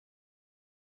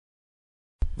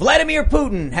Vladimir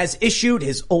Putin has issued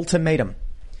his ultimatum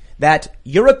that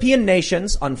European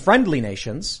nations, unfriendly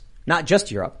nations, not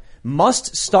just Europe,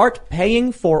 must start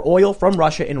paying for oil from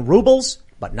Russia in rubles,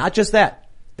 but not just that.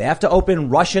 They have to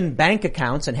open Russian bank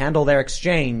accounts and handle their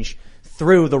exchange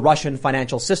through the Russian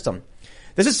financial system.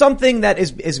 This is something that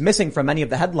is missing from many of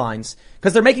the headlines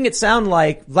because they're making it sound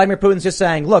like Vladimir Putin's just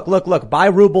saying, look, buy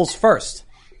rubles first.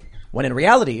 When in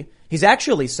reality, he's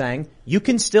actually saying you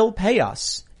can still pay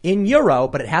us in euro,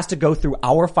 but it has to go through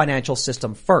our financial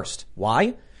system first.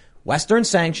 Why? Western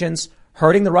sanctions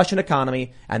hurting the Russian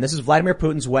economy. And this is Vladimir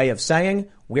Putin's way of saying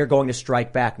we're going to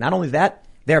strike back. Not only that,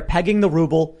 they're pegging the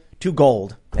ruble to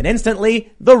gold. And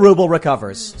instantly, the ruble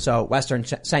recovers. So Western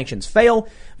sanctions fail.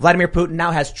 Vladimir Putin now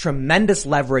has tremendous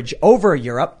leverage over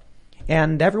Europe.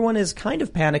 And everyone is kind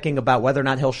of panicking about whether or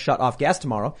not he'll shut off gas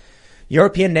tomorrow.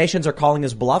 European nations are calling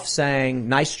his bluff, saying,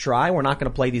 nice try, we're not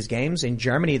going to play these games. In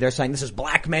Germany, they're saying this is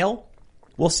blackmail.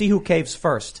 We'll see who caves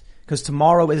first, because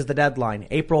tomorrow is the deadline,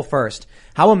 April 1st.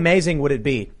 How amazing would it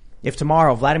be if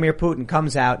tomorrow Vladimir Putin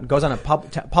comes out and goes on a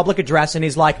public address and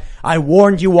he's like, I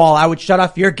warned you all I would shut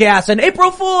off your gas, and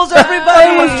April Fools, everybody!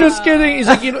 I was just kidding. He's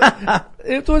like,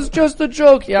 it was just a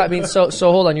joke. Yeah, I mean, so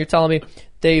hold on, you're telling me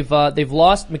they've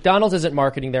lost, McDonald's isn't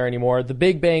marketing there anymore, the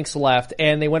big banks left,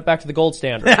 and they went back to the gold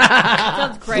standard.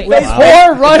 Sounds great.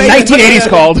 Poor Russia. 1980s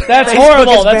called. That's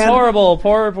horrible. That's horrible.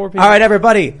 Poor people. All right,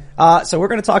 everybody. So we're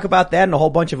going to talk about that and a whole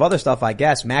bunch of other stuff, I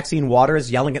guess. Maxine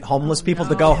Waters yelling at homeless people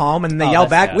to go home, and they yell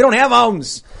back, sad. We don't have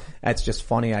homes. That's just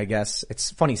funny, I guess.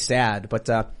 It's funny, sad.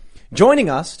 But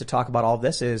joining us to talk about all of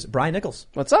this is Brian Nichols.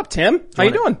 What's up, Tim? How you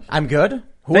doing? I'm good.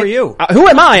 Who are you? Who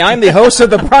am I? I'm the host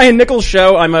of the Brian Nichols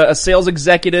Show. I'm a sales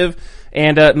executive,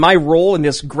 and my role in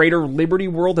this greater liberty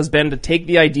world has been to take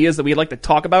the ideas that we like to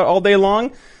talk about all day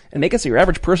long and make it so your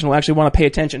average person will actually want to pay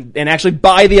attention and actually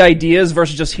buy the ideas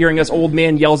versus just hearing us old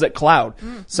man yells at cloud.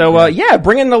 So,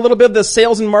 bring in a little bit of the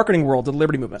sales and marketing world to the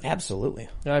Liberty Movement. Absolutely.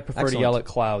 I prefer to yell at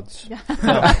clouds.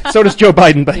 So does Joe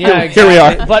Biden, but yeah, here we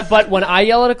are. But when I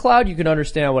yell at a cloud, you can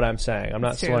understand what I'm saying. I'm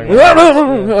not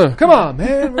slurring. Come on,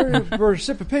 man. We're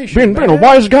reciprocation. Being a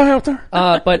wise guy out there.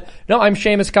 But no, I'm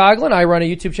Seamus Coughlin. I run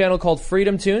a YouTube channel called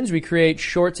Freedom Tunes. We create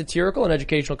short, satirical, and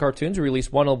educational cartoons. We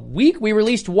release one a week. We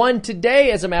released one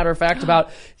today, as a matter of fact,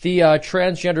 about the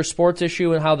transgender sports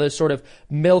issue and how the sort of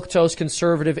milquetoast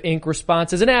conservative Inc.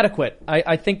 response is inadequate.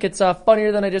 I think it's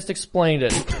funnier than I just explained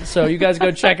it. So you guys go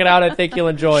check it out. I think you'll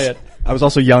enjoy it. I was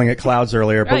also yelling at clouds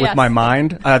earlier, but with my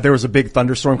mind, there was a big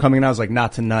thunderstorm coming and I was like,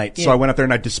 not tonight. Yeah. So I went up there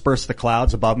and I dispersed the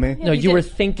clouds above me. No, you were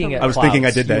thinking at clouds. I was thinking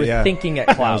I did that, You were thinking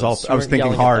at clouds. I was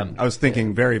thinking hard. I was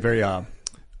thinking very, very,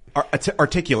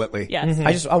 articulately. Yes.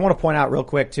 Mm-hmm. I want to point out real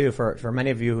quick too, for many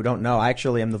of you who don't know, I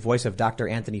actually am the voice of Dr.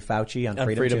 Anthony Fauci on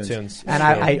Freedom Tunes. And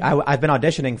I've been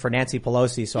auditioning for Nancy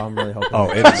Pelosi, so I'm really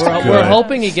hoping. We're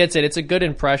hoping he gets it. It's a good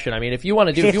impression. I mean, if you want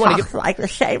to give like the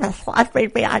Seamus, let me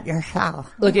be on your show.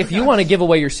 Look, if you want to give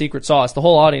away your secret sauce, the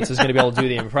whole audience is going to be able to do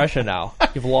the impression now.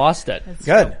 You've lost it.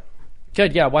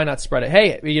 Good, yeah, why not spread it?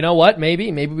 Hey, you know what?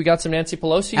 Maybe we got some Nancy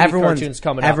Pelosi cartoons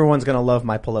coming up. Everyone's going to love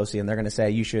my Pelosi, and they're going to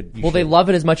say you should. They love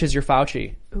it as much as your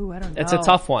Fauci. Ooh, I don't know. It's a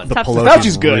tough one. The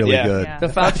Fauci's good, really good. The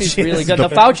Fauci's really good. The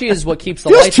Fauci is what keeps the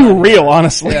lights on. Feels too real,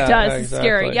 honestly. It does. Exactly.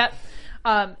 Scary. Yep.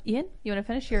 Ian, you want to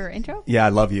finish your intro? Yeah, I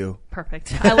love you.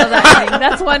 Perfect. I love that ending.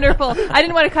 That's wonderful. I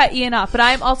didn't want to cut Ian off, but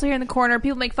I'm also here in the corner.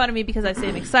 People make fun of me because I say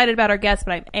I'm excited about our guests,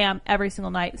 but I am every single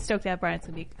night. Stoked to have Brian. It's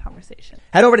going to be a conversation.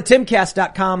 Head over to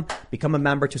timcast.com, become a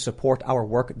member to support our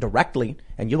work directly,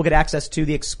 and you will get access to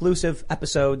the exclusive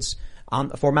episodes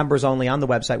for members only on the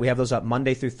website. We have those up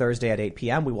Monday through Thursday at 8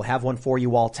 p.m. We will have one for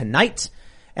you all tonight.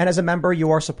 And as a member,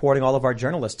 you are supporting all of our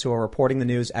journalists who are reporting the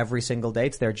news every single day.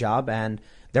 It's their job, and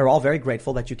they're all very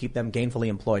grateful that you keep them gainfully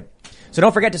employed. So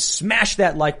don't forget to smash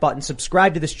that like button,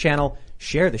 subscribe to this channel,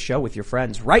 share the show with your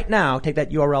friends. Right now, take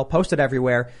that URL, post it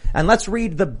everywhere, and let's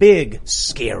read the big,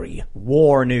 scary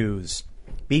war news.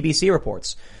 BBC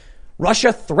reports,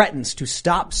 Russia threatens to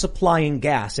stop supplying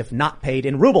gas if not paid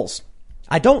in rubles.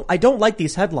 I don't like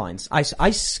these headlines.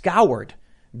 I scoured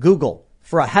Google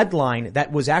for a headline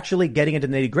that was actually getting into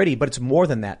the nitty-gritty, but it's more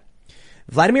than that.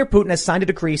 Vladimir Putin has signed a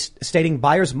decree stating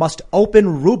buyers must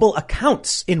open ruble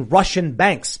accounts in Russian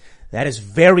banks. That is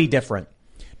very different.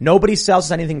 Nobody sells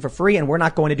us anything for free, and we're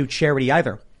not going to do charity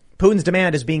either. Putin's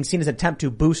demand is being seen as an attempt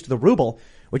to boost the ruble,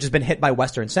 which has been hit by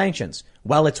Western sanctions.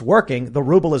 Well, it's working. The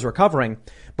ruble is recovering.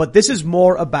 But this is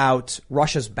more about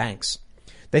Russia's banks.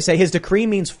 They say his decree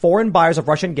means foreign buyers of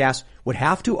Russian gas would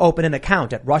have to open an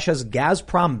account at Russia's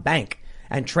Gazprom Bank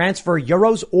and transfer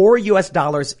euros or US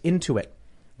dollars into it.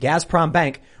 Gazprom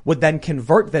Bank would then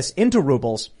convert this into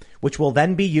rubles, which will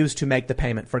then be used to make the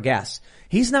payment for gas.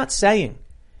 He's not saying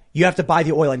you have to buy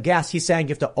the oil and gas. He's saying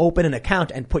you have to open an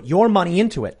account and put your money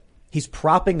into it. He's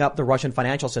propping up the Russian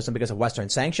financial system because of Western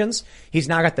sanctions. He's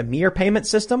now got the Mir payment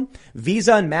system,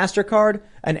 Visa and MasterCard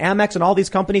and Amex and all these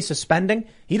companies suspending.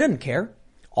 He doesn't care.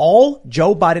 All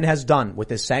Joe Biden has done with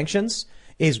his sanctions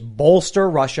is bolster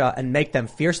Russia and make them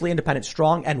fiercely independent,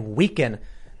 strong, and weaken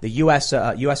the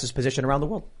U.S.'s position around the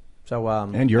world. So,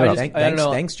 and Europe.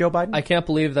 Thanks, Joe Biden. I can't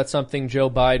believe that something Joe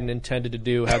Biden intended to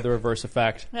do had the reverse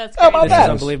effect. That's This crazy. is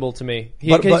unbelievable to me.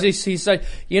 He's like,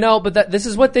 but this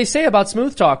is what they say about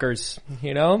smooth talkers.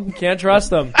 You can't trust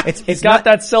them. He's got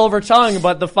that silver tongue,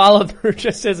 but the follow through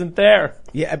just isn't there.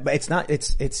 Yeah, but it's not.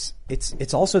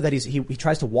 It's also that he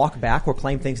tries to walk back or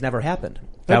claim things never happened.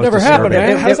 That never happened,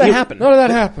 man. How does that happen? None of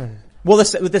that happened. Well,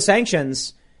 with the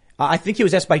sanctions, I think he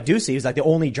was asked by Ducey. He was like the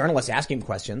only journalist asking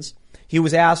questions. He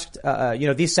was asked,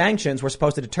 these sanctions were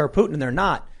supposed to deter Putin, and they're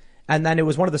not. And then it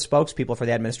was one of the spokespeople for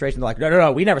the administration. They're like,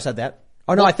 no, we never said that.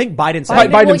 Oh no, I think Biden said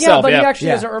Biden himself, but yeah. he actually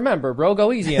doesn't remember, bro.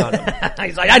 Go easy on him.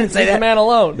 He's like, I didn't say Leave that. the man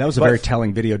alone. That was a very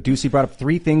telling video. Ducey brought up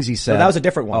 3 things he said. So that was a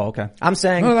different one. Oh, okay. I'm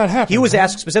saying None of that happened, he was man.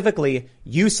 asked specifically,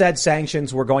 you said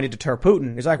sanctions were going to deter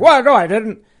Putin. He's like, well, no, I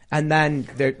didn't. And then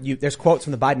there's quotes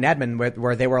from the Biden admin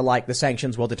where they were like, the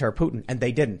sanctions will deter Putin, and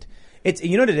they didn't.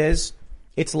 You know what it is?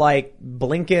 It's like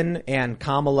Blinken and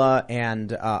Kamala and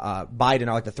Biden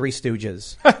are like the 3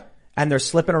 stooges. And they're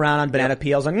slipping around on banana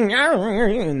peels and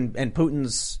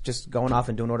Putin's just going off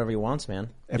and doing whatever he wants, man.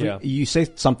 You say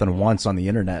something once on the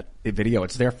internet, the video,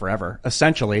 it's there forever.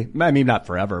 Essentially. I mean, not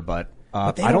forever, but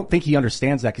I don't think he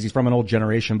understands that because he's from an old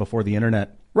generation before the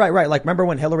internet. Right. Like, remember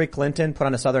when Hillary Clinton put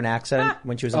on a southern accent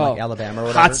when she was in like Alabama or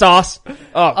whatever? Hot sauce.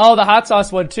 Oh, the hot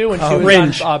sauce one too when she was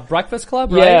Ringe. on Breakfast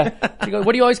Club, Yeah. right? She goes,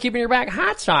 what do you always keep in your bag?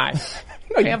 Hot sauce.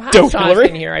 I have hot dope, sauce Hillary.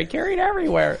 in here. I carry it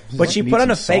everywhere. But she Needs put on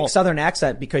some a fake salt. southern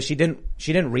accent because she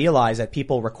didn't realize that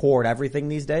people record everything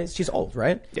these days. She's old,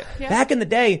 right? Yeah. Back in the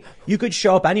day, you could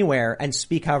show up anywhere and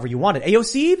speak however you wanted.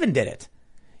 AOC even did it.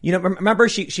 Remember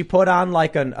she put on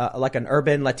like an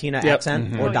urban Latina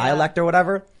accent or dialect or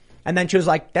whatever, and then she was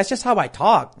like, "That's just how I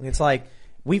talk." And it's like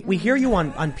we hear you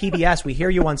on PBS, we hear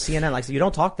you on CNN, like so you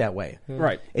don't talk that way.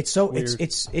 Right. It's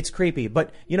it's creepy,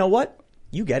 but you know what?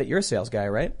 You get it. You're a sales guy,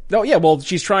 right? No, yeah, well,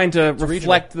 she's trying to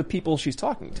reflect the people she's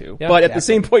talking to. Yeah, but at the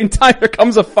same point in time, there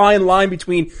comes a fine line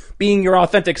between being your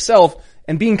authentic self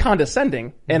and being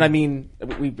condescending. And I mean,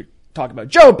 we talk about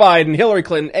Joe Biden, Hillary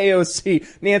Clinton, AOC,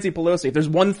 Nancy Pelosi. If there's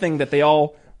one thing that they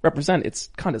all represent, it's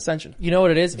condescension. You know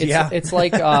what it is? It's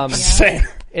like Saying.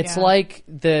 it's Yeah. like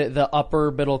the upper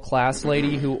middle class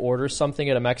lady who orders something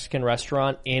at a Mexican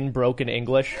restaurant in broken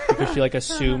English because she like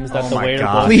assumes that the my waiter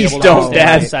God. will be Please able to don't, understand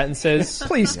Dad. the sentences.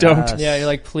 Please don't. Yeah, you're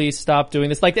like, please stop doing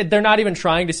this. Like, they're not even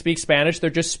trying to speak Spanish. They're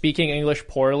just speaking English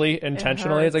poorly,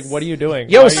 intentionally. It's hurts. like, what are you doing?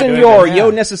 Yo, Why are you doing senor, that?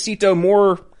 yo necesito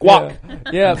more guac.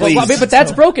 Yeah, Please. but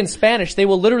that's broken Spanish. They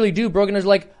will literally do broken. There's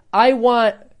like, I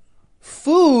want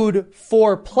food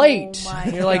for plate. Oh my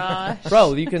and you're like, gosh.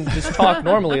 bro, you can just talk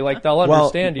normally. Like, they'll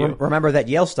understand you. Remember that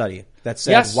Yale study that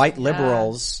said Yes. white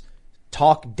liberals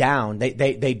talk down.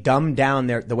 They dumb down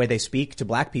the way they speak to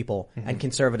black people, and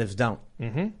conservatives don't.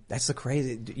 Mm-hmm. That's the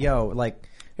crazy.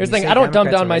 Here's the when thing. you I say don't dumb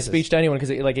Democrats down are my racist. speech to anyone because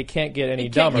it can't get any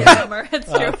Can't dumber. get dumber.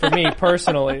 It's true. For me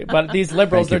personally, but these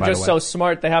liberals, Thank you, they're by just the way. so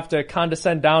smart they have to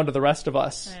condescend down to the rest of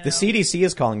us. The CDC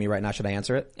is calling me right now. Should I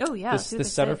answer it? Oh yeah. The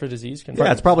Center for Disease Control.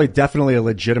 Yeah, it's probably definitely a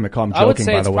legitimate call. I'm joking, I would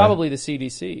say by it's the way. probably the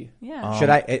CDC. Yeah. Should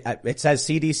I? It says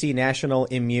CDC National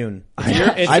Immune.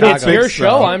 It's, I don't it's think your so.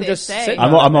 show. I'm They just say. sitting.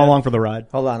 I'm on it, man. along for the ride.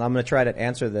 Hold on, I'm going to try to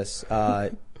answer this.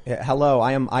 Hello,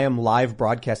 I am live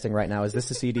broadcasting right now. Is this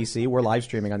the CDC? We're live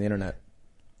streaming on the internet.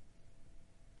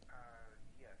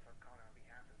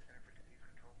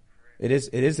 It is.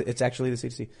 It's actually the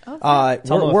CDC. Okay.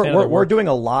 Tell them a fan of their We're work. doing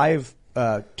a live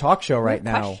talk show right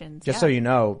now. questions, Just yeah. so you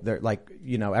know, they're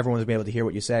everyone's be able to hear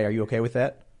what you say. Are you okay with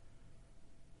that?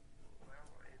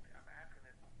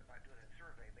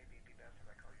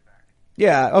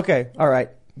 Yeah. Okay. All right.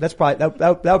 That's probably that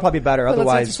would probably be better. Well, let's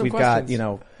answer Otherwise, some we've questions.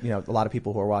 got a lot of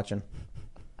people who are watching.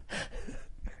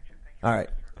 All right.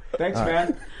 Thanks,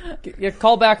 man. Yeah,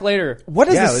 call back later. What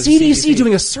is Yeah, the it was CDC CDC.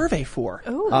 doing a survey for?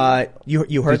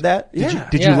 You heard that? Did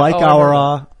Yeah. you like Oh, I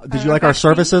our did you like our vaccine,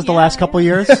 services the yeah, last couple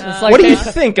years? It's like, What do you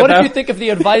hey, think What about- did you think of the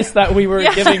advice that we were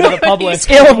Yeah. giving to the public?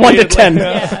 Scale of 1 to 10.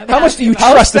 Yeah. How much do you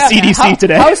trust the CDC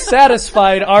today? How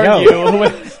satisfied are you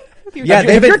with Yeah,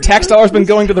 have your tax dollars been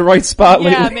going to the right spot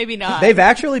Yeah, lately? maybe not. They've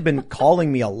actually been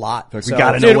calling me a lot. We So-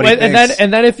 gotta know Dude, what he and then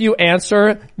thinks. if you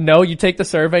answer no, you take the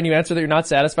survey and you answer that you're not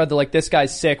satisfied. They're like, this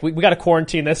guy's sick. We got to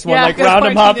quarantine this one. Yeah, Like gotta round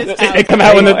him up. quarantine this house. They come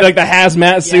out in the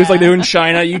hazmat suits Yeah. like they do in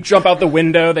China. You jump out the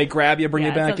window, they grab you, bring you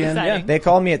Yeah, back sounds in. exciting. They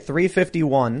called me at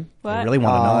 3:51. What? I really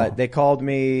want to know. They called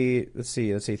me. Let's see.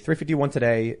 3:51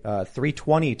 today.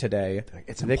 3:20 today.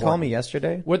 Did they call me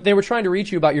yesterday? What they were trying to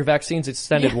reach you about your vaccine's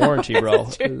extended warranty, bro.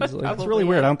 It was like- That's really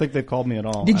weird. I don't think they've called me at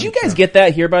all. Did you guys get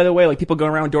that here, by the way? Like people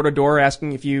going around door to door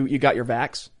asking if you got your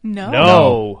vax?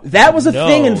 no. That was a No,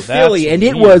 thing in that's Philly, and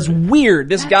it weird. was weird.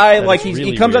 This guy, like, is he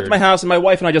really comes up to weird. my house, and my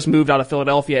wife and I just moved out of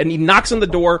Philadelphia, and he knocks on the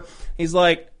door. He's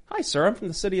like, "Hi, sir, I'm from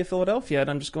the city of Philadelphia, and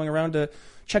I'm just going around to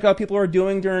check out what people are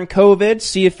doing during COVID,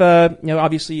 see if,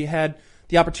 obviously you had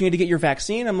the opportunity to get your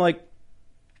vaccine." I'm like,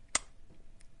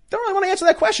 don't really want to answer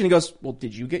that question. He goes, "Well,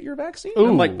 did you get your vaccine?" And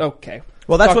I'm like, okay.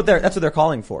 Well, that's what they're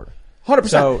calling for.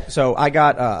 100%. So I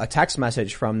got a text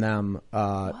message from them.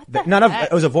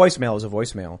 It was a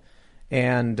voicemail.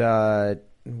 And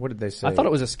what did they say? I thought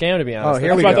it was a scam, to be honest. Oh, here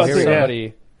That's we what I go. thought Here we go.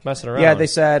 somebody messing around. Yeah, they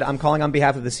said, I'm calling on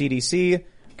behalf of the CDC,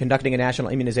 conducting a national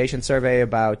immunization survey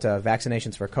about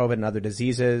vaccinations for COVID and other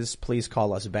diseases. Please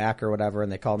call us back or whatever.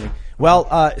 And they called me. Well,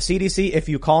 CDC, if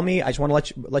you call me, I just want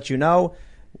to let you know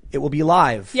it will be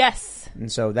live. Yes.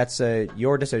 And so that's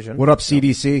your decision. What up,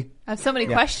 CDC? I have so many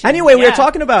questions. Anyway, we were Yeah.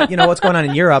 talking about, what's going on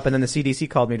in Europe, and then the CDC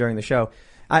called me during the show.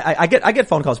 I get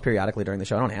phone calls periodically during the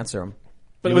show. I don't answer them.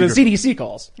 But when the CDC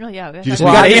calls. Oh, yeah. You just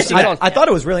Well, gotta I thought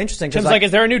it was really interesting. 'cause Tim's like,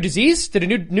 is there a new disease? Did a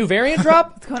new variant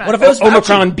drop? What's going on? What if it was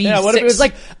Omicron B6? Yeah, what if it was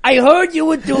like, I heard you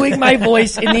were doing my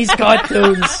voice in these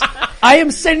cartoons. I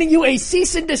am sending you a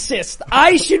cease and desist.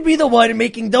 I should be the one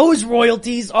making those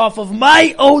royalties off of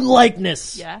my own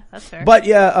likeness. Yeah, that's fair. But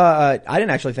I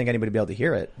didn't actually think anybody would be able to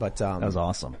hear it. But That was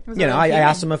awesome. I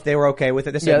asked them if they were okay with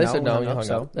it. They said Yeah, they no. said no, hung you up, hung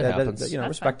so up. It happens.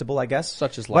 respectable, I guess.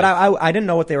 Such is But life. I didn't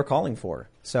know what they were calling for,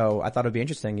 so I thought it'd be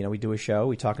interesting. We do a show,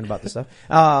 we talking about this stuff.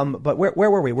 But where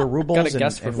were we? We're rubles Got a and,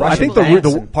 guess for and fun. I Russian think the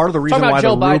banks part of the reason Talking why about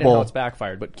the Joe Biden, how ruble it's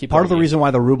backfired, but keep part of the going. reason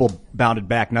why the ruble bounded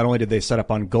back, not only did they set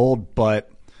up on gold, but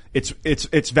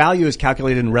its value is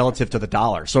calculated in relative to the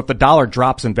dollar. So if the dollar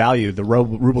drops in value, the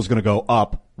ruble's going to go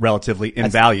up relatively in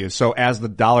value. So as the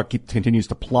dollar continues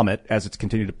to plummet, as it's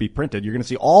continued to be printed, you're going to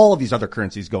see all of these other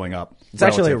currencies going up.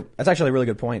 that's actually a really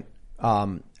good point.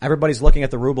 Everybody's looking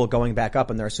at the ruble going back up,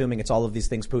 and they're assuming it's all of these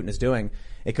things Putin is doing.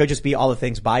 It could just be all the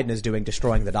things Biden is doing,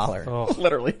 destroying the dollar.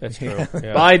 Literally. That's true.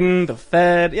 Yeah. Biden, the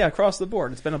Fed, across the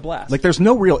board. It's been a blast. like,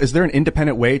 is there an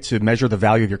independent way to measure the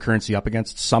value of your currency up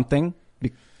against something?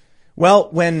 Well,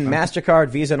 when MasterCard,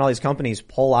 Visa, and all these companies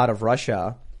pull out of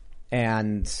Russia,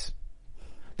 and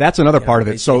That's another part of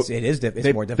it. So it's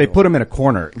more difficult. They put them in a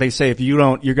corner. They say, if you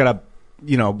don't, you're going to,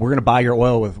 we're going to buy your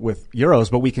oil with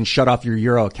euros, but we can shut off your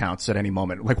euro accounts at any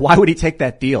moment. Like, why would he take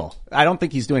that deal? I don't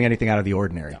think he's doing anything out of the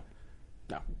ordinary.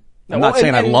 No. I'm not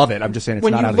saying I love it. I'm just saying it's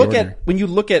not out of the ordinary. When you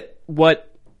look at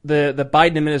what the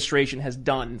Biden administration has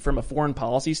done from a foreign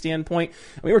policy standpoint,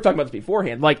 and we were talking about this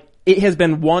beforehand, like, it has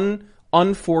been one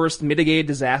unforced mitigated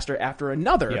disaster after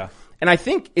another. Yeah. And I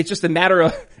think it's just a matter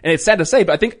of, and it's sad to say,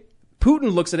 but I think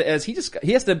Putin looks at it as he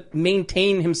has to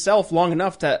maintain himself long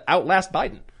enough to outlast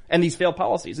Biden and these failed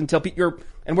policies until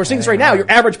and we're seeing this right now, your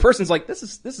average person's like, this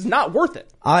is not worth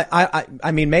it.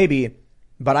 I mean, maybe,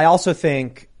 but I also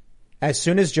think as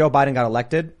soon as Joe Biden got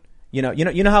elected, you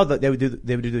know how they would do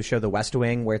the show The West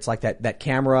Wing, where it's like that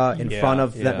camera in front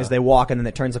of them as they walk, and then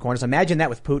it turns the corners. Imagine that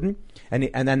with Putin, and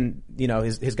then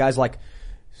his guy's like,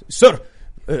 "Sir,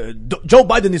 Joe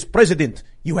Biden is president.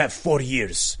 You have 4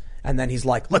 years." And then he's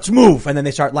like, "Let's move." And then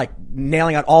they start like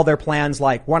nailing out all their plans.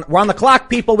 Like, we're on the clock,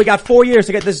 people. We got 4 years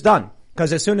to get this done.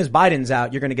 Because as soon as Biden's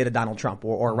out, you're going to get a Donald Trump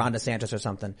or Ron DeSantis or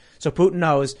something. So Putin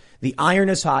knows the iron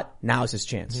is hot. Now's his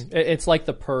chance. It's like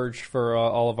the purge for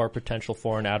all of our potential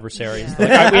foreign adversaries.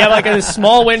 Like, we have like a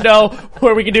small window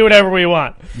where we can do whatever we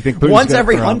want. You think Putin's Once gonna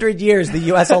every run? 100 years, the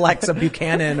U.S. elects a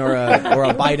Buchanan or a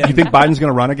Biden. You think Biden's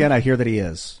going to run again? I hear that he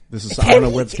is. I don't know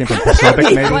where this came from. Pacific,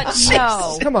 maybe? What?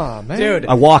 No. Come on, man. Dude,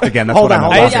 I walk again. That's Hold what on, I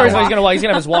hold know. on. I just he's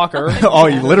gonna have his walker. Oh,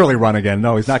 you literally run again.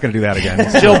 No, he's not going to do that again.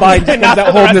 Joe Biden comes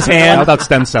out holding his How hand. about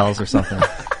stem cells or something?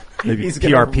 Maybe He's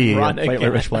gonna PRP. run platelet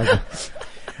again. rich plasma.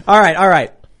 all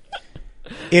right.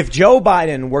 If Joe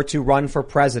Biden were to run for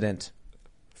president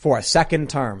for a second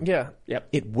term, Yeah. Yep.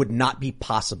 it would not be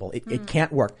possible. It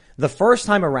can't work. The first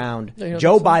time around, you don't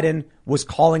Joe think so? Biden was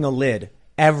calling a lid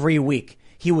every week.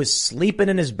 He was sleeping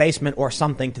in his basement or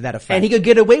something to that effect. And he could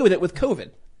get away with it with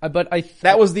COVID. But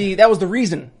That was the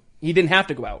reason. He didn't have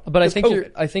to go out. But It's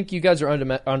COVID. I think you guys are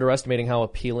underestimating how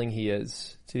appealing he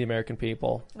is to the American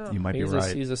people. You might be He's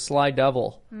right. he's a sly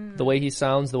devil. The way he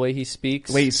sounds, the way he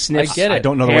speaks, The way he sniffs. I get it. I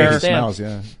don't know the way I he understand. smells.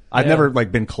 Yeah, I've Yeah. never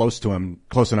been close to him,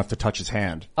 close enough to touch his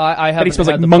hand. I haven't But he smells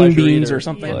had like the mung pleasure beans either, or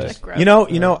something. but- That's gross. You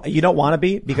don't want to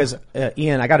be because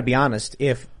Ian, I got to be honest.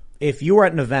 If you were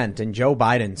at an event and Joe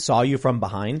Biden saw you from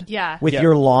behind, Yeah. with Yeah.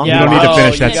 your long, Yeah, You don't need to oh,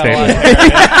 finish that you got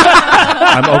statement.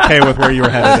 I'm okay with where you were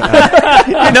headed.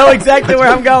 you know exactly where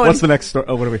I'm going. What's the next story?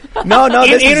 Oh, what are we? No,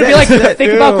 this Ian is would be it. like,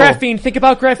 think about Ew. graphene, think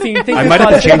about graphene, think I might have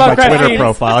to think change my about Twitter graphene.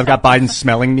 profile. I've got Biden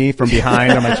smelling me from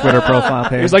behind on my Twitter profile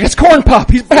page. He's like, it's corn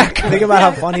pop. He's back. Think about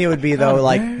how funny it would be though.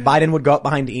 Like Biden would go up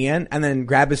behind Ian and then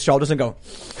grab his shoulders and go,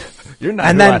 You're not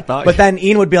and who I then, thought. but then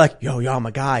Ian would be like, "Yo, I'm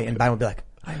a guy," and Biden would be like,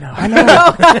 "I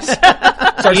know."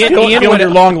 Starts Ian feeling would- your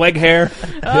long leg hair.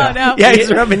 Oh no. Yeah,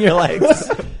 he's rubbing your legs.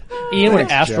 Ian would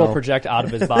Thanks, astral Joe. project out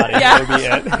of his body. Yeah.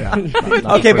 That would be it.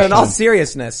 Okay, but in all sure.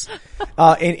 seriousness,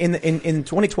 in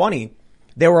 2020,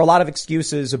 there were a lot of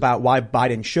excuses about why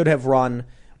Biden should have run,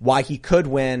 why he could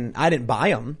win. I didn't buy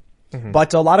them,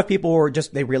 but a lot of people were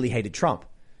they really hated Trump.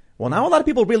 Well, now a lot of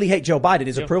people really hate Joe Biden.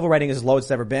 His approval rating is as low as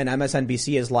it's ever been.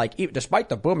 MSNBC is like, despite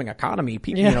the booming economy,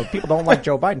 people, people don't like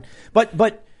Joe Biden.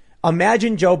 But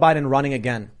imagine Joe Biden running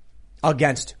again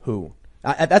against who?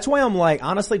 That's why I'm like,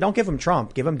 honestly, don't give him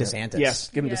Trump. Give him DeSantis. Yes,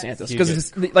 give him Yes. DeSantis.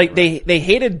 Because they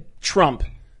hated Trump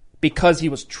because he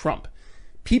was Trump.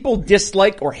 People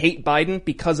dislike or hate Biden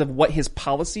because of what his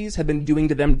policies have been doing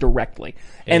to them directly.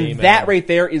 And Amen. that right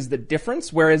there is the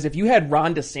difference. Whereas if you had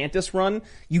Ron DeSantis run,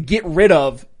 you get rid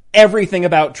of everything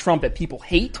about Trump that people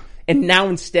hate. And now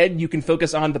instead you can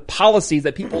focus on the policies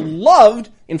that people loved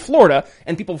in Florida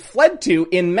and people fled to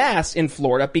in mass in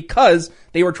Florida because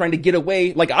they were trying to get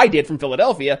away, like I did from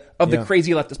Philadelphia, of the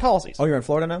crazy leftist policies. Oh, you're in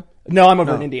Florida now? No, I'm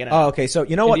over in Indiana. Oh, okay. So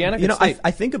you know what? Indiana, You know, good state.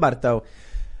 I think about it though.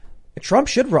 Trump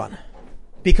should run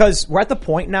because we're at the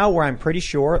point now where I'm pretty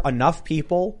sure enough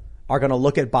people are going to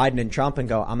look at Biden and Trump and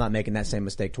go, "I'm not making that same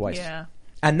mistake twice." Yeah.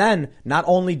 And then not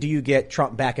only do you get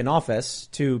Trump back in office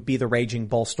to be the raging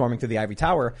bull storming through the ivory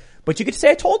tower, but you could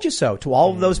say, "I told you so" to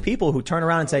all of those people who turn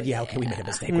around and said, "Yeah, okay, we made a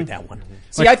mistake with that one."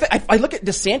 See, I look at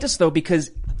DeSantis though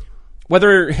because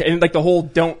whether and like the whole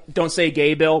don't say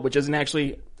gay bill, which isn't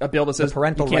actually a bill that says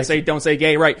parental you can't rights. say don't say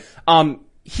gay, right?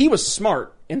 He was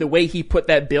smart in the way he put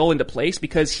that bill into place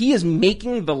because he is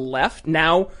making the left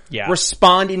now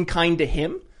respond in kind to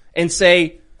him and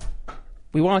say,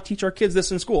 "We want to teach our kids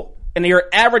this in school." And your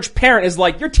average parent is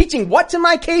like, "You're teaching what to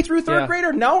my K through third Yeah.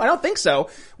 grader?" No, I don't think so.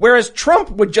 Whereas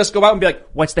Trump would just go out and be like,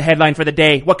 "What's the headline for the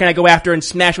day? What can I go after and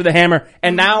smash with a hammer?"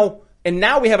 And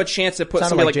now we have a chance to put Sounded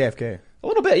somebody like JFK. a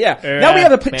little bit, yeah. Now we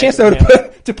have a chance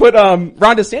to put Ron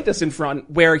DeSantis in front,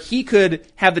 where he could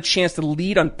have the chance to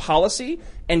lead on policy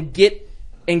and get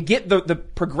the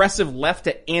progressive left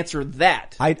to answer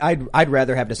that. I'd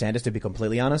rather have DeSantis, to be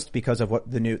completely honest, because of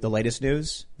what the latest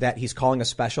news that he's calling a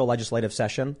special legislative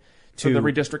session For the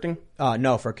redistricting?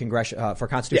 No, for for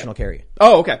constitutional carry.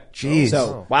 Oh, okay. Jeez.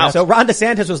 So, wow. So Ron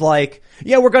DeSantis was like,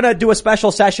 "Yeah, we're going to do a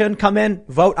special session. Come in,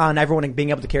 vote on everyone being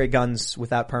able to carry guns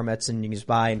without permits, and you can just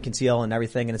buy and conceal and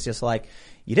everything." And it's just like,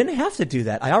 you didn't have to do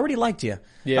that. I already liked you.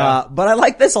 Yeah. But I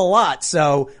like this a lot.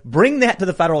 So bring that to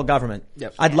the federal government.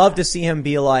 Yep. I'd love to see him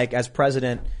be like, as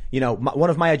president, one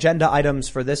of my agenda items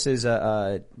for this is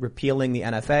repealing the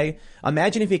NFA.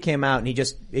 Imagine if he came out and he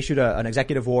just issued an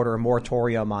executive order, a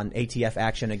moratorium on ATF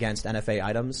action against NFA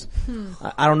items.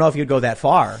 I don't know if you'd go that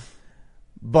far,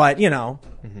 but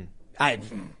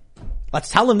let's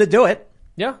tell him to do it.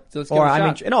 Yeah, so let's give Or it a I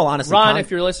mean, shot. in all honesty, Ron,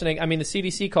 if you're listening, I mean, the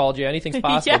CDC called you. Anything's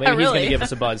possible. Yeah, Maybe he's going really. to give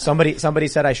us a buzz. somebody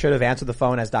said I should have answered the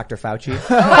phone as Dr. Fauci.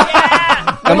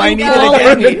 Am I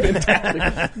needed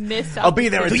again? Missed I'll be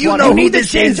there. Do you know who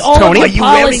this is, all Tony? of Are the you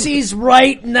wearing? policies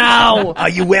right now. Are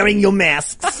you wearing your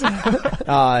masks?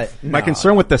 My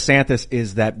concern with DeSantis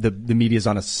is that the media's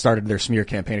started their smear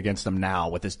campaign against him now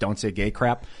with this "don't say gay"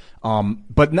 crap.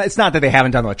 But it's not that they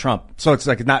haven't done it with Trump, so it's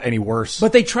like not any worse.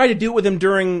 But they tried to do it with him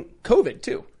during COVID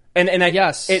too. And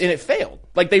Yes. it failed.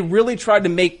 Like they really tried to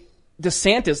make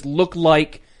DeSantis look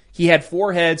like he had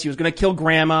 4 heads, he was going to kill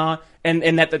grandma,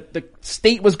 and that the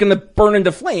state was going to burn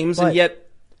into flames, But- and yet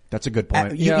That's a good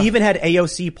point. You even had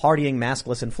AOC partying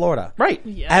maskless in Florida. right.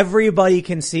 Yeah. Everybody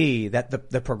can see that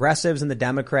the progressives and the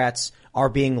Democrats are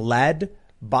being led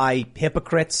by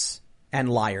hypocrites and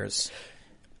liars.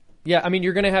 Yeah, I mean,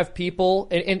 you're going to have people,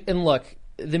 and look,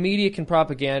 the media can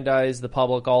propagandize the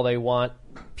public all they want.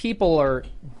 people are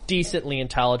decently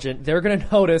intelligent. They're going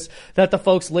to notice that the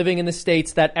folks living in the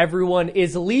states that everyone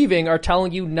is leaving are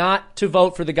telling you not to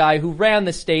vote for the guy who ran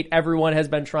the state everyone has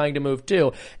been trying to move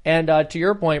to. And to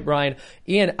your point, Brian,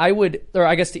 Ian, I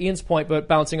guess to Ian's point, but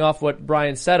bouncing off what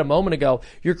Brian said a moment ago,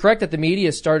 you're correct that the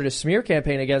media started a smear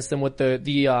campaign against them with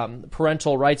the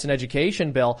parental rights and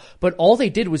education bill, but all they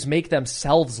did was make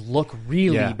themselves look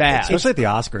really bad. Especially at the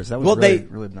Oscars. That was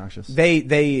really obnoxious.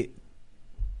 They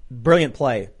brilliant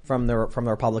play from the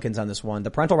Republicans on this one. The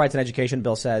parental rights and education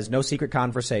bill says no secret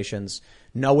conversations,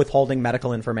 no withholding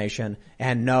medical information,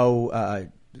 and no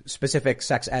specific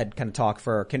sex ed kind of talk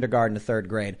for kindergarten to third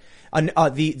grade.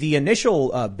 The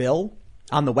initial bill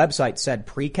on the website said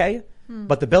pre-K,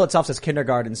 but the bill itself says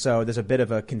kindergarten, so there's a bit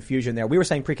of a confusion there. We were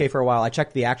saying pre-K for a while. I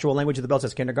checked the actual language of the bill, it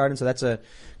says kindergarten, so that's a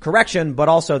correction, but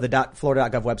also the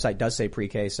Florida.gov website does say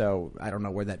pre-K, so I don't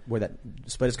know where that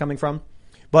split is coming from.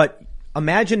 But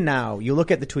imagine now, you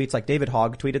look at the tweets, like David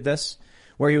Hogg tweeted this,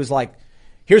 where he was like,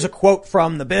 here's a quote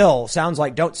from the bill, sounds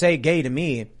like don't say gay to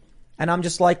me. And I'm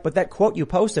just like, but that quote you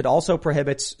posted also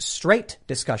prohibits straight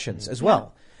discussions as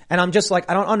well. And I'm just like,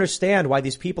 I don't understand why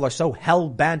these people are so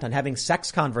hell-bent on having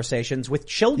sex conversations with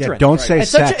children. Yeah, don't say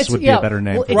sex would be a better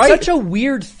name. Well, it's such a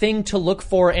weird thing to look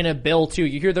for in a bill, too.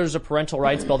 You hear there's a parental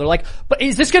rights bill. They're like, but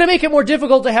is this going to make it more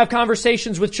difficult to have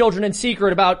conversations with children in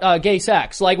secret about gay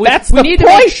sex? Like, we need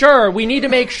to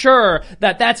make sure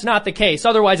that that's not the case.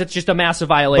 Otherwise, it's just a massive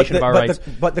violation of our rights.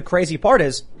 But the crazy part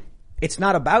is, it's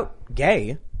not about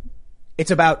gay. It's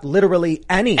about literally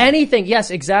anything. Yes,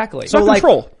 exactly. So like,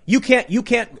 control. You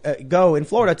can't go in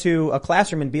Florida to a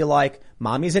classroom and be like,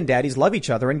 mommies and daddies love each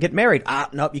other and get married.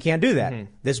 Nope, you can't do that.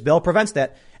 This bill prevents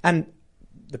that. And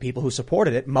the people who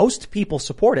supported it, most people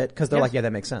support it because they're like, yeah,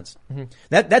 that makes sense.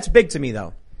 That's big to me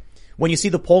though. When you see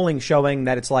the polling showing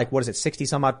that it's like, what is it, 60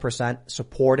 some odd %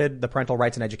 supported the parental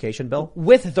rights and education bill?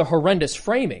 With the horrendous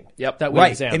framing. That we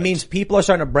examined. It means people are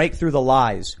starting to break through the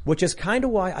lies, which is kind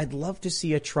of why I'd love to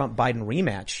see a Trump-Biden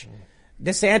rematch.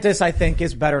 DeSantis, I think,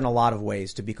 is better in a lot of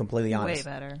ways, to be completely honest.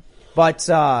 Way better.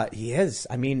 But, he is.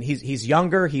 I mean, he's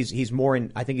younger. He's more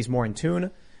I think he's more in tune.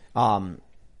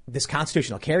 This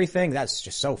constitutional carry thing, that's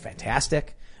just so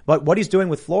fantastic. But what he's doing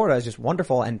with Florida is just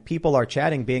wonderful, and people are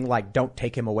chatting, being like, "Don't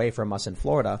take him away from us in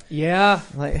Florida." Yeah,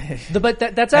 but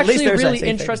that's actually really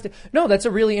interesting. No, that's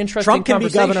a really interesting. Trump can be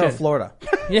conversation. governor of Florida.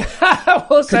 Yeah,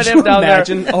 we'll send him down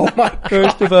imagine? there. Oh my God.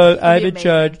 First of all, I'm in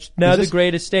charge. Now the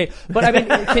greatest state. But I mean,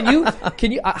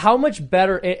 can you? How much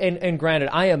better? And granted,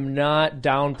 I am not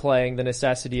downplaying the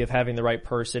necessity of having the right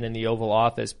person in the Oval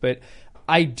Office, but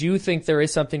I do think there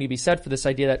is something to be said for this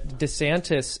idea that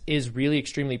DeSantis is really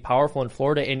extremely powerful in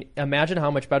Florida. And imagine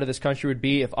how much better this country would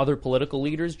be if other political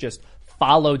leaders just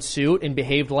followed suit and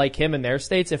behaved like him in their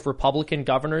states. If Republican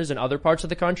governors in other parts of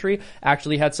the country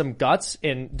actually had some guts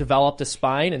and developed a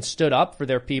spine and stood up for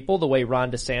their people the way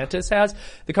Ron DeSantis has,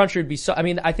 the country would be so, I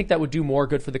mean, I think that would do more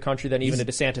good for the country than even a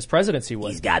DeSantis presidency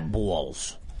would. He's got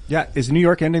balls. Yeah, is New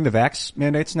York ending the vax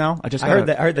mandates now? I heard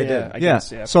they did. I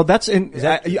guess, yeah. So that's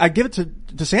I give it to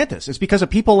DeSantis. It's because of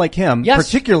people like him,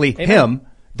 particularly him,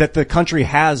 that the country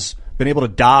has been able to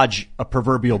dodge a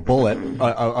proverbial bullet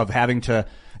of having to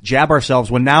jab ourselves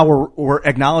when now we're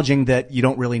acknowledging that you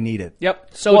don't really need it. Yep.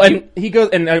 So and he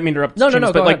goes, and I mean interrupt. No,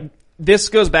 but like this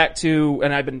goes back to,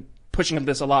 and I've been pushing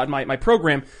this a lot in my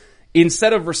program.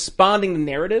 Instead of responding to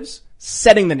narratives,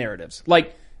 setting the narratives.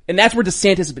 And that's where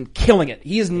DeSantis has been killing it.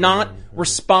 He is not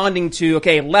responding to,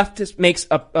 okay, leftist makes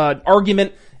an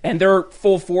argument and they're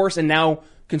full force, and now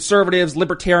conservatives,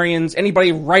 libertarians,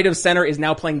 anybody right of center is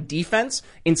now playing defense.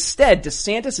 Instead,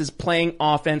 DeSantis is playing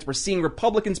offense. We're seeing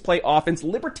Republicans play offense,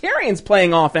 libertarians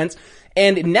playing offense,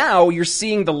 and now you're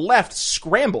seeing the left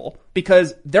scramble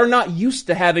because they're not used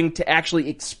to having to actually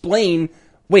explain,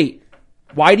 wait,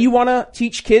 why do you want to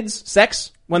teach kids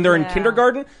sex when they're in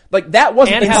kindergarten? Like, that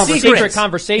wasn't and the have conversation. secret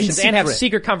conversations and have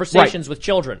secret conversations with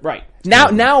children. Right. Now,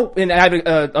 and I have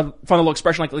a fun little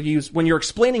expression like you use, when you're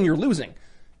explaining, you're losing.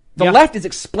 The left is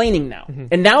explaining now.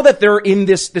 And now that they're in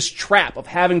this trap of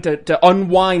having to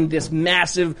unwind this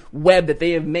massive web that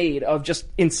they have made of just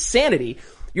insanity,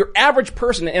 your average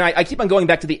person, and I keep on going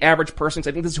back to the average person because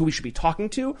I think this is who we should be talking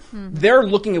to. They're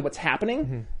looking at what's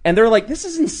happening and they're like, this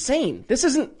is insane.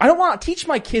 I don't want to teach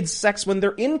my kids sex when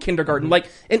they're in kindergarten.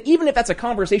 And even if that's a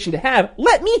conversation to have,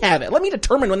 let me have it. Let me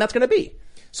determine when that's going to be.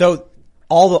 So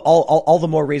all the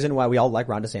more reason why we all like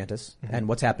Ron DeSantis and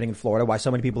what's happening in Florida, why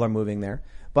so many people are moving there.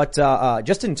 But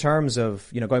just in terms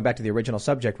of, going back to the original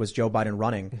subject, was Joe Biden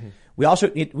running? We also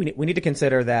need to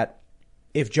consider that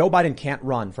if Joe Biden can't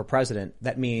run for president,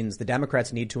 that means the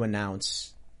Democrats need to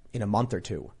announce in a month or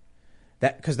two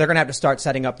that, because they're going to have to start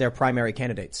setting up their primary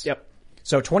candidates. Yep.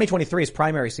 So 2023 is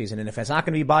primary season, and if it's not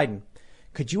going to be Biden,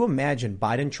 could you imagine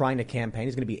Biden trying to campaign?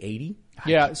 He's going to be 80.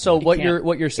 Yeah. So what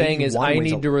you're saying is 81 I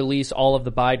wins need to release all of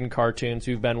the Biden cartoons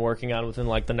we've been working on within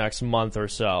like the next month or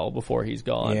so before he's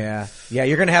gone. Yeah.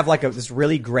 You're going to have like this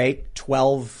really great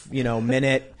 12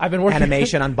 minute I've been working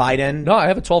animation on Biden. No, I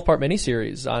have a 12-part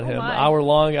miniseries on him, my.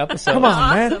 hour-long episode. Come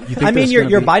on, man. You think I mean, there's your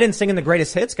gonna be- Biden singing the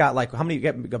greatest hits got like how many? You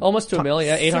get Almost to a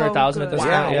million, 800,000 at this So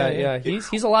point. good. Yeah.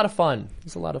 He's a lot of fun.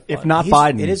 He's a lot of fun. If not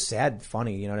Biden, It is sad,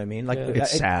 funny. You know what I mean? Like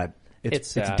it's sad. It's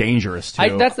It's sad. dangerous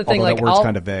too. that's the thing. Although Like that word's I'll-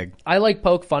 kind of vague. I like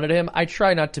poke fun at him. I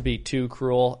try not to be too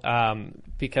cruel,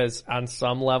 because on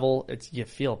some level, you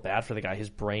feel bad for the guy. His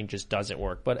brain just doesn't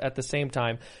work. But at the same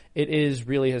time, it is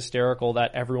really hysterical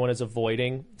that everyone is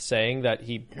avoiding saying that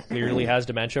he clearly has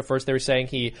dementia. First, they were saying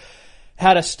he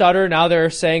had a stutter. Now they're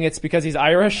saying it's because he's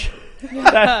Irish. He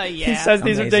says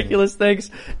these Amazing. ridiculous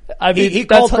things. I mean, he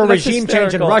called for that's regime change in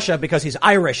hysterical. Russia because he's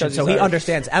Irish, and Because so he's he Irish.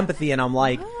 understands empathy. And I'm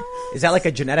like, is that like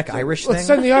a genetic Irish thing?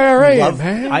 Send the IRA Love- in,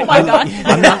 man. I don't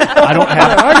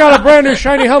have. I got a brand new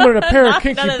shiny helmet and a pair of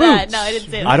kinky None of boots. that. No, I didn't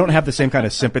say that. I don't have the same kind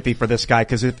of sympathy for this guy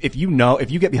because if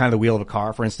you get behind the wheel of a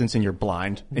car, for instance, and you're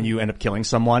blind and you end up killing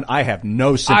someone, I have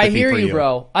no sympathy I hear for you,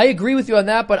 bro. I agree with you on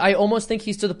that, but I almost think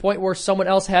he's to the point where someone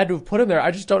else had to have put him there.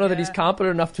 I just don't know that he's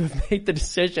competent enough to have made the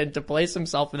decision to place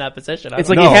himself in that position. It's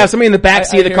I like don't you know. have somebody in the back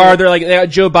seat I of the hear car. you. They're like, they got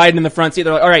Joe Biden in the front seat.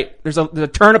 They're like, all right, there's a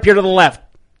turn up here to the left.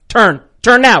 Turn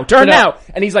now. Get now. out.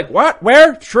 And he's like, what?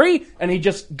 Where? Tree? And he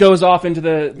just goes off into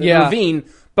the Yeah. ravine.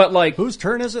 But like, Whose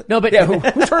turn is it? No, but yeah, who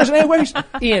turns it anyways?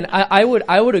 Ian, I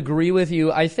would agree with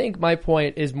you. I think my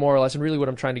point is more or less, and really what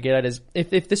I'm trying to get at is,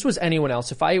 if this was anyone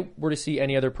else, if I were to see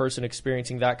any other person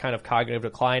experiencing that kind of cognitive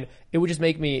decline, it would just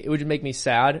make me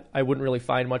sad. I wouldn't really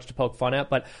find much to poke fun at.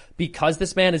 But because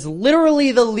this man is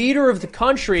literally the leader of the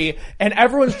country, and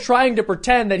everyone's trying to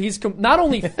pretend that he's not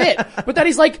only fit, but that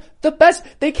he's like the best.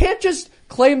 They can't just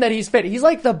claim that he's fit. He's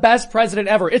like the best president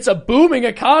ever. It's a booming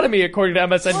economy, according to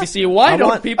MSNBC. Why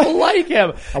don't people like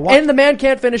him? And the man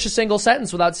can't finish a single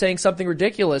sentence without saying something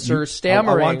ridiculous or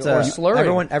stammering or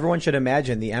slurring. Everyone should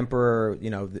imagine the emperor,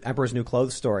 the Emperor's New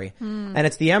Clothes story. And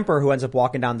it's the emperor who ends up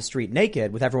walking down the street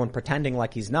naked with everyone pretending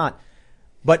like he's not.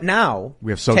 But now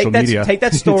We have social take that, media. Take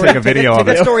that story, Take a video take of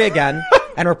that it. story again,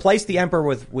 and replace the emperor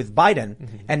with Biden.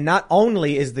 And not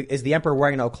only is the emperor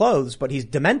wearing no clothes, but he's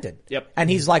demented. Yep.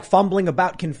 And he's like fumbling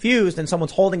about, confused, and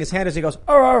someone's holding his hand as he goes,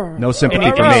 "Arr." No sympathy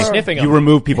And for he's me. sniffing You him.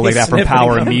 remove people like He's that from sniffing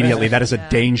power him. immediately. That is a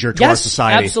danger to our Yes,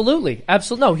 society. absolutely.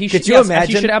 No, he should. Could you yes,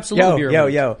 imagine? He should absolutely be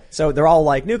removed. Yo. So they're all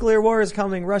like, nuclear war is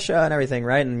coming, Russia and everything,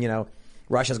 right? And,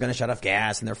 Russia's going to shut off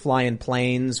gas and they're flying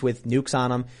planes with nukes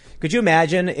on them. Could you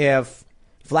imagine if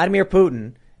Vladimir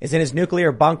Putin is in his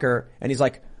nuclear bunker and he's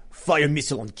like, fire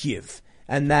missile on Kiev.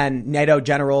 And then NATO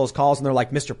generals calls and they're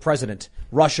like, Mr. President,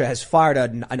 Russia has fired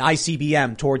an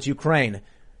ICBM towards Ukraine.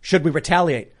 Should we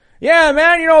retaliate? Yeah,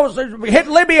 man, hit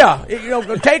Libya,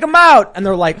 take them out. And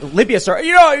they're like, Libya, sir,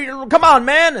 come on,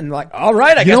 man. And like, all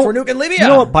right, I guess we're nuking Libya. You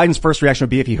know what Biden's first reaction would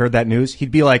be if he heard that news?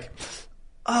 He'd be like,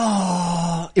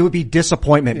 it would be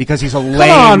disappointment because he's a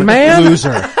lame on, man.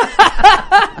 loser.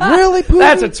 Really, Putin?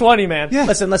 That's a 20, man. Yeah.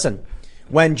 Listen.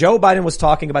 When Joe Biden was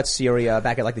talking about Syria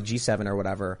back at like the G7 or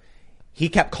whatever, he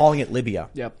kept calling it Libya.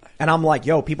 Yep. And I'm like,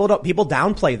 yo, people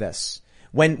downplay this.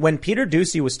 When Peter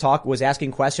Doocy was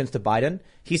asking questions to Biden,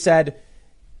 he said,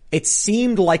 it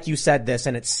seemed like you said this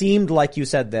and it seemed like you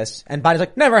said this. And Biden's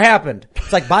like, never happened.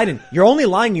 It's like, Biden, you're only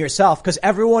lying to yourself because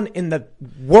everyone in the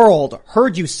world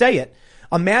heard you say it.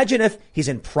 Imagine if he's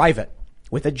in private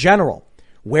with a general.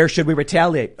 Where should we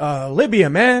retaliate? Libya,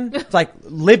 man. It's like,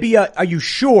 Libya, are you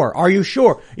sure? Are you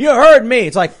sure? You heard me.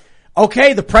 It's like,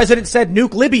 okay, the president said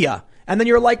nuke Libya. And then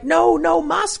you're like, no,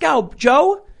 Moscow,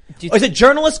 Joe. Is a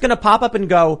journalist going to pop up and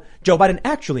go, Joe Biden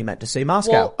actually meant to say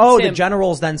Moscow? Well, the Tim,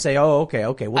 generals then say, okay,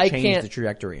 we'll I change can't- the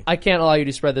trajectory. I can't allow you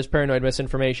to spread this paranoid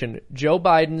misinformation. Joe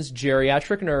Biden's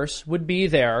geriatric nurse would be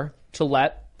there to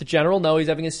let the general know he's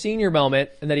having a senior moment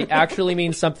and that he actually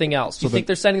means something else. Do you think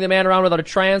they're sending the man around without a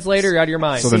translator? You're out of your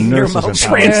mind. So the Senior nurse moment. is in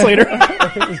power.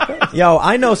 translator. Yo,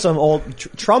 I know some old,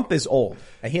 Trump is old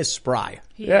and he is spry.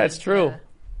 yeah, it's true.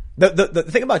 The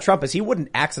thing about Trump is he wouldn't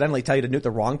accidentally tell you to nuke the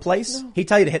wrong place. He'd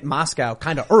tell you to hit Moscow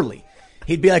kind of early.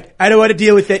 He'd be like, I don't want to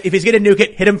deal with it. If he's going to nuke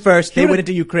it, hit him first. They went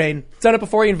into Ukraine. Done it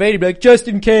before he invaded. Be like, just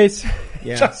in case.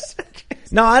 Yeah.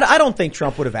 No, I don't think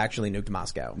Trump would have actually nuked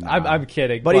Moscow. I'm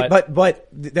kidding. But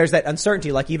there's that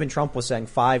uncertainty. Like even Trump was saying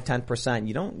 5-10%.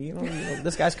 You don't,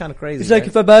 this guy's kind of crazy. it's like right?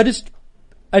 if I'm honest,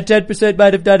 a 10%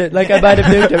 might have done it. Like I might have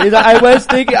nuked him. He's like, I was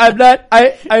thinking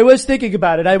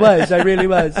about it. I really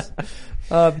was.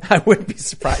 I wouldn't be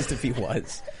surprised if he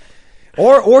was.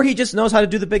 Or he just knows how to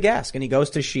do the big ask, and he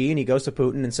goes to Xi and he goes to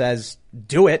Putin and says,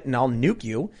 do it and I'll nuke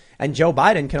you. And Joe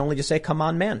Biden can only just say, come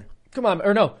on, man. Come on,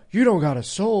 or no, you don't got a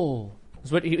soul.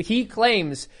 Is what he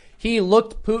claims. He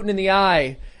looked Putin in the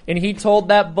eye and he told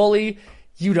that bully,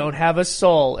 you don't have a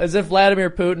soul. As if Vladimir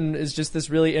Putin is just this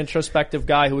really introspective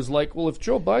guy who was like, well, if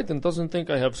Joe Biden doesn't think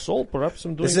I have soul, perhaps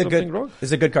I'm doing something wrong. This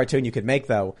is a good cartoon you could make,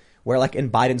 though, where like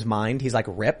in Biden's mind, he's like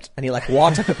ripped and he like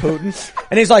walks up to Putin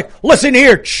and he's like, listen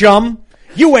here, chum.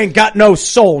 You ain't got no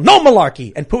soul, no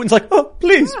malarkey. And Putin's like, oh,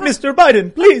 please, Mr.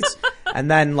 Biden, please. And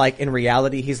then like in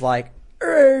reality, he's like,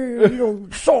 hey, you know,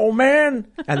 soul man.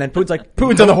 And then Putin's like,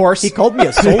 Putin's on the horse. He called me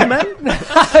a soul man?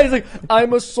 He's like,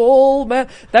 I'm a soul man.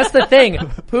 That's the thing.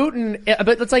 Putin,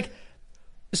 but it's like,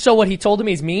 so what he told him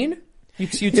he's mean?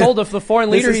 You told the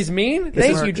foreign leader he's mean?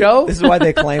 Thank you, Joe. This is why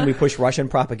they claim we push Russian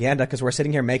propaganda, because we're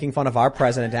sitting here making fun of our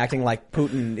president, acting like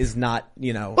Putin is not,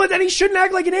 you know. But then he shouldn't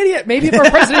act like an idiot. Maybe if our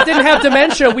president didn't have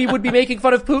dementia, we would be making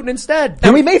fun of Putin instead.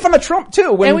 And we made fun of Trump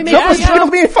too. When And we made Trump was fun of-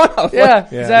 still being fun of. Yeah,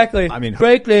 exactly. I mean,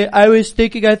 frankly, I was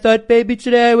thinking, I thought maybe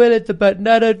today I will hit the button.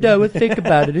 I don't know. We'll think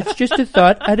about it. It's just a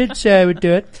thought. I didn't say I would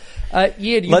do it.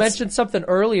 Ian, you mentioned something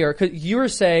earlier, 'cause you were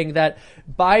saying that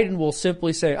Biden will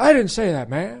simply say, I didn't say that,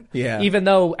 man. Yeah. Even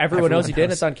though everyone knows he did,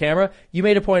 and it's on camera. You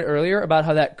made a point earlier about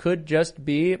how that could just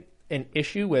be an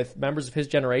issue with members of his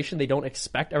generation. They don't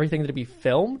expect everything to be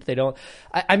filmed. They don't,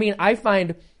 I mean, I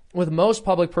find with most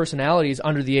public personalities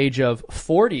under the age of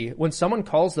 40, when someone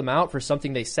calls them out for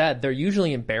something they said, they're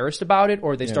usually embarrassed about it,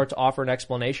 or they start to offer an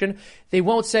explanation. They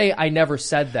won't say, I never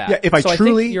said that. Yeah, if I so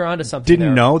truly I think you're onto something didn't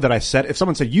there. know that I said, if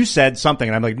someone said, you said something,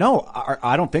 and I'm like, no,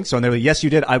 I don't think so. And they're like, yes, you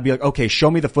did. I'd be like, okay, show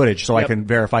me the footage so I can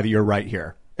verify that you're right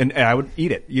here. And I would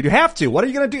eat it. You have to. What are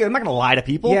you going to do? I'm not going to lie to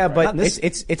people. Yeah, but Not in this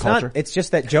it's culture. not, it's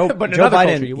just that Joe But in Joe another Biden,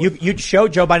 culture, you would. you'd show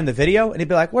Joe Biden the video and he'd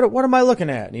be like, what am I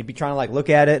looking at? And he'd be trying to like look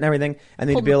at it and everything. And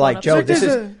then he'd be like, Joe, this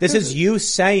is you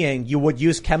saying you would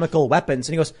use chemical weapons.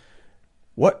 And he goes,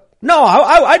 what? No,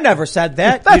 I never said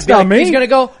that. That's You'd be not like, me. He's gonna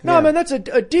go, no, man, that's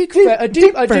a deep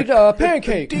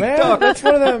pancake, man. That's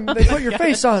one of them. They put your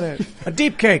face on it. A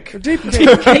deep cake. Deep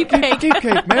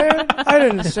cake, man. I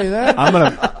didn't say that.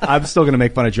 I'm still going to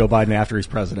make fun of Joe Biden after he's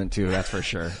president too. That's for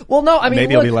sure. Well, no, I mean,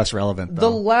 Maybe look, it'll be less relevant, The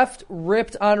though. left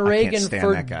ripped on Reagan stand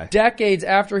for that guy. decades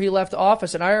after he left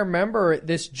office, and I remember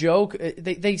this joke.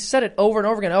 They said it over and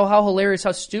over again. Oh, how hilarious,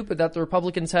 how stupid that the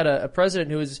Republicans had a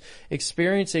president who was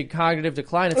experiencing cognitive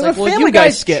decline. It's It was like, a well, Family you Guy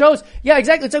guys skit. chose. Yeah,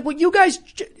 exactly. It's like, well, you guys.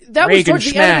 That was Reagan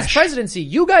towards the end of his smash. presidency.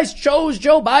 You guys chose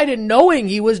Joe Biden knowing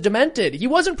he was demented. He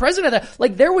wasn't president of that.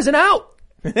 Like, there was an out,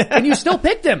 and you still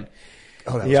picked him.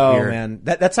 Oh, that was Yo, weird. man,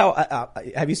 that's how.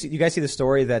 Have you guys see the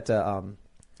story that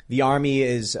the Army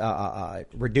is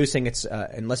reducing its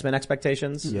enlistment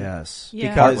expectations? Yes. Yeah.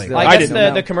 Because Partly. I guess didn't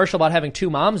know. the commercial about having two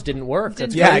moms didn't work.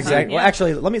 That's Didn't Yeah, work. exactly. Yeah. Well,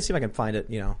 actually, let me see if I can find it.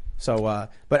 You know, so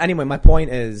but anyway, my point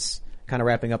is kind of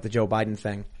wrapping up the Joe Biden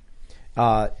thing.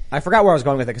 I forgot where I was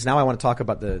going with it because now I want to talk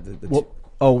about the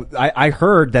I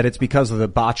heard that it's because of the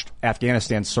botched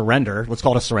Afghanistan surrender. Let's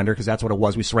call it a surrender because that's what it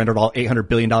was. We surrendered all $800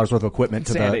 billion worth of equipment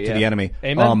to Sandy, the enemy.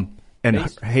 Amen. And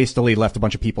hastily left a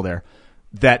bunch of people there.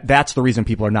 That's the reason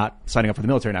people are not signing up for the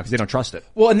military now because they don't trust it.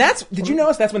 Well, and did you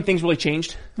notice that's when things really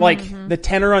changed? Like, the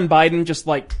tenor on Biden just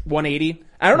like 180.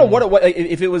 I don't know what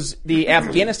if it was the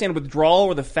Afghanistan withdrawal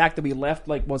or the fact that we left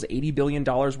like, was $80 billion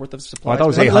worth of Well, supplies. I thought it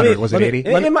was Let me- 800. let me- Was it let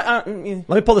me- 80?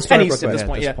 Let me pull this story pennies real at quick. this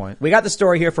point, At this yeah. point. We got the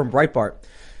story here from Breitbart.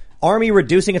 Army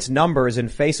reducing its numbers in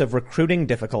face of recruiting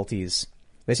difficulties.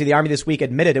 They say the Army this week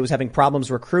admitted it was having problems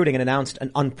recruiting and announced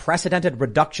an unprecedented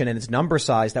reduction in its number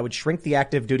size that would shrink the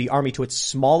active duty Army to its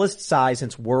smallest size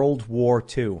since World War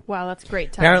II. Wow, that's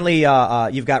great timing.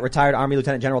 Apparently, you've got retired Army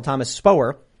Lieutenant General Thomas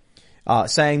Spower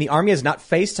saying the Army has not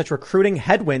faced such recruiting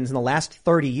headwinds in the last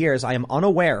 30 years. I am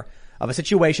unaware of a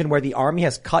situation where the Army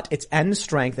has cut its end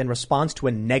strength in response to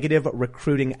a negative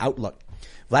recruiting outlook.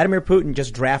 Vladimir Putin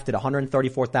just drafted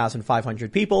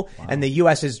 134,500 people, and the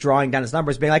U.S. is drawing down its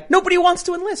numbers, being like, nobody wants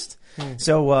to enlist.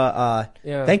 So,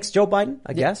 thanks, Joe Biden,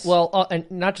 I guess. Well, and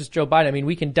not just Joe Biden. I mean,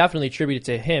 we can definitely attribute it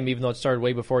to him, even though it started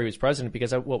way before he was president,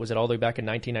 because what was it, all the way back in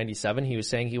 1997? He was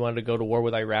saying he wanted to go to war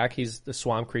with Iraq. He's the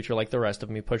swamp creature like the rest of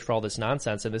them. He pushed for all this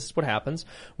nonsense, and this is what happens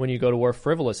when you go to war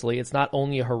frivolously. It's not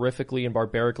only a horrifically and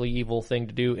barbarically evil thing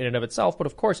to do in and of itself, but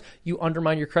of course, you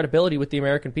undermine your credibility with the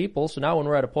American people. So now when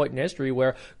we're at a point in history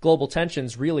where global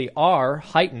tensions really are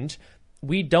heightened,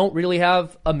 we don't really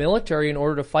have a military in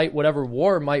order to fight whatever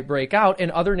war might break out, and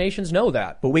other nations know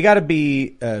that. But we got to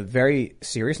be very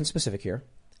serious and specific here.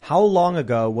 How long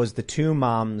ago was the Two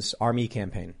Moms Army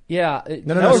campaign? Yeah.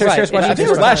 No, serious question. I think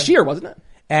it was last year, wasn't it?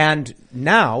 And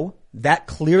now that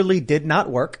clearly did not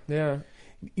work. Yeah.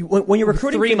 when you're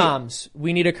recruiting Three for the- moms.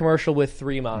 We need a commercial with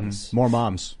 3 moms. More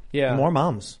moms. Yeah. more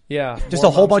moms. Yeah. Just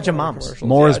More a whole moms bunch of in moms. commercials.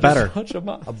 More is just better. A bunch of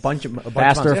moms. A bunch of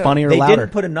Faster, moms. funnier, They louder.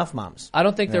 didn't put enough moms. I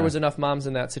don't think there was enough moms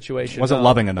in that situation. Wasn't No.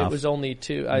 loving enough. It was only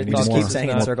 2. I need thought more. Keep this saying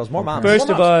is in not- circles, more moms. First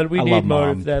More of moms. all, we I need love more mom.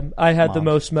 of them. I had the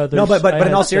most mothers. No, but I in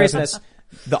had all 7. seriousness,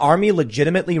 the Army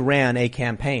legitimately ran a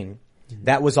campaign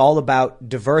that was all about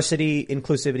diversity,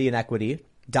 inclusivity, and equity,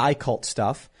 die cult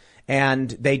stuff, and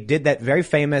they did that very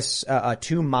famous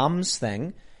 2 moms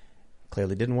thing.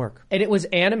 Clearly didn't work. And it was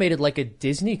animated like a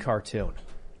Disney cartoon,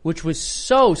 which was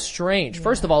so strange.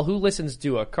 First of all, who listens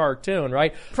to a cartoon,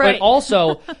 right? Right. But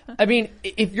also, I mean,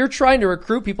 if you're trying to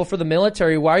recruit people for the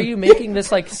military, why are you making this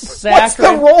like What's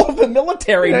saccharine? the role of the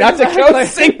military? Not to go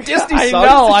sing Disney I songs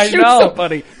know, to I shoot know.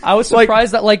 somebody. I was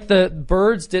surprised that like the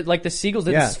birds did, like the seagulls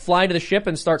didn't Yeah. fly into the ship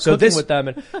and start So cooking this- with them.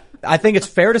 And I think it's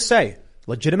fair to say,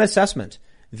 legitimate assessment.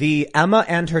 The Emma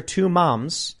and her 2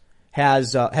 moms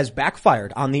has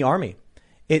backfired on the Army.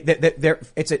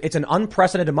 It's an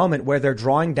unprecedented moment where they're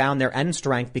drawing down their end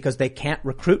strength because they can't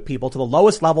recruit people to the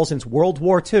lowest level since World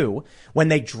War II when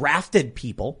they drafted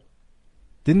people.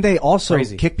 Didn't they also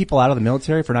Crazy. kick people out of the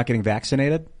military for not getting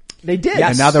vaccinated? They did.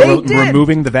 Yes. And now they're They did.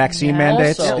 removing the vaccine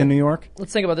mandates Also- in New York?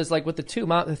 let's think about this, like with the 2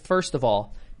 moms. First of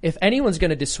all, if anyone's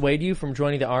going to dissuade you from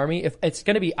joining the Army, if it's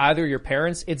going to be either your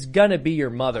parents, it's going to be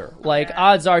your mother. Like,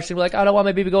 odds are she'll be like, I don't want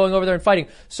my baby going over there and fighting.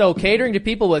 So catering to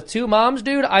people with 2 moms,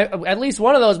 dude, at least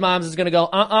one of those moms is going to go,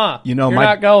 You know, you're my,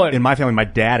 not going. in my family, my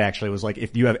dad actually was like,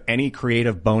 if you have any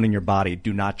creative bone in your body,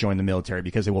 do not join the military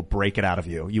because it will break it out of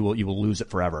you. You will lose it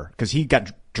forever. Cause he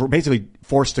got basically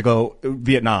forced to go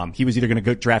Vietnam. He was either going to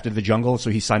go drafted to the jungle, so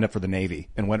he signed up for the Navy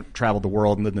and traveled the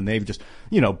world and lived in the Navy, just,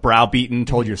 browbeaten,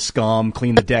 told you're scum,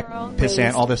 clean the deck,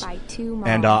 pissant, all this. By 2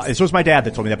 And, moms. so it was my dad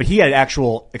that told me that, but he had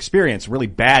actual experience, really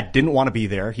bad, didn't want to be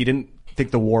there. He didn't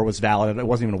think the war was valid. It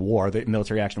wasn't even a war. The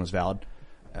military action was valid.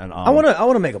 And, I want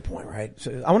to make a point, right?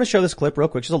 So I want to show this clip real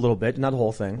quick, just a little bit, not the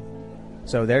whole thing.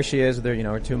 So there she is, with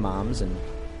her 2 moms, and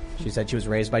she said she was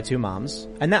raised by 2 moms,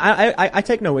 and I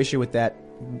take no issue with that.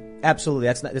 Absolutely,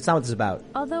 that's not what this is about.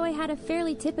 Although I had a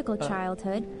fairly typical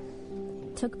childhood,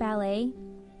 took ballet,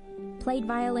 played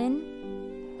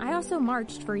violin, I also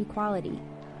marched for equality.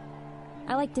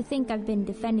 I like to think I've been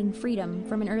defending freedom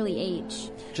from an early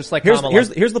age. Just like Here's Kamala.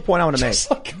 the point I want to make.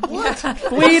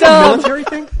 Freedom! military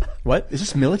thing? What? Is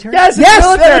this military? Yes, it's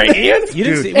military, Ian. You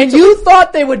didn't see? And you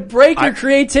thought they would break your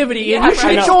creativity, and you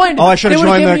should have joined. Oh, I should have They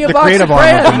would've joined given you the a box creative of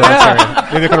arm of the crayons. military.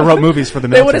 Maybe they could have wrote movies for the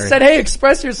They military. would have said, "Hey,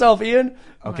 express yourself, Ian."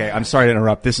 Okay, I'm sorry to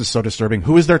interrupt. This is so disturbing.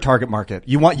 Who is their target market?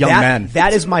 You want young men.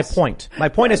 That is my point. My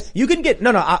point is, you can get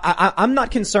I'm not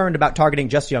concerned about targeting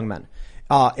just young men.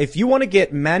 If you want to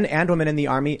get men and women in the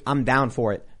Army, I'm down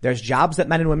for it. There's jobs that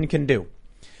men and women can do.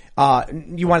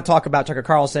 You want to talk about Tucker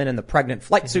Carlson and the pregnant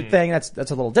flight suit thing? That's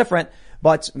a little different.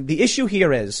 But the issue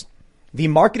here is the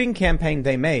marketing campaign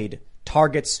they made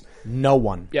targets no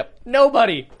one. Yep.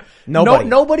 Nobody. Nobody.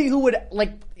 Nobody who would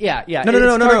yeah.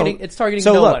 No. It's targeting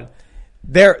so no look, one.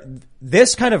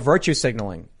 This kind of virtue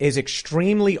signaling is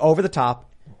extremely over the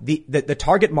top. The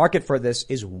target market for this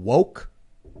is woke,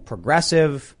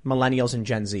 progressive, millennials, and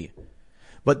Gen Z.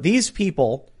 But these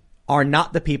people are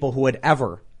not the people who would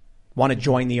ever want to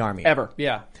join the Army. Ever.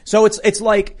 Yeah. So it's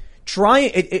like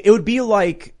it would be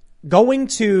like going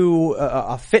to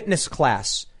a fitness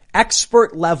class,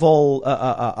 expert level,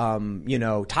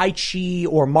 Tai Chi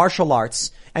or martial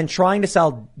arts, and trying to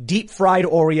sell deep fried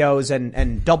Oreos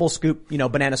and double scoop,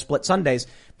 banana split sundaes.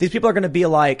 These people are going to be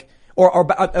like, or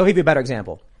I'll give you a better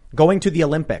example. Going to the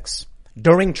Olympics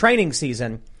during training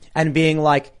season and being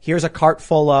like, here's a cart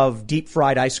full of deep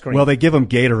fried ice cream. Well, they give them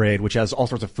Gatorade, which has all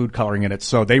sorts of food coloring in it,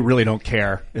 so they really don't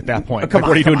care at that point. Come Like, on,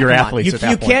 what are you doing to your come on. athletes at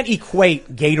that You point? can't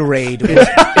equate Gatorade with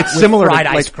It's similar to fried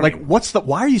ice like cream.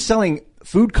 why are you selling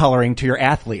food coloring to your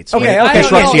athletes? Okay, When okay, it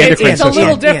disrupts no, the endocrine it's a system?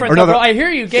 little different, Or though, no, bro. I hear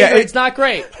you. Yeah, Gatorade's not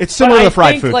great. it's similar But to fried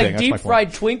I think, food like thing. That's my deep point.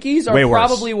 fried Twinkies are Way worse.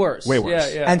 probably worse. Way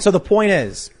worse. Yeah. And so the point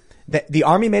is that the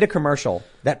Army made a commercial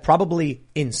that probably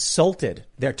insulted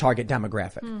their target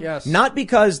demographic. Yes. Not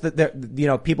because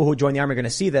people who join the Army are going to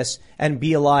see this and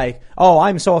be like, oh,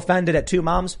 I'm so offended at 2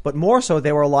 moms, but more so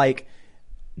they were like,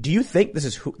 do you think this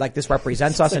is this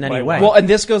represents us in any way? Well, and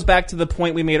this goes back to the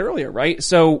point we made earlier, right?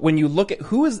 So when you look at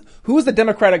who is the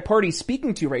Democratic Party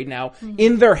speaking to right now,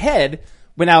 in their head,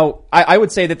 but now I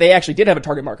would say that they actually did have a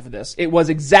target market for this. It was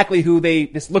exactly who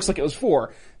this looks like it was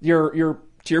for. Your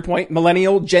to your point,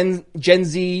 millennial, Gen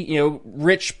Z,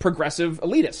 rich, progressive,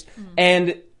 elitist.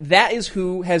 And that is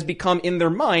who has become in their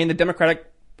mind the Democratic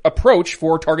approach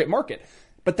for target market.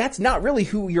 But that's not really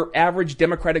who your average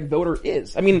Democratic voter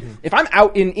is. I mean, if I'm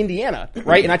out in Indiana,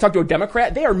 right, and I talk to a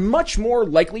Democrat, they are much more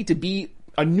likely to be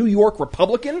a New York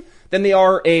Republican than they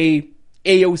are a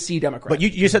AOC Democrat. But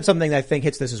you said something that I think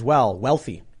hits this as well.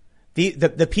 Wealthy.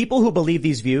 The people who believe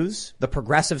these views, the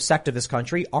progressive sect of this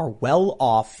country, are well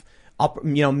off,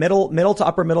 middle to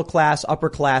upper middle class, upper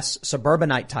class,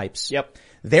 suburbanite types. Yep.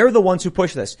 They're the ones who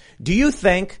push this. Do you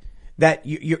think that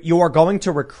you are going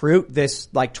to recruit this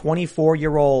like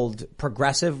 24-year-old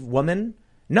progressive woman?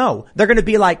 No, they're going to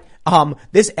be like,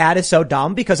 this ad is so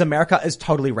dumb because America is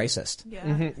totally racist. Yeah.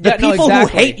 The Yeah, no, people who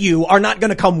exactly. hate you are not going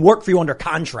to come work for you under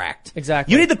contract.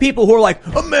 Exactly. You need the people who are like,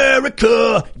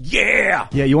 America, yeah.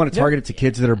 Yeah, you want to target it to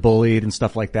kids that are bullied and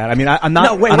stuff like that. I mean, I'm not,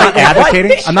 No, wait, I'm wait, not wait,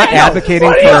 advocating. what? I'm not No, advocating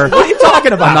what are you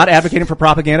talking about? I'm not advocating for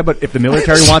propaganda, but if the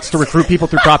military wants to recruit people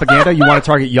through propaganda, you want to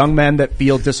target young men that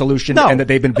feel disillusioned No. and that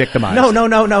they've been victimized.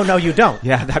 No, you don't.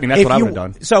 Yeah, I mean, that's what I would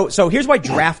have done. So here's why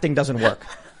drafting doesn't work.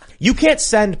 You can't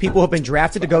send people who have been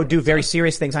drafted to go do very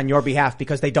serious things on your behalf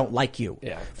because they don't like you.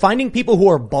 Yeah. Finding people who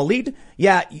are bullied,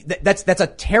 that's a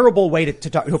terrible way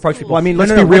to approach people. Well, I mean, No,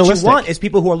 let's no, be no. realistic. What you want is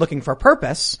people who are looking for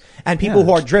purpose and people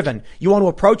who are driven. You want to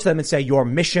approach them and say, your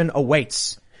mission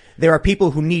awaits. There are people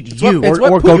who need you. it's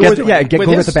Or what go Putin get, was doing go with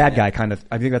get his- the bad guy kind of.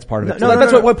 I think that's part of it. No, too.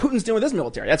 That's what Putin's doing with his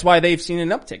military. That's why they've seen an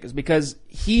uptick, is because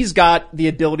he's got the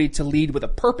ability to lead with a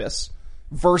purpose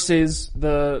versus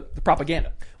the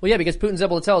propaganda. Well, yeah, because Putin's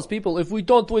able to tell his people, if we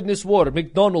don't win this war,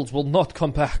 McDonald's will not come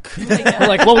back.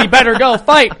 Like, well, we better go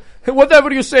fight.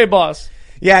 Whatever you say, boss.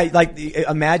 Yeah, like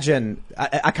imagine,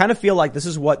 I kind of feel like this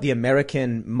is what the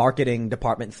American marketing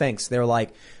department thinks. They're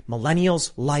like,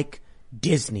 millennials like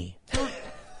Disney.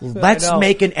 Let's know.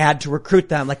 make an ad to recruit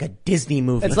them like a Disney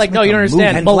movie. It's Let's like, no, make you a don't movie.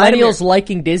 understand. And Vladimir- Millennials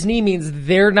liking Disney means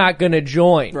they're not going to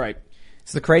join. Right.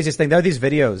 It's the craziest thing. There are these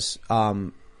videos,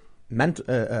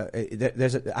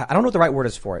 there's I don't know what the right word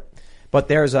is for it, but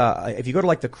there's if you go to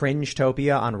like the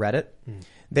Cringe-topia on Reddit,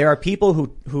 there are people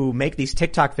who make these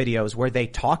TikTok videos where they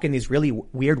talk in these really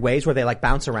weird ways where they like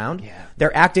bounce around. Yeah.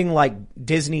 They're acting like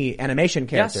Disney animation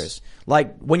characters. Yes.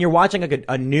 Like when you're watching like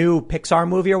a new Pixar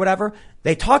movie or whatever,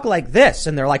 they talk like this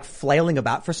and they're like flailing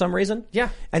about for some reason. Yeah.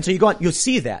 And so you go on, you'll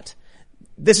see that.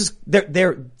 This is,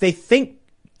 they think,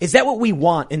 is that what we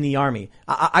want in the army?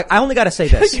 I only got to say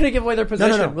this. They're going to give away their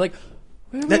position. No. Like,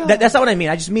 That's not what I mean.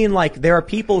 I just mean like there are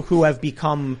people who have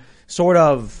become sort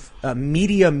of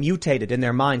media mutated in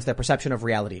their minds, their perception of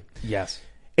reality. yes.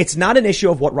 It's not an issue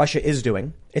of what Russia is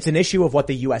doing. It's an issue of what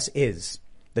the U.S. is.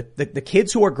 The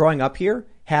kids who are growing up here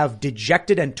have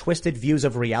dejected and twisted views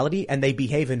of reality, and they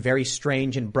behave in very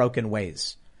strange and broken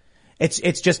ways. It's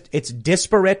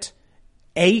disparate,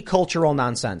 acultural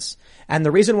nonsense. And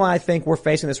the reason why I think we're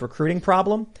facing this recruiting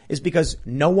problem is because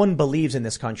no one believes in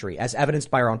this country, as evidenced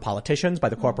by our own politicians, by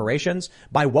the corporations,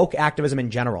 by woke activism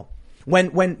in general.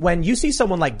 When you see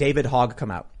someone like David Hogg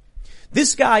come out,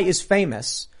 this guy is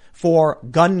famous for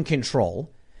gun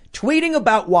control, tweeting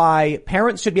about why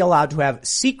parents should be allowed to have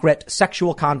secret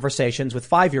sexual conversations with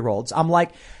 5-year-olds. I'm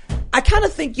like, I kind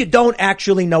of think you don't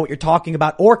actually know what you're talking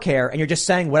about or care, and you're just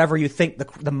saying whatever you think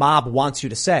the mob wants you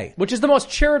to say. Which is the most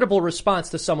charitable response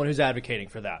to someone who's advocating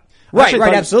for that. Right,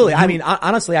 absolutely. I mean,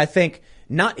 honestly, I think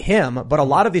not him, but a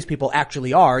lot of these people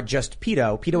actually are just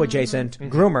pedo adjacent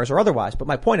groomers or otherwise. But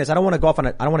my point is, I don't want to go off on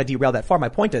it. I don't want to derail that far. My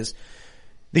point is,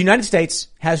 the United States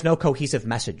has no cohesive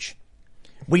message.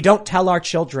 We don't tell our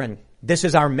children, this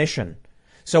is our mission.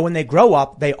 So when they grow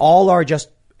up, they all are just,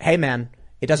 hey man,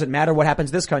 it doesn't matter what happens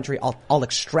in this country. I'll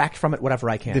extract from it whatever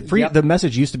I can. The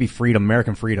message used to be freedom,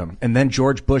 American freedom. And then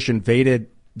George Bush invaded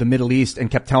the Middle East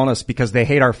and kept telling us because they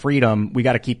hate our freedom, we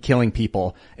got to keep killing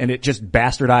people. And it just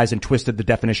bastardized and twisted the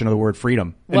definition of the word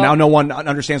freedom. And Well- now no one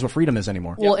understands what freedom is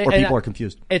anymore. Well, or and people are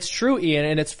confused. It's true, Ian,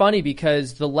 and it's funny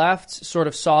because the left sort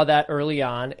of saw that early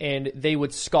on, and they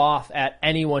would scoff at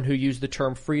anyone who used the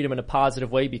term freedom in a positive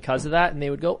way because of that, and they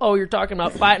would go, oh, you're talking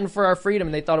about fighting for our freedom,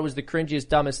 and they thought it was the cringiest,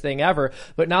 dumbest thing ever.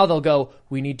 But now they'll go,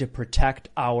 we need to protect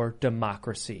our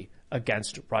democracy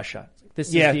against Russia. This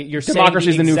is you're democracy saying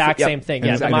is the the new exact yep. same thing. And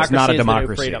Yeah, it's democracy not a is the new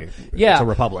democracy. freedom. Yeah. It's a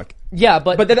republic. Yeah,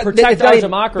 but But protect it's not our even-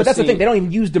 democracy. But that's the thing. They don't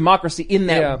even use democracy in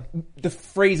that Yeah. the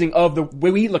phrasing of the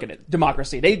way we look at it.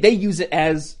 Democracy. They use it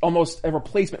as almost a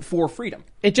replacement for freedom.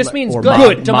 It just means or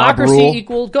good. mob Democracy rule.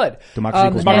 equals good. Democracy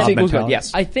equals Democracy mob equals good. mentality.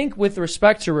 Yes. I think with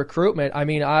respect to recruitment, I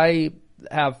mean, I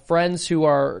have friends who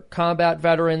are combat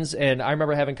veterans, and I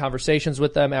remember having conversations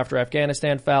with them after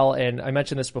Afghanistan fell, and I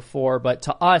mentioned this before, but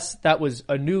to us, that was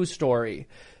a news story.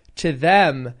 To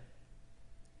them,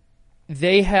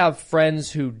 they have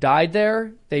friends who died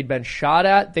there, they'd been shot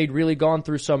at, they'd really gone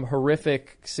through some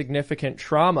horrific, significant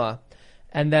trauma,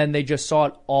 and then they just saw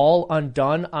it all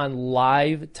undone on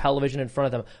live television in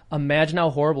front of them. Imagine how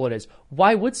horrible it is.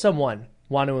 Why would someone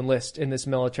want to enlist in this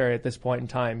military at this point in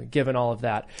time, given all of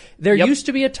that. There used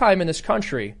to be a time in this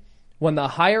country when the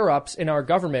higher-ups in our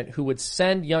government who would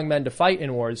send young men to fight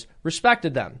in wars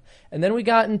respected them. And then we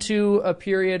got into a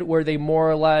period where they more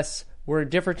or less were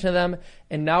indifferent to them,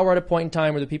 and now we're at a point in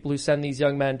time where the people who send these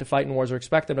young men to fight in wars or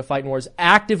expect them to fight in wars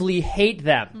actively hate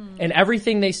them and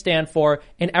everything they stand for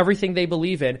and everything they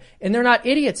believe in. And they're not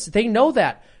idiots. They know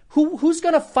that. Who's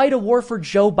going to fight a war for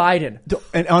Joe Biden?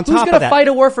 And on Who's top going of to that, fight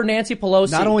a war for Nancy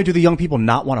Pelosi? not only do the young people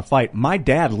not want to fight, my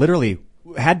dad literally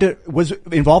was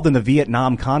involved in the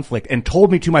Vietnam conflict and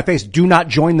told me to my face, do not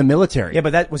join the military. Yeah,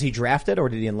 but was he drafted or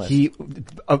did he enlist?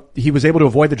 He was able to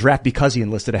avoid the draft because he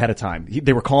enlisted ahead of time.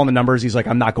 They were calling the numbers. He's like,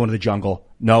 I'm not going to the jungle.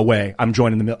 No way. I'm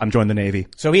joining the Navy.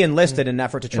 So he enlisted in an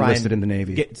effort to try Enlisted in the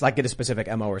Navy. get a specific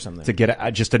MO or something. To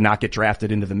get just to not get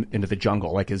drafted into the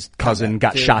jungle. Like his cousin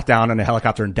got shot down in a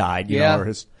helicopter and died. You know, or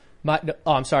his.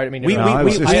 I'm sorry. I didn't mean to We- interrupt. No, it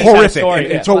was we- horrific.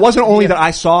 story, And so it wasn't only that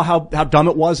I saw how dumb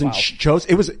it was and chose.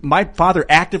 It was my father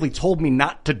actively told me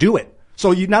not to do it.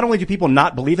 So not only do people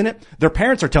not believe in it, their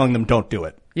parents are telling them don't do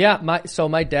it. Yeah,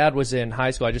 my dad was in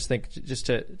high school. I just think, just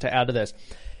to add to this,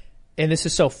 and this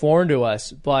is so foreign to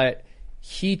us, but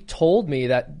he told me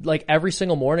that like every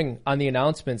single morning on the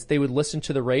announcements, they would listen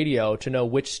to the radio to know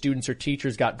which students or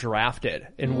teachers got drafted.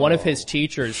 And one of his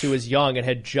teachers, who was young and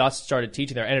had just started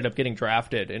teaching there, ended up getting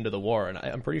drafted into the war. And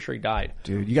I'm pretty sure he died.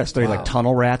 Dude, you got to study like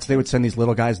tunnel rats. They would send these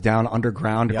little guys down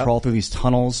underground to crawl through these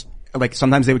tunnels. Like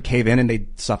sometimes they would cave in and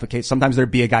they'd suffocate. Sometimes there'd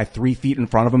be a guy 3 feet in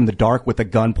front of them in the dark with a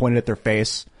gun pointed at their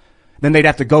face. Then they'd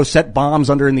have to go set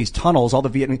bombs under in these tunnels. All the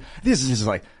Vietnamese.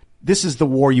 This is the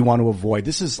war you want to avoid.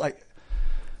 This is like.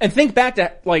 And think back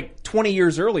to like 20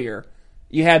 years earlier,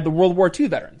 you had the World War II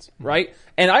veterans, right?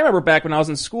 And I remember back when I was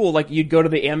in school, like you'd go to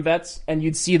the AMVETS and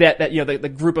you'd see that you know the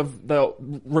group of the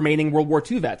remaining World War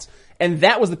II vets, and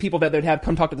that was the people that they'd have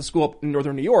come talk to the school up in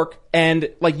northern New York, and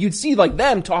like you'd see like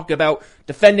them talk about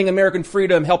defending American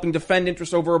freedom, helping defend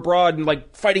interests over abroad, and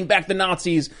like fighting back the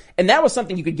Nazis, and that was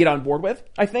something you could get on board with.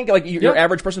 I think like your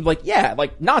average person would be like, yeah,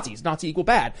 like Nazi equal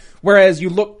bad. Whereas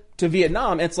you look to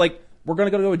Vietnam, and it's like, we're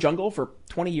going to go to a jungle for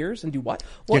 20 years and do what?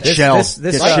 Get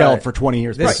shelled for 20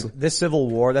 years. This civil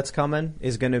war that's coming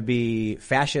is going to be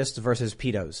fascists versus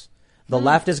pedos. The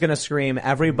left is going to scream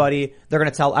everybody. They're going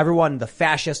to tell everyone the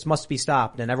fascists must be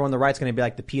stopped, and everyone on the right's going to be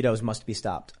like the pedos must be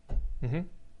stopped. Mm-hmm.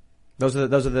 Those are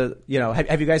the you know.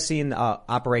 Have you guys seen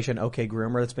Operation OK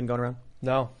Groomer that's been going around?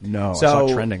 No. No, So- I saw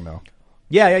it trending though.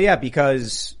 Yeah.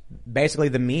 Because basically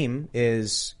the meme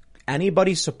is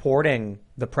anybody supporting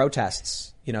the protests.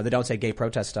 You know, they don't say gay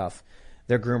protest stuff.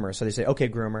 They're groomers. So they say, okay,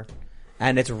 groomer.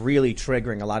 And it's really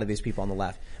triggering a lot of these people on the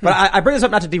left. But I bring this up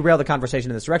not to derail the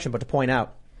conversation in this direction, but to point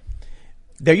out,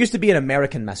 there used to be an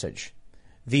American message.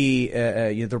 The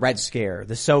Red Scare,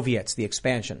 the Soviets, the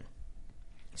expansion.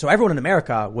 So everyone in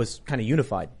America was kind of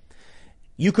unified.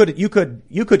 You could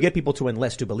get people to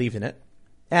enlist who believed in it.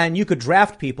 And you could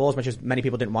draft people, as much as many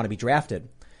people didn't want to be drafted.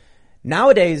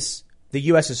 Nowadays, the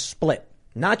U.S. is split.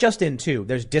 Not just in two.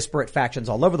 There's disparate factions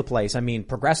all over the place. I mean,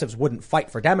 progressives wouldn't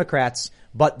fight for Democrats,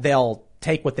 but they'll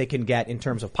take what they can get in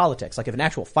terms of politics. Like if an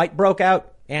actual fight broke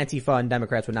out, Antifa and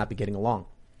Democrats would not be getting along.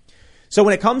 So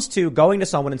when it comes to going to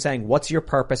someone and saying, what's your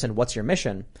purpose and what's your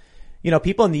mission? You know,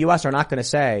 people in the U.S. are not going to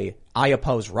say, I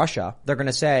oppose Russia. They're going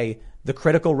to say, the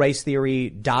critical race theory,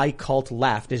 die cult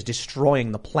left is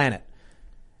destroying the planet.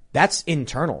 That's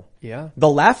internal. Yeah. The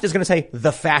left is going to say,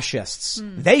 the fascists.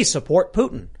 They support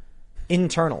Putin.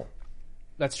 Internal.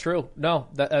 That's true. No,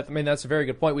 I mean, that's a very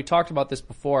good point. We talked about this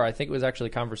before. I think it was actually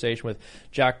a conversation with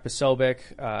Jack Posobiec,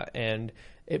 and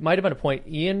it might have been a point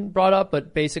Ian brought up,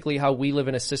 but basically how we live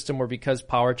in a system where because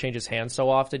power changes hands so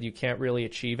often, you can't really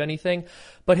achieve anything.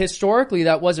 But historically,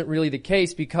 that wasn't really the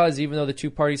case because even though the two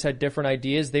parties had different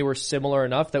ideas, they were similar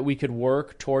enough that we could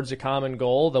work towards a common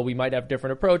goal. Though we might have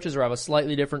different approaches or have a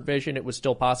slightly different vision, it was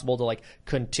still possible to like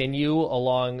continue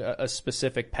along a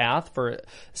specific path for a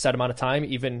set amount of time,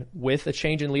 even with a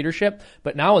change in leadership.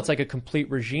 But now it's like a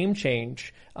complete regime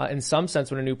change in some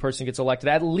sense when a new person gets elected,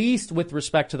 at least with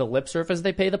respect to the lip service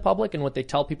they pay the public and what they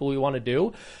tell people we want to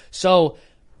do. So,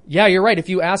 yeah, you're right. If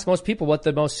you ask most people what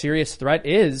the most serious threat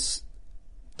is,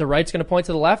 the right's going to point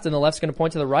to the left and the left's going to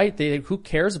point to the right. Who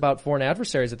cares about foreign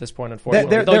adversaries at this point,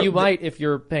 unfortunately? Though you might if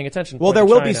you're paying attention. Well, there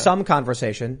will be some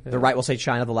conversation. The right will say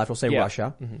China, the left will say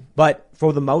Russia. Mm-hmm. But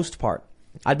for the most part,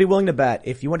 I'd be willing to bet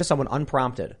if you went to someone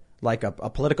unprompted, like a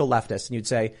political leftist, and you'd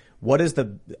say, what is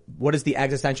the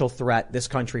existential threat this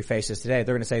country faces today?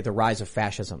 They're going to say the rise of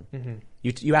fascism. Mm-hmm.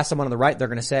 You ask someone on the right, they're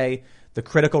going to say the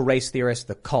critical race theorist,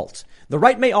 the cult. The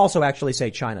right may also actually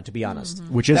say China, to be honest.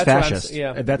 Which is That's what I'm fascist. s-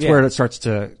 yeah. That's Yeah. where it starts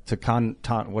to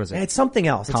what is it? It's something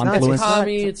else. It's not, Confluence. it's not-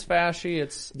 Commie, it's fasci,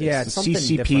 it's yeah, it's something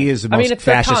CCP different. is the I mean, most it's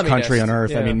they're fascist communist. country on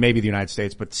earth. I Yeah. mean, maybe the United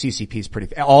States, but CCP is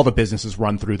pretty. All the businesses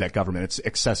run through that government. It's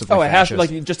excessively. Oh, it has to,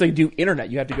 fascist. like, just to do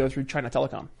internet, you have to go through China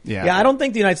Telecom. Yeah, I don't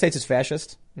think the United States is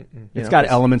fascist. It's got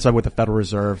elements of with the Federal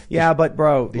Reserve. Yeah, but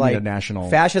bro, They need like a national-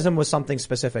 fascism was something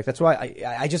specific. That's why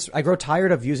I grow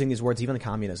tired of using these words, even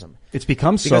communism. It's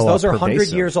become so Because those are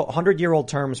pervasive. 100-year-old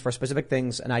terms for specific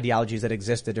things and ideologies that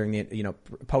existed during the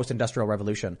post-industrial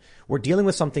revolution. We're dealing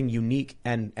with something unique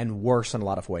and worse in a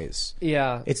lot of ways.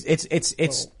 yeah.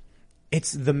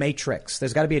 It's the Matrix.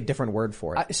 There's got to be a different word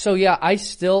for it. So yeah, I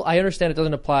understand it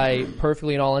doesn't apply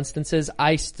perfectly in all instances.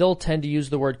 I still tend to use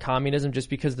the word communism just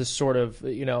because this sort of,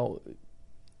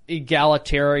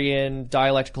 egalitarian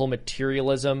dialectical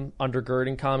materialism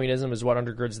undergirding communism is what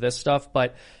undergirds this stuff.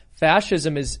 But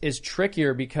fascism is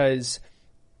trickier because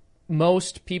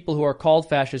most people who are called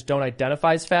fascists don't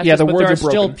identify as fascists, Yeah, the but words there are are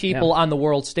still broken. people Yeah. on the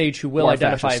world stage who will Who are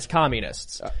identify fascists. as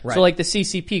communists. right. So like the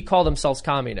CCP call themselves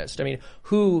communist. I mean,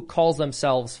 who calls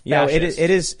themselves Yeah, fascist? it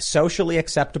is socially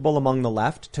acceptable among the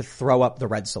left to throw up the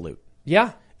red salute.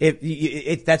 Yeah.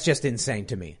 That's just insane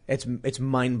to me. It's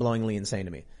mind-blowingly insane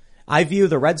to me. I view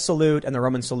the red salute and the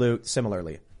Roman salute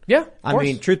similarly. Yeah. of I course.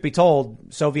 mean, truth be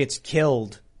told, Soviets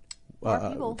killed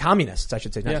people. communists, I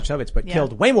should say, not Yeah. just Soviets, but Yeah.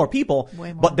 killed way more people.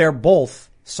 Way more. But they're both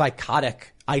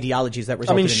psychotic ideologies that I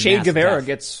resulted mean, in Che mass Guevara death.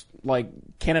 gets, like,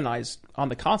 canonized on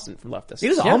the constant from leftists. He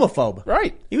was a homophobe,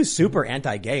 Right. He was super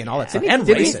anti-gay and all that stuff, Did and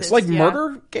he- racist. racist. Like, Yeah.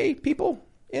 murder gay people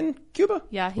in Cuba?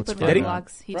 Yeah, he put Did he?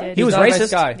 roadblocks. He Right. did. He was Not a nice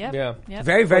racist. guy. Yep. Yeah. Yep.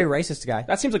 Very, very racist guy.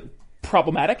 That seems like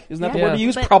problematic. Isn't that the Yeah. word we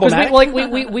use? But-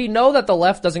 Problematic? We know that the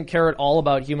left doesn't care at all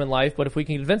about human life, but if we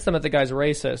can convince them that the guy's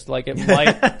racist, like it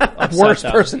might upset Worst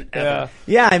them. person ever. Yeah.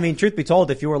 Yeah, I mean, truth be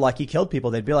told, if you were like, he killed people,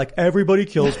 they'd be like, everybody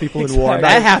kills people in war.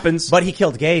 That happens. But he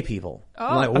killed gay people.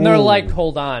 Oh. And they're ooh. like,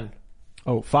 hold on.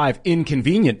 5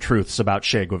 inconvenient truths about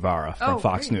Che Guevara from Oh,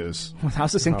 Fox great. News.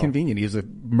 How's this inconvenient? He's a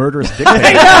murderous dictator.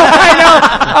 I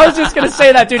know. I was just gonna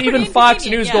say that, dude. Even Pretty Fox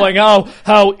inconvenient, News yeah. going, "Oh,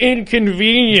 how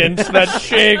inconvenient that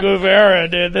Che Guevara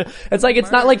did." It's like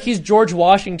it's not like he's George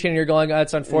Washington. You're going, "Oh,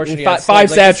 it's unfortunate." Five It's like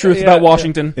sad it's- truths yeah, about yeah.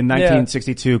 Washington. In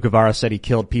 1962, Guevara said he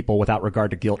killed people without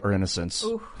regard to guilt or innocence.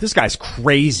 This guy's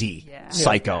crazy,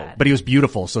 psycho, but he was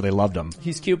beautiful, so they loved him.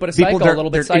 He's cute, but a People, psycho, a little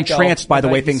bit they're psycho. entranced by the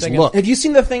way He's things singing. look. Have you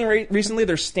seen the thing recently?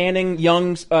 They're standing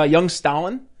young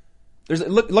Stalin.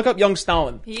 Look up young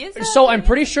Stalin. He is. So I'm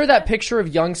pretty sure that picture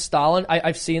of young Stalin,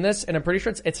 I've seen this, and I'm pretty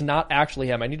sure it's not actually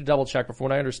him. I need to double check, but from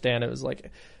what I understand, it was like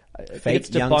I think it's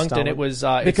young debunked, Stalin. and it was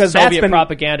Because it's that's Soviet been-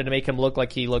 propaganda to make him look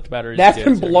like he looked better. as That's he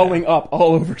been did. blowing up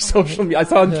all over social media. I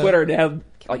saw on Twitter it had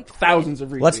like thousands of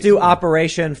retweets. Let's do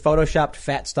Operation Photoshopped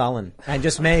Fat Stalin and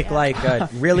just make like a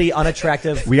really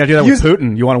unattractive. We gotta do that with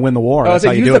Putin. You want to win the war. That's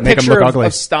how you use do the it. Make him picture look ugly.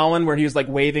 of Stalin where he was like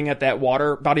waving at that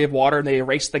body of water, and they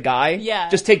erased the guy. Yeah.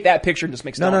 Just take that picture and just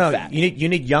make Stalin No. fat. You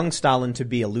need young Stalin to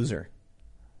be a loser,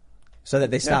 so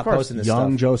that they stop course. posting this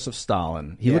Young stuff. Joseph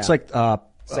Stalin. He Yeah. looks like,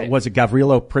 was it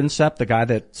Gavrilo Princip, the guy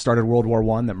that started World War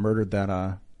I that murdered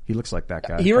that, he looks like that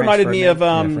guy. He reminded me of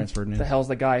Yeah, Franz Ferdinand. the hell's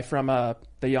the guy from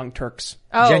the Young Turks?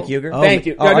 Oh. Cenk Uygur. Thank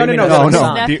you. Oh, No, you no, mean no, Hassan. no.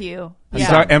 Hassan. nephew.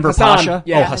 Hassan, Enver Hassan. Pasha?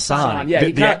 Yeah, Oh, Hassan. Hassan. Yeah,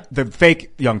 he the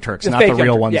fake Young Turks, not fake the Young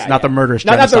real Turks. ones, Yeah, not yeah. the murderous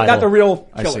Not genocidal. the real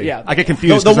I killer, see. yeah. I get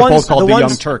confused because they're both called the Young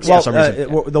Turks for some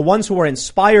reason. The ones who were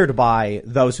inspired by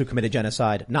those who committed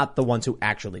genocide, not the ones who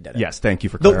actually did it. Yes, thank you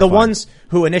for The clarifying. ones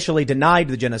who initially denied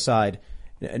the genocide,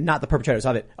 not the perpetrators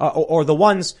of it, or the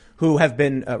ones who have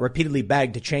been repeatedly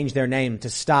begged to change their name to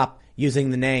stop using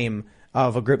the name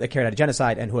of a group that carried out a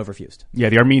genocide and who have refused. Yeah,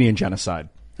 the Armenian genocide.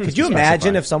 Could you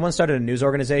imagine if someone started a news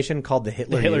organization called the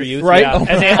Hitler Youth? right?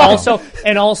 Right. Yeah.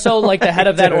 And also like the head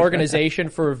of that organization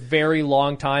for a very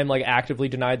long time, like actively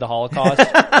denied the Holocaust,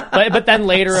 but then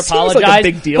later Seems apologized. like a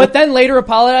big deal. But then later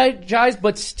apologized,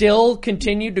 but still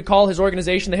continued to call his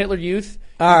organization the Hitler Youth.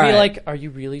 All Be right. like, are you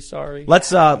really sorry?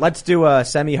 Let's do a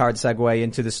semi-hard segue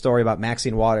into the story about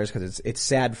Maxine Waters because it's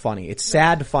sad funny. It's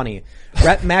sad funny.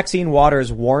 Rep Maxine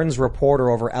Waters warns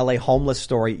reporter over LA homeless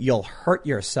story, "You'll hurt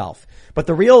yourself." But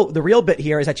the real bit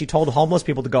here is that she told homeless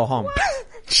people to go home.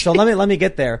 So let me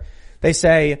get there. They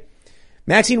say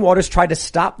Maxine Waters tried to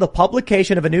stop the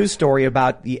publication of a news story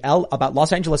about about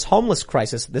Los Angeles homeless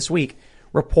crisis this week,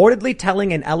 reportedly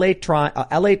telling an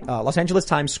Los Angeles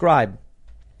Times scribe,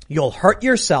 "You'll hurt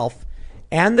yourself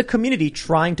and the community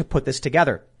trying to put this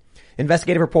together."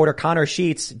 Investigative reporter Connor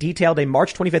Sheets detailed a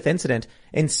March 25th incident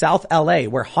in South LA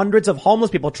where hundreds of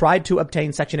homeless people tried to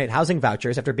obtain Section 8 housing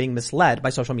vouchers after being misled by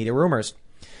social media rumors.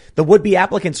 The would-be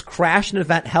applicants crashed an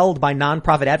event held by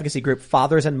nonprofit advocacy group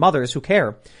Fathers and Mothers Who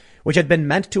Care, which had been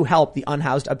meant to help the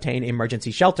unhoused obtain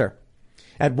emergency shelter.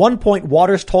 At one point,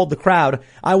 Waters told the crowd,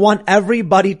 "I want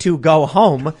everybody to go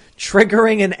home,"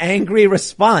 triggering an angry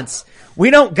response. "We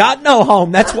don't got no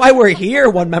home. That's why we're here,"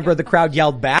 one member of the crowd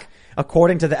yelled back.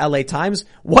 According to the LA Times,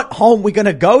 what home we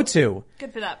gonna go to?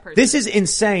 Good for that person. This is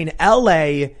insane.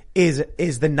 LA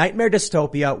is the nightmare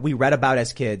dystopia we read about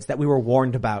as kids, that we were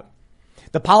warned about.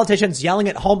 The politicians yelling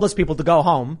at homeless people to go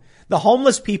home. The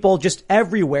homeless people just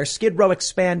everywhere. Skid Row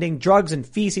expanding, drugs and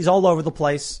feces all over the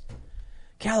place.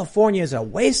 California is a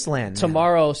wasteland. Man.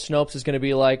 Tomorrow, Snopes is going to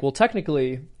be like, well,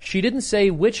 technically, she didn't say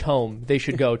which home they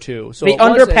should go to. So The it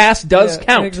wasn't- underpass does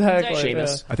count. Exactly.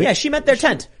 Seamus. Yeah. Yeah, she meant their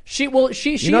tent. She know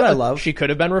what I love? She could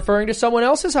have been referring to someone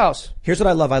else's house. Here's what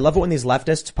I love. I love it when these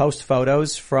leftists post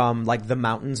photos from like the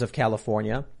mountains of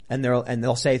California, and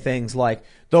they'll say things like,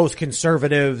 "Those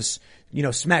conservatives,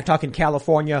 smack talking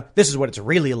California. This is what it's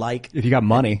really like." If you got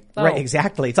money. Right,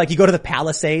 exactly. It's like you go to the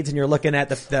Palisades and you're looking at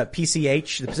the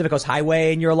PCH, the Pacific Coast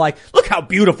Highway, and you're like, "Look how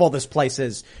beautiful this place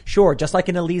is." Sure, just like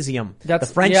in Elysium, the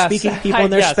French-speaking people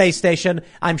in their yes. space station.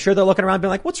 I'm sure they're looking around, being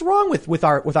like, "What's wrong with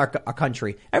our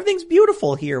country? Everything's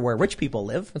beautiful here, where rich people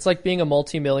live." It's like being a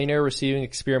multimillionaire receiving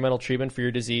experimental treatment for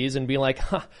your disease and being like,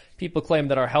 people claim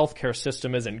that our healthcare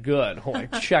system isn't good.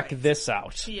 Like, check this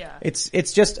out. Yeah. It's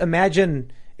just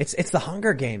imagine. It's the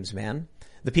Hunger Games, man.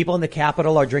 The people in the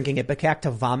Capitol are drinking Ipecac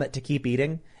to vomit to keep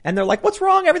eating. And they're like, "What's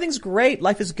wrong? Everything's great.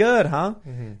 Life is good, huh?"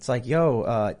 Mm-hmm. It's like,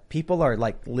 people are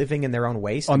like living in their own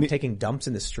waste and taking dumps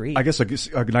in the street. I guess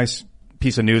a nice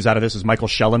piece of news out of this is Michael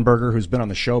Schellenberger, who's been on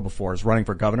the show before, is running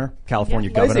for governor, California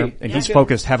governor, he? and he's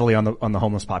focused heavily on the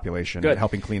homeless population and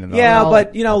helping clean it up. Yeah,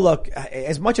 but look,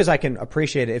 as much as I can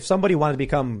appreciate it, if somebody wanted to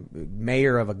become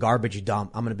mayor of a garbage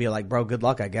dump, I'm going to be like, "Bro, good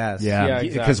luck, I guess." Yeah, exactly.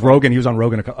 because Rogan, he was on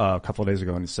Rogan a couple of days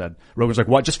ago, and he said, Rogan's like,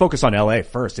 "What? Just focus on LA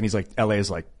first." And he's like, "LA is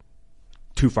like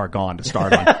too far gone to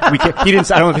start on." He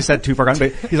didn't. I don't know if he said too far gone,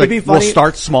 but he's like, be "We'll funny.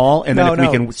 start small, and then No, if we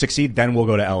can succeed, then we'll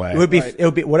go to LA." It would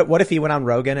be. What if he went on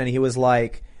Rogan and he was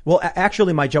like, "Well,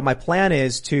 actually, my plan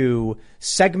is to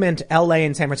segment LA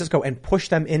and San Francisco and push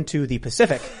them into the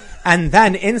Pacific, and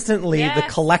then instantly the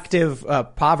Yes. collective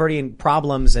poverty and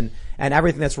problems and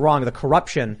everything that's wrong, the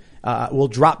corruption, will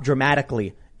drop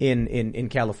dramatically in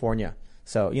California."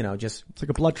 So just It's like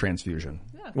a blood transfusion,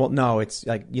 well, no, it's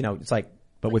like it's like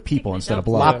but with people instead of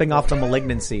blood. lopping off the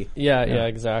malignancy. Yeah,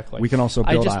 exactly. We can also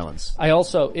build islands. I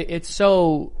also, it's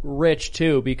so rich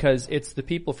too because it's the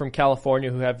people from California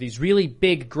who have these really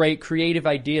big, great, creative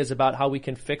ideas about how we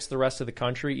can fix the rest of the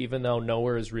country, even though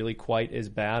nowhere is really quite as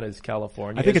bad as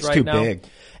California. I think is it's right too now. big.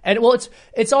 And well,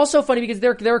 it's also funny because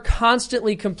they're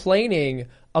constantly complaining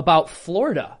about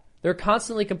Florida. They're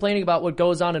constantly complaining about what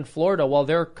goes on in Florida while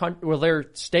their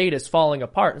state is falling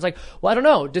apart. It's like, well, I don't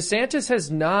know. DeSantis has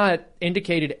not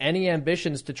indicated any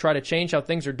ambitions to try to change how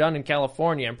things are done in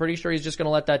California. I'm pretty sure he's just going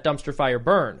to let that dumpster fire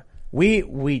burn.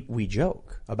 We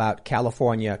joke about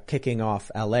California kicking off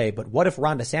LA, but what if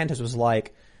Ron DeSantis was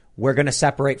like, "We're going to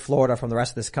separate Florida from the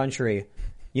rest of this country,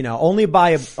 only by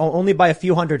a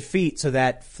few hundred feet, so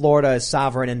that Florida is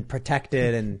sovereign and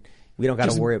protected, and we don't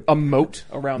got to worry." A moat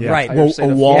around Right. the entire Well, state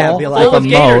a of wall, Yeah, be like- Full a of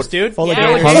gators, moat, dude. Full of Yeah.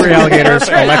 gators. hungry alligators,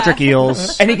 electric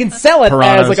eels. And he can sell it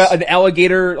Piranhas. as like an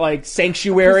alligator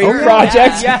sanctuary Oh, yeah.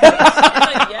 project.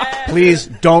 Please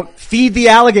don't feed the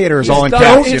alligators all in done-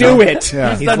 caps. Don't you do know? it.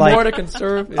 Yeah. He's done like- more to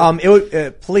conserve. It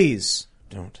would please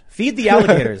don't feed the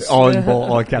alligators. all in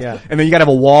caps. Yeah. And then you got to have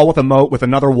a wall with a moat with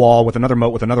another wall with another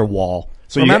moat with another wall.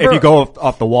 So Remember- if you go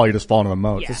off the wall, you just fall into the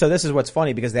moat. So this is what's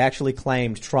funny because they actually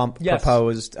claimed Trump Yes.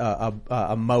 proposed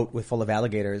a moat full of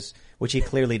alligators, which he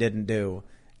clearly didn't do.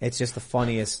 It's just the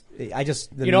funniest.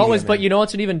 You know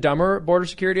what's an even dumber border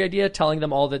security idea? Telling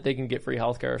them all that they can get free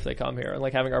healthcare if they come here, and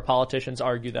like having our politicians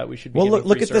argue that we should be Well, giving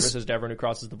look free at this- services to everyone who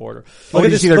crosses the border. Look did at you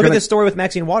this. see they're Look at gonna- this story with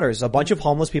Maxine Waters. A bunch of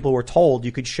homeless people were told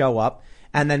you could show up,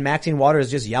 and then Maxine Waters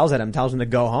just yells at him, tells him to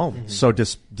go home. So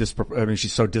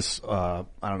she's so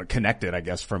connected, I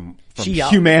guess, from She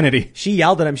yelled- humanity. She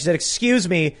yelled at him. She said, "Excuse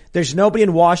me, there's nobody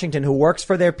in Washington who works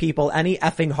for their people any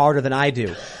effing harder than I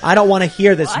do. I don't want to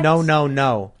hear this. What? No, no,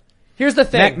 no." Here's the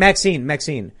thing.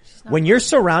 Maxine, when you're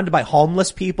surrounded by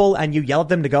homeless people and you yell at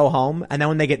them to go home, and then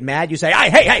when they get mad, you say,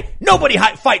 hey, nobody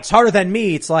fights harder than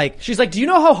me. It's like, She's like, do you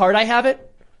know how hard I have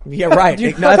it? yeah, right. Do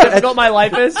you No, know that's- what my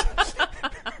life is?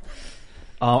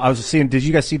 I was seeing. Did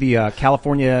you guys see the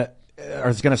California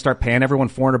is going to start paying everyone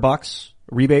 $400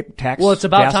 rebate tax. Well, it's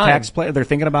about gas time. tax play. They're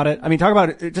thinking about it. I mean, talk about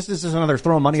it. Just this is another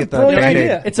throwing money at the brilliant Band-Aid.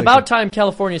 idea. It's about time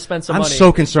California spent some I'm money.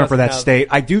 so concerned for that Doesn't have- state.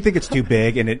 I do think it's too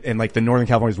big, and like the Northern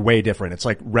California is way different. It's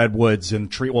like redwoods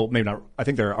and tree. Well, maybe not. I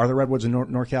think there are redwoods in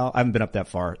NorCal. I haven't been up that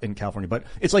far in California, but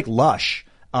it's like lush.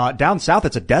 Down south,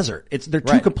 it's a desert. They're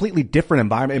two Right. completely different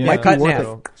environments. It might cut be in worth half.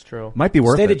 it. It's true. Might be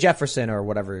worth State it. of Jefferson or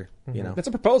whatever, you know. That's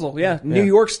a proposal, yeah. New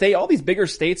York State, all these bigger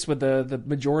states with the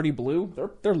majority blue,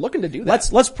 they're looking to do that.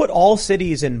 Let's put all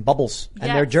cities in bubbles, and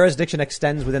their Yes. jurisdiction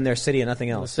extends within their city and nothing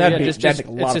else. So, yeah, That'd be- just that'd make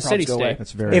a lot it's of a city problems go away. state.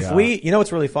 That's very. If we, you know,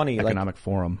 what's really funny, economic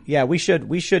forum. yeah, we should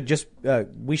just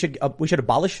we should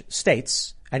abolish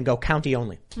states and go county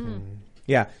only.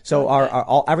 Yeah, so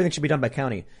our everything should be done by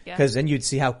county, Yeah. because then you'd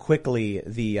see how quickly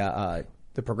the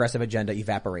progressive agenda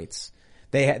evaporates.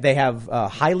 They have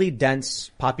highly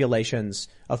dense populations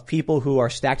of people who are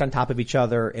stacked on top of each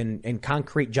other in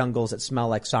concrete jungles that smell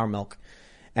like sour milk,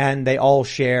 and they all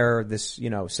share this, you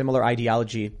know, similar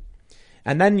ideology.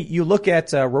 And then you look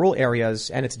at rural areas,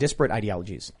 and it's disparate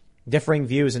ideologies, differing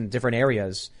views in different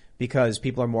areas, because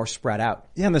people are more spread out.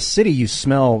 Yeah, in the city, you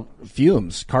smell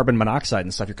fumes, carbon monoxide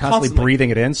and stuff. You're constantly Constantly. breathing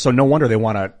it in. So no wonder they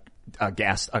want a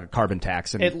carbon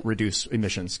tax and It- reduce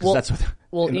emissions. Because Well, that's what.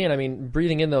 well, Ian, I mean,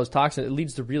 breathing in those toxins, it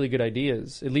leads to really good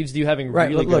ideas. It leads to you having Right.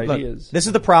 really Look, good look, ideas. this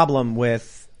is the problem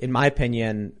with, in my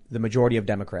opinion, the majority of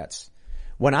Democrats.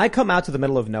 When I come out to the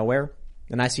middle of nowhere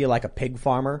and I see like a pig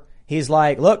farmer, he's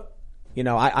like, look, you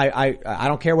know, I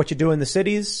don't care what you do in the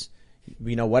cities,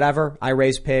 you know, whatever. I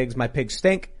raise pigs. My pigs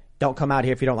stink. Don't come out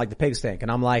here if you don't like the pig stink.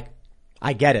 And I'm like,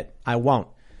 I get it. I won't.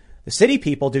 The city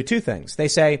people do two things. They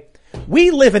say, we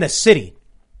live in a city.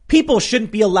 People shouldn't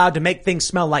be allowed to make things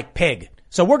smell like pig.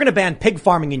 So we're going to ban pig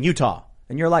farming in Utah.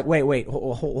 And you're like, wait,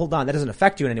 hold on. That doesn't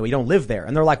affect you in any way. You don't live there.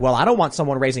 And they're like, well, I don't want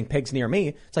someone raising pigs near me.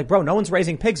 It's like, bro, no one's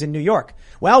raising pigs in New York.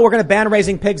 Well, we're going to ban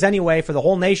raising pigs anyway for the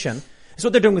whole nation. That's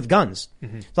what they're doing with guns.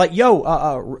 It's like,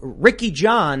 Ricky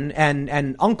John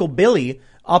and Uncle Billy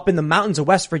up in the mountains of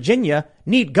West Virginia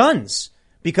need guns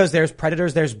because there's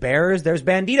predators, there's bears, there's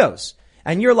banditos.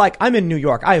 And you're like, I'm in New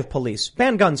York. I have police.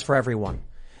 Ban guns for everyone.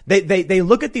 They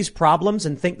look at these problems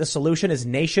and think the solution is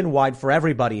nationwide for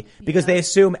everybody because they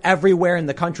assume everywhere in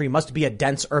the country must be a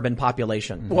dense urban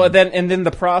population. Well, then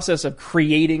the process of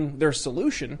creating their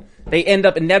solution, they end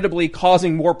up inevitably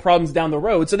causing more problems down the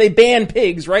road. So they ban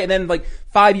pigs, right? And then like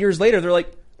 5 years later, they're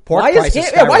like, Pork why is prices why is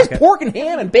skyrocket. pork and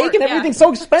ham and bacon, Pork, yeah. everything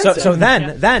so expensive? So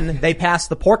then they pass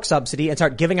the pork subsidy and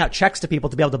start giving out checks to people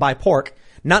to be able to buy pork,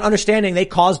 not understanding they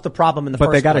caused the problem in the But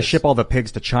first they got to place. ship all the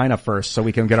pigs to China first, so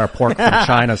we can get our pork from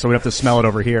China, so we don't have to smell it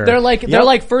over here. They're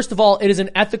like, first of all, it is an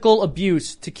ethical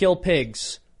abuse to kill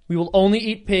pigs. We will only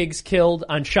eat pigs killed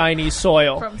on Chinese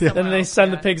soil. From And somewhere then they else,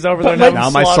 send yeah. the pigs over there and like, have them now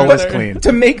my slaughtered soul is there. clean.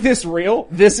 to make this real,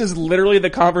 this is literally the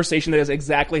conversation that is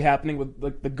exactly happening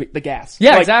with the gas.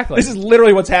 Yeah, Like, exactly. This is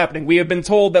literally what's happening. We have been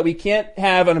told that we can't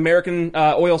have an American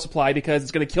oil supply because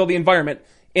it's going to kill the environment.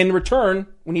 In return,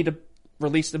 we need to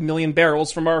release 1 million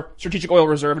barrels from our strategic oil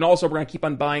reserve, and also we're going to keep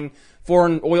on buying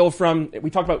foreign oil from.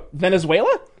 We talked about Venezuela,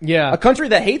 Yeah. a country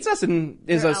that hates us and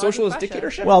is They're a allies socialist with Russia.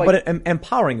 dictatorship. Well, Like, but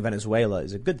empowering Venezuela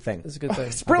is a good thing. It's a good thing.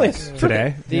 it's brilliant.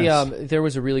 today. There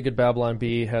was a really good Babylon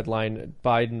Bee headline.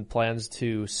 Biden plans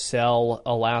to sell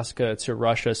Alaska to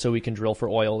Russia so we can drill for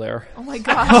oil there. Oh my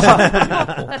gosh.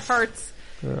 That hurts.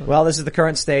 Well, this is the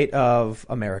current state of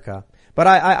America. But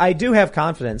I do have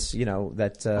confidence, you know,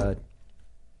 that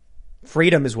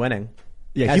freedom is winning.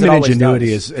 Yeah, as it human always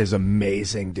ingenuity does. is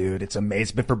amazing, dude. It's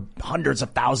amazing. But for hundreds of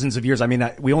thousands of years, I mean,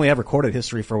 we only have recorded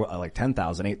history for like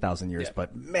 10,000, 8,000 years. Yeah.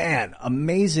 But man,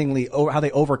 amazingly how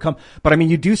they overcome. But I mean,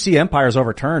 you do see empires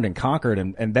overturned and conquered,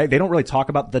 and they don't really talk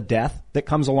about the death that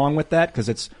comes along with that because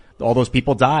it's all those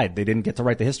people died. They didn't get to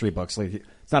write the history books. Like,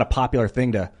 it's not a popular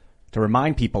thing to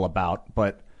remind people about,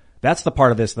 but that's the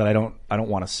part of this that I don't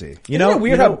want to see. You know, Isn't it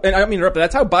weird how, and I don't mean to interrupt, but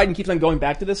that's how Biden keeps on going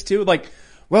back to this too. Like,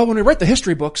 well, when we write the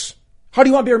history books, how do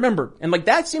you want to be remembered? And like,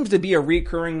 that seems to be a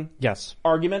recurring Yes.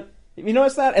 argument. You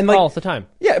notice that? And like, All the time.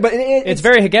 yeah, but It's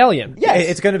very Hegelian. yeah,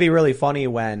 It's going to be really funny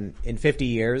when in 50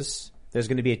 years there's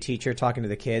going to be a teacher talking to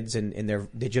the kids in their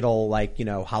digital, like, you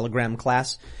know, hologram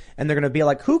class. And they're going to be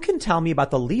like, who can tell me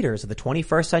about the leaders of the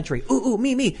 21st century? Ooh,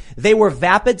 me. They were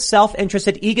vapid,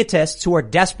 self-interested egotists who are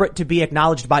desperate to be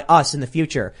acknowledged by us in the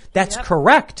future. That's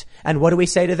correct. And what do we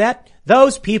say to that?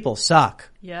 Those people suck.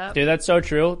 Yeah. Dude, that's so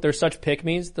true. They're such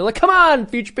pick-me's. They're like, come on,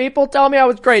 future people, tell me I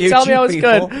was great. Tell me Future I was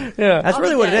people. good. Yeah. That's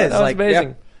really what it is. That was Like,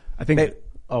 amazing. I think.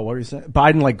 What were you saying?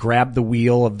 Biden like grabbed the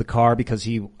wheel of the car because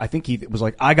I think he was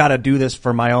like, I got to do this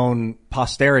for my own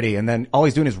posterity, and then all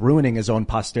he's doing is ruining his own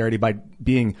posterity by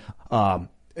being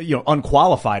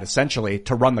unqualified essentially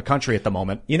to run the country at the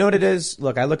moment. You know what it is?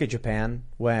 Look, I look at Japan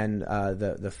when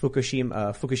the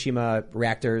Fukushima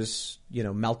reactors,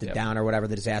 melted down or whatever,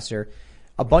 the disaster.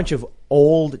 A bunch of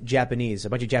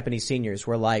Japanese seniors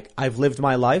were like, I've lived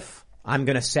my life. I'm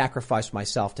going to sacrifice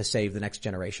myself to save the next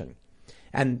generation.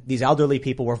 And these elderly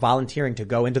people were volunteering to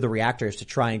go into the reactors to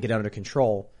try and get under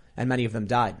control, and many of them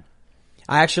died.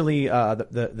 I actually,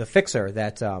 the fixer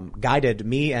that guided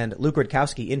me and Luke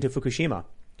Rudkowski into Fukushima,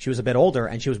 she was a bit older,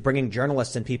 and she was bringing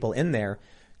journalists and people in there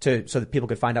so that people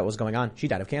could find out what was going on. She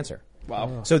died of cancer.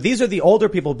 Wow. So these are the older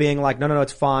people being like, no,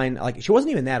 it's fine. Like, she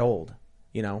wasn't even that old,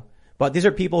 But these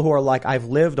are people who are like, I've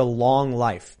lived a long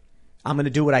life. I'm going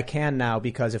to do what I can now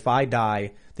because if I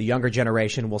die, the younger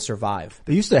generation will survive.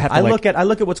 They used to have to I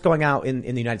look at what's going out in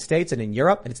the United States and in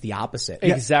Europe, and it's the opposite.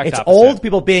 Exact It's opposite. old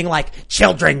people being like,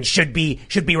 children should be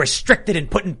restricted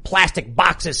and put in plastic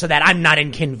boxes so that I'm not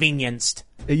inconvenienced.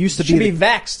 It used to Should be be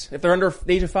vaxxed if they're under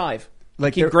the age of 5.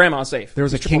 Like Keep grandma safe. There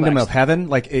was a Triple kingdom vaxxed. of heaven.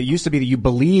 Like it used to be that you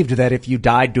believed that if you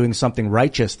died doing something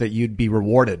righteous that you'd be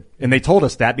rewarded. And they told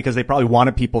us that because they probably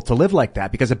wanted people to live like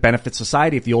that because it benefits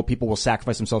society if the old people will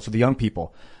sacrifice themselves for the young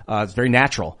people. It's very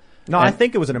natural. No, I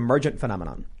think it was an emergent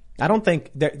phenomenon. I don't think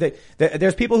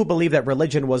there's people who believe that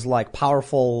religion was like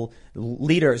powerful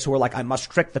leaders who were like, I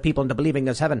must trick the people into believing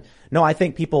there's heaven. No, I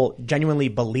think people genuinely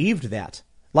believed that.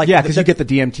 Like, Yeah, because you get the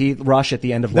DMT rush at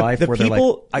the end of life where they're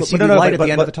like, I see the light at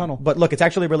the end of the tunnel. But look, it's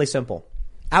actually really simple.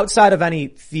 Outside of any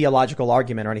theological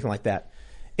argument or anything like that,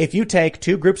 if you take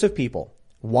two groups of people,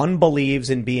 one believes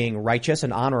in being righteous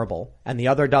and honorable, and the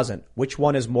other doesn't, which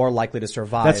one is more likely to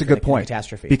survive? That's a good point.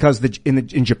 Catastrophe. Because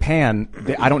in Japan,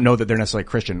 I don't know that they're necessarily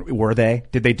Christian. Were they?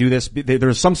 Did they do this?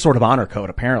 There's some sort of honor code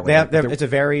apparently. It's a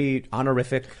very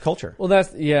honorific culture. Well,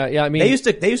 that's I mean,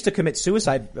 They used to commit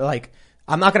suicide. Like,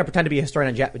 I'm not going to pretend to be a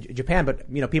historian in Japan,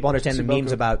 but people understand the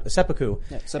memes about seppuku.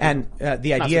 seppuku. And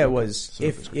the idea was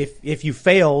if you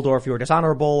failed or if you were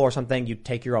dishonorable or something, you'd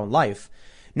take your own life.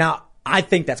 Now, I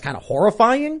think that's kind of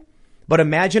horrifying, but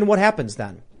imagine what happens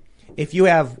then. If you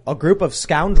have a group of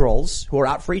scoundrels who are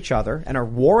out for each other and are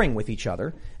warring with each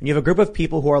other, and you have a group of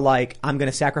people who are like, I'm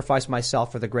going to sacrifice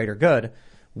myself for the greater good,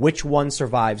 which one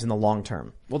survives in the long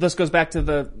term? Well, this goes back to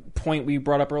the point we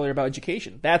brought up earlier about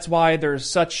education. That's why there's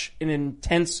such an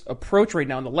intense approach right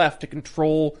now on the left to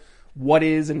control what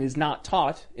is and is not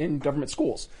taught in government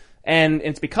schools. And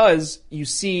it's because you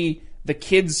see the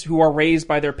kids who are raised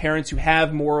by their parents who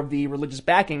have more of the religious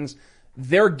backings,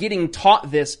 they're getting taught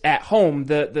this at home.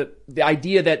 The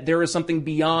idea that there is something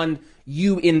beyond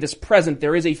you in this present.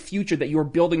 There is a future that you're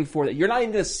building for that you're not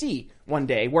even going to see one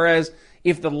day. Whereas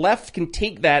if the left can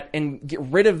take that and get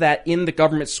rid of that in the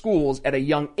government schools at a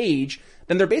young age,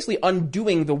 then they're basically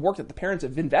undoing the work that the parents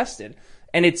have invested.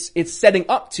 And it's setting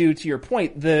up to your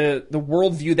point, the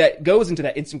worldview that goes into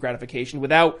that instant gratification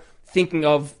without thinking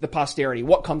of the posterity.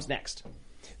 What comes next?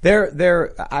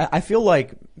 I feel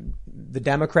like the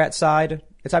Democrat side,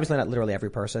 it's obviously not literally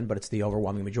every person, but it's the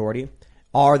overwhelming majority,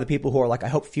 are the people who are like, I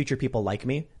hope future people like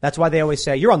me. That's why they always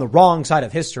say, you're on the wrong side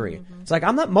of history. Mm-hmm. It's like,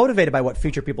 I'm not motivated by what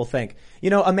future people think.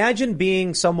 Imagine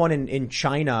being someone in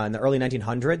China in the early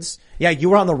 1900s. Yeah, you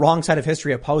were on the wrong side of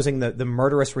history opposing the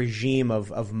murderous regime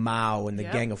of Mao and the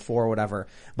Gang of Four or whatever.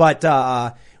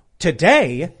 But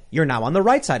today, you're now on the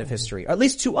right side of history, or at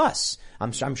least to us.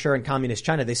 I'm sure in communist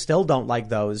China, they still don't like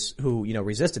those who,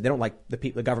 resisted. They don't like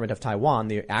the government of Taiwan,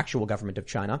 the actual government of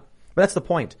China. But that's the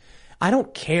point. I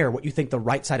don't care what you think the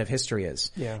right side of history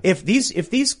is. Yeah. If these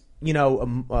die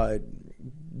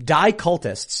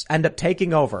cultists end up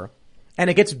taking over and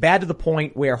it gets bad to the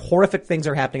point where horrific things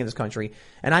are happening in this country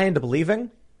and I end up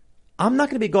leaving, I'm not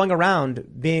going to be going around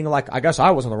being like, I guess I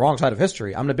was on the wrong side of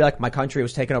history. I'm going to be like, my country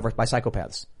was taken over by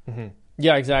psychopaths. Mm-hmm.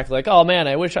 Yeah, exactly. Like, oh man,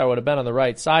 I wish I would have been on the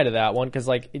right side of that one, because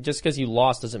just because you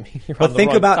lost doesn't mean you're on the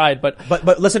wrong side.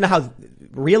 But listen to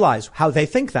realize how they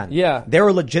think then. Yeah. There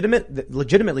are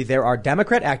legitimately there are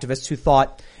Democrat activists who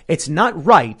thought it's not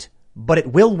right, but it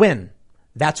will win.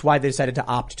 That's why they decided to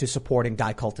opt to supporting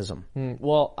die cultism.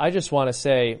 Well, I just want to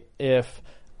say, if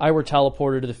I were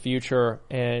teleported to the future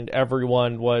and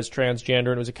everyone was transgender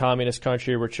and it was a communist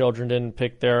country where children didn't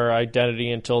pick their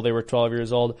identity until they were 12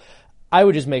 years old, I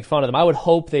would just make fun of them. I would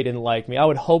hope they didn't like me. I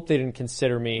would hope they didn't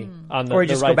consider me on the right side of history. Or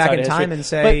just go back in time and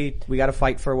say, we got to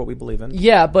fight for what we believe in.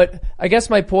 Yeah, but I guess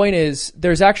my point is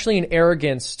there's actually an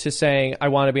arrogance to saying I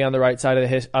want to be on the right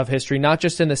side of history, not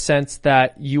just in the sense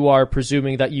that you are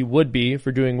presuming that you would be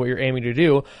for doing what you're aiming to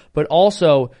do, but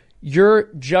also you're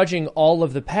judging all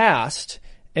of the past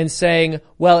and saying,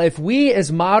 well, if we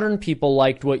as modern people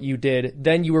liked what you did,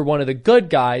 then you were one of the good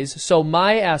guys, so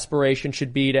my aspiration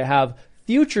should be to have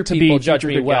future To people be judge future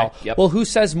me good well. guy. Yep. Well, who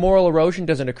says moral erosion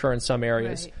doesn't occur in some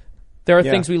areas? Right. There are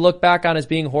Yeah. things we look back on as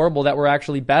being horrible that were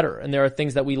actually better, and there are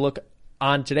things that we look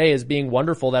on today as being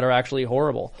wonderful that are actually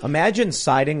horrible. Imagine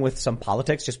siding with some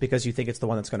politics just because you think it's the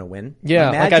one that's going to win. Yeah,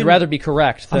 like I'd Imagine- rather be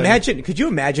correct. Than, could you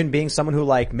imagine being someone who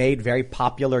like made very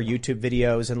popular YouTube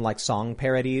videos and like song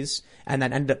parodies and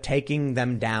then ended up taking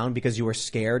them down because you were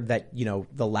scared that, you know,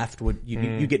 the left would,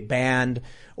 you get banned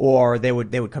or they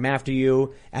would come after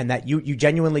you, and that you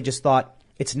genuinely just thought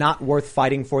it's not worth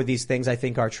fighting for these things I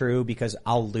think are true because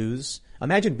I'll lose.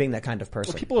 Imagine being that kind of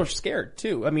person. People are scared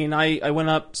too. I mean, I went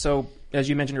up, so as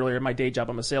you mentioned earlier, in my day job,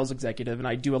 I'm a sales executive and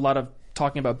I do a lot of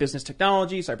talking about business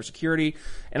technology, cybersecurity.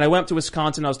 And I went up to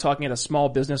Wisconsin. I was talking at a small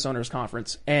business owners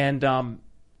conference, and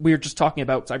we were just talking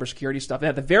about cybersecurity stuff. And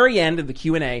at the very end of the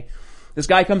Q&A, this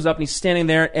guy comes up and he's standing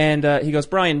there and he goes,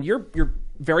 "Brian, you're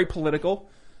very political,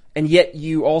 and yet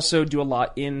you also do a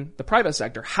lot in the private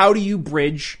sector. How do you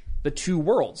bridge the two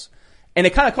worlds?" And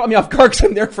it kind of caught me off guard because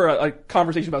I'm there for a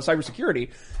conversation about cybersecurity.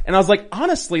 And I was like,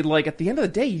 honestly, like at the end of the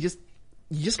day, you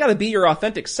just got to be your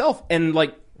authentic self and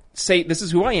like say, this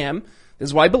is who I am. This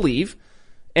is what I believe.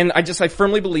 And I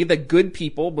firmly believe that good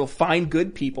people will find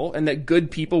good people and that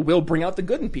good people will bring out the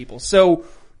good in people. So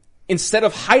instead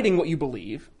of hiding what you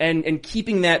believe and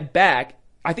keeping that back,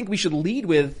 I think we should lead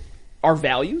with our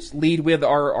values, lead with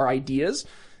our ideas,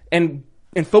 and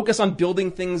focus on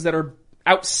building things that are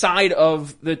outside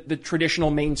of the traditional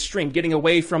mainstream, getting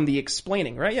away from the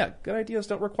explaining, right? Yeah, good ideas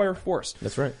don't require force.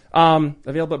 That's right.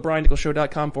 Available at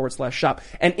briannicholshow.com/shop.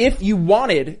 And if you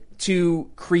wanted to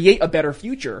create a better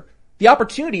future, the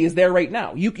opportunity is there right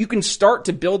now. You can start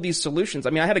to build these solutions. I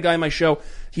mean, I had a guy on my show,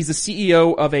 he's the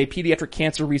CEO of a pediatric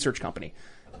cancer research company.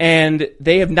 And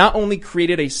they have not only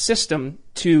created a system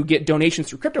to get donations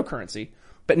through cryptocurrency,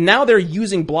 but now they're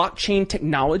using blockchain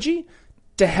technology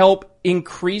to help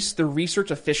increase the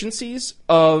research efficiencies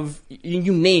of,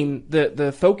 you name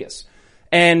the focus.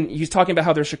 And he's talking about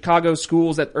how there's Chicago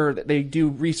schools that they do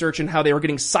research and how they were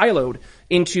getting siloed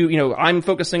into, you know, I'm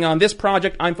focusing on this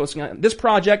project, I'm focusing on this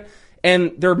project,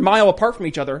 and they're a mile apart from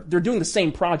each other. They're doing the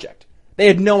same project. They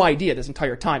had no idea this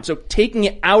entire time. So taking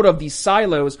it out of these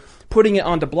silos, putting it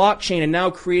onto blockchain, and now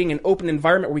creating an open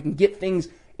environment where we can get things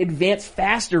advance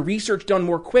faster, research done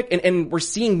more quick, and we're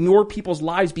seeing more people's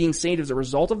lives being saved as a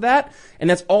result of that. And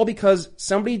that's all because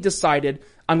somebody decided,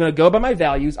 I'm going to go by my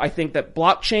values. I think that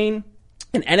blockchain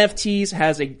and NFTs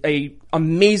has a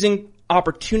amazing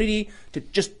opportunity to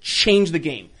just change the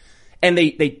game. And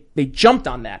they jumped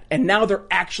on that, and now they're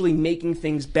actually making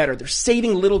things better. They're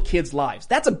saving little kids' lives.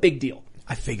 That's a big deal.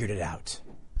 I figured it out.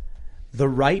 The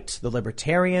right, the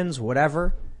libertarians,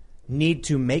 whatever, need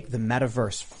to make the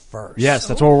metaverse first. Yes,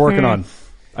 that's what we're working on.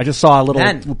 I just saw a little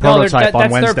Then- prototype on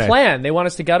that's Wednesday. their plan. They want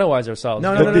us to ghettoize ourselves.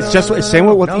 No, But it's just same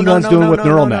with what Elon's doing with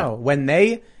neural net. When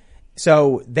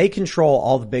they control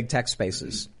all the big tech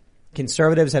spaces.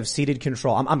 Conservatives have ceded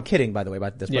control. I'm kidding, by the way,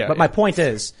 about this. Yeah, but my point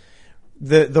is,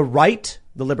 the right,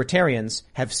 the libertarians,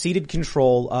 have ceded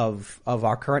control of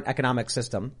our current economic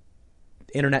system,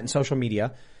 internet and social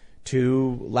media,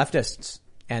 to leftists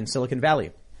and Silicon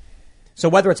Valley. So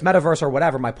whether it's metaverse or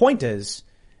whatever, my point is,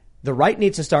 the right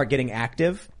needs to start getting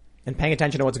active and paying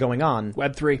attention to what's going on.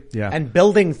 Web3. Yeah. And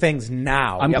building things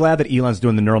now. I'm glad that Elon's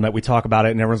doing the neural net. We talk about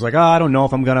it and everyone's like, I don't know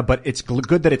if I'm gonna, but it's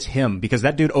good that it's him because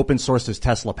that dude open sourced his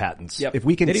Tesla patents. Yep. If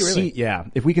we can Did he really?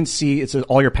 if we can see, it says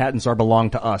all your patents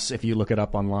belong to us if you look it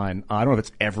up online. I don't know if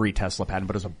it's every Tesla patent,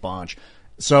 but it's a bunch.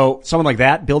 So someone like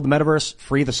that, build the metaverse,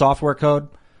 free the software code,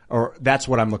 or that's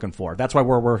what I'm looking for. That's why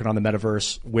we're working on the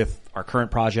metaverse with our current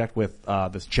project with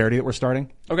this charity that we're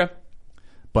starting. Okay.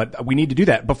 But we need to do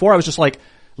that. Before I was just like,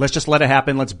 let's just let it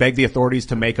happen. Let's beg the authorities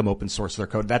to make them open source their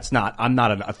code. I'm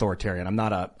not an authoritarian. I'm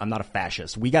not a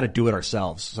fascist. We got to do it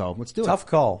ourselves. So let's do it. Tough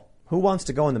call. Who wants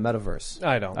to go in the metaverse?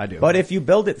 I don't. I do. But if you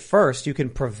build it first, you can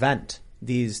prevent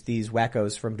these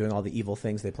wackos from doing all the evil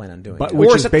things they plan on doing. But Or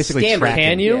which is set the basically standard. tracking.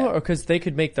 Can you? Yeah. Or because they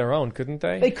could make their own, couldn't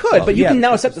they? They could, but you yeah, can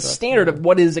now that's set the standard of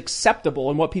what is acceptable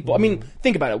and what people, I mean,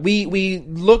 think about it. We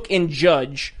look and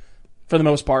judge, for the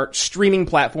most part, streaming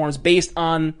platforms based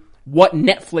on what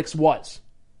Netflix was,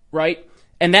 right?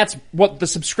 And that's what the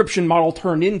subscription model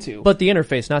turned into. But the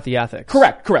interface, not the ethics.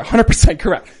 Correct, 100%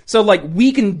 correct. So like,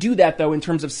 we can do that though in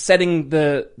terms of setting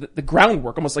the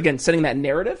groundwork, almost again, setting that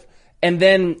narrative, and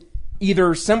then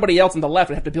either somebody else on the left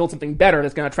would have to build something better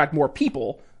that's going to attract more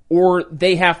people, or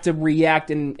they have to react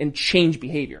and change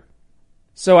behavior.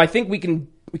 So I think we can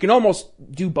almost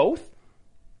do both.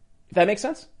 If that makes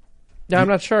sense? Yeah, I'm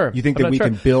not sure. You think I'm that not we sure.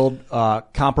 can build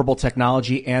comparable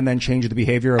technology and then change the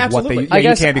behavior of Absolutely. what they? I Yeah, you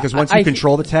guess can, because once I- you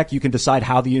control the tech, you can decide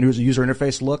how the user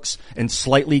interface looks and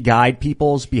slightly guide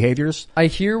people's behaviors. I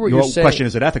hear what The you're saying. question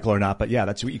is it ethical or not? But yeah,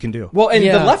 that's what you can do. Well, and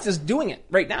Yeah. the left is doing it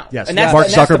right now. Yes, and that's, Mark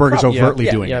and that's the Zuckerberg is problem. overtly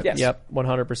Yeah. doing Yep, it. Yes. yep,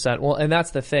 100%. Well, and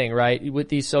that's the thing, right? With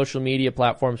these social media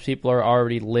platforms, people are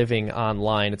already living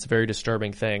online. It's a very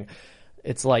disturbing thing.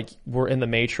 It's like we're in the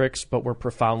Matrix, but we're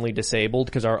profoundly disabled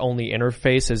because our only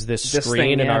interface is this This screen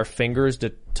thing, and yeah. our fingers to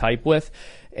type with.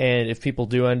 And if people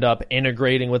do end up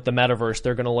integrating with the metaverse,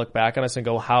 they're going to look back on us and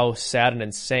go, how sad and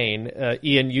insane.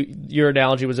 Ian, your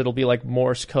analogy was it'll be like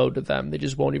Morse code to them. They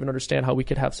just won't even understand how we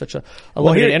could have such a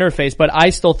limited interface. But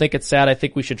I still think it's sad. I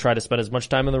think we should try to spend as much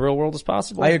time in the real world as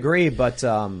possible. I agree, but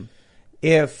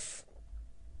if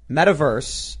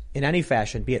metaverse in any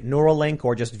fashion, be it Neuralink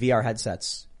or just VR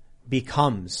headsets,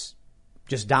 becomes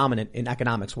just dominant in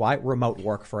economics, why? Remote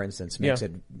work, for instance, makes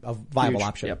it a viable Huge.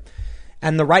 option. Yep.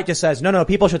 And the right just says, no,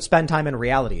 people should spend time in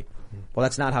reality. Well,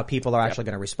 that's not how people are actually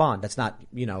going to respond. That's not,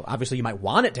 obviously you might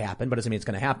want it to happen, but it doesn't mean it's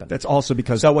going to happen. That's also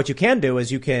because So what you can do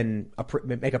is you can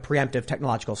make a preemptive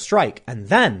technological strike, and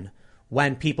then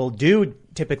when people do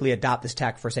typically adopt this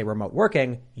tech for, say, remote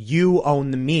working, you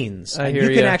own the means. I And hear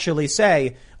you can ya. actually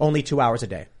say only 2 hours a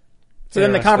day. So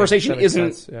then the Interesting. conversation That makes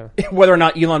isn't sense, whether or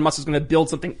not Elon Musk is going to build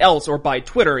something else or buy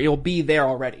Twitter. It'll be there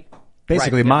already.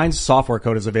 basically mine's software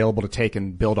code is available to take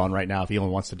and build on right now if Elon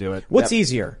wants to do it. What's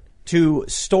easier, to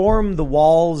storm the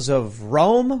walls of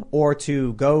Rome or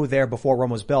to go there before Rome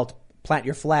was built, plant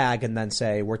your flag, and then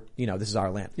say, this is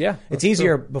our land? Yeah, It's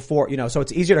easier before, so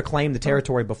it's easier to claim the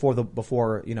territory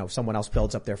before someone else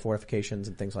builds up their fortifications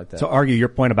and things like that. To argue your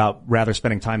point about rather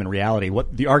spending time in reality,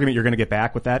 what the argument you're going to get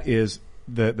back with that is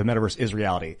the metaverse is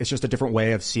reality. It's just a different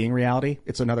way of seeing reality.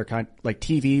 It's another kind, like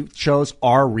TV shows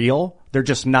are real. They're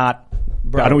just not,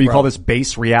 I don't know what you call this,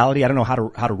 base reality. I don't know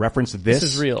how to reference this. This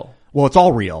is real. Well, it's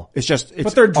all real. It's just,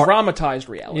 But they're dramatized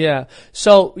reality. Yeah.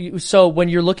 So when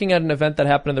you're looking at an event that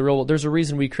happened in the real world, there's a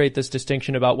reason we create this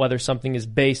distinction about whether something is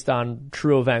based on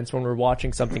true events when we're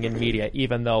watching something in media,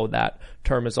 even though that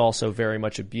term is also very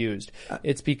much abused.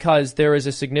 It's because there is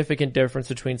a significant difference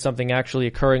between something actually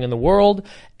occurring in the world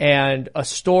and a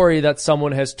story that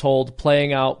someone has told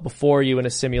playing out before you in a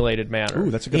simulated manner. Ooh,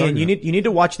 that's a good Ian, argument. you need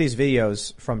to watch these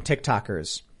videos from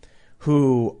TikTokers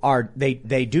who are, they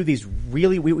do these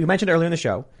really, we mentioned earlier in the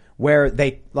show, where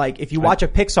they, like, if you watch a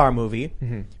Pixar movie,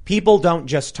 people don't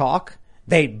just talk,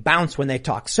 they bounce when they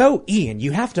talk. So, Ian,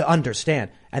 you have to understand.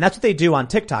 And that's what they do on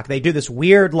TikTok. They do this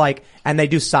weird, and they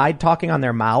do side talking on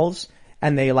their mouths,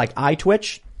 and they, eye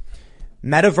twitch.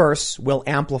 Metaverse will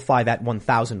amplify that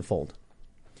 1,000-fold.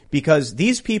 Because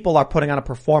these people are putting on a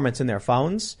performance in their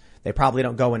phones. They probably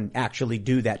don't go and actually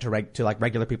do that to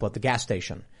regular people at the gas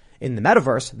station. In the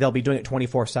metaverse, they'll be doing it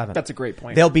 24/7. That's a great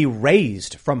point. They'll be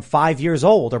raised from 5 years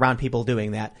old around people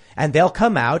doing that. And they'll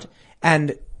come out,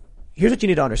 and here's what you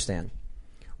need to understand.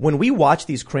 When we watch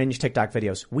these cringe TikTok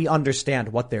videos, we understand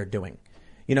what they're doing.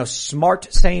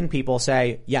 Smart, sane people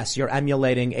say, yes, you're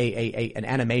emulating an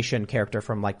animation character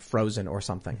from Frozen or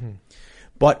something.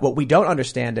 But what we don't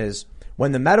understand is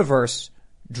when the metaverse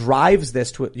drives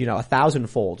this to,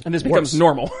 1,000-fold. And this becomes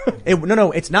normal.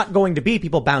 No, it's not going to be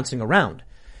people bouncing around.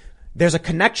 There's a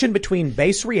connection between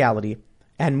base reality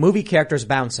and movie characters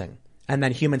bouncing and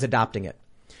then humans adopting it.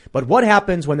 But what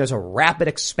happens when there's a rapid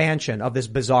expansion of this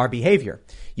bizarre behavior?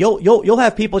 You'll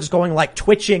have people just going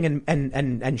twitching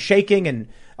and shaking and,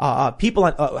 people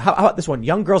on, how about this one?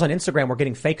 Young girls on Instagram were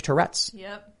getting fake Tourette's.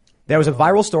 Yep. There was a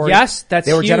viral story. Yes, that's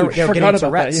they were huge. they were Forgot getting about that,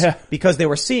 Tourette's yeah. because they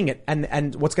were seeing it.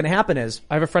 And what's going to happen is,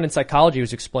 I have a friend in psychology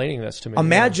who's explaining this to me.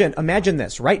 imagine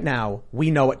this. Right now, we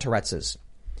know what Tourette's is.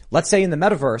 Let's say in the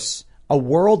metaverse, a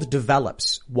world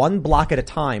develops one block at a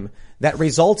time that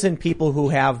results in people who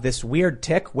have this weird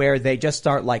tic where they just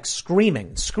start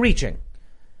screaming, screeching.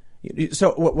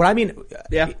 So what I mean,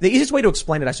 Yeah. the easiest way to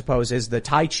explain it, I suppose, is the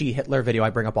Tai Chi Hitler video I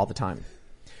bring up all the time,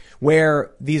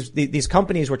 where these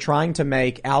companies were trying to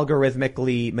make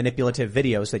algorithmically manipulative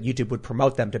videos that YouTube would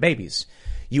promote them to babies.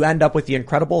 You end up with the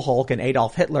Incredible Hulk and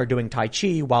Adolf Hitler doing Tai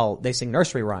Chi while they sing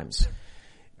nursery rhymes.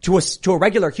 To a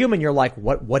regular human, you're like,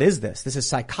 what is this? This is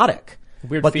psychotic.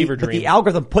 Weird But fever but dream. the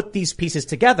algorithm put these pieces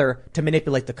together to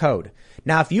manipulate the code.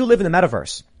 Now, if you live in the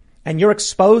metaverse and you're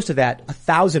exposed to that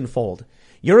 1,000-fold,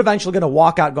 you're eventually going to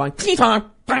walk out going,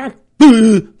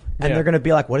 and they're going to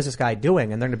be like, what is this guy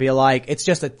doing? And they're going to be like, it's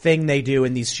just a thing they do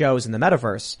in these shows in the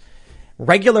metaverse.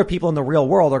 Regular people in the real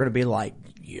world are going to be like,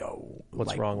 yo,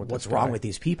 What's wrong with what's this wrong guy? with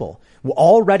these people? Well,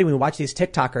 already when we watch these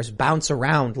TikTokers bounce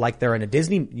around like they're in a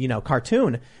Disney,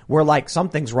 cartoon, we're like,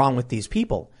 something's wrong with these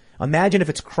people. Imagine if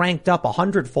it's cranked up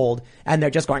 100-fold and they're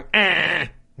just going, I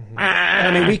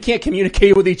mean, we can't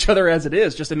communicate with each other as it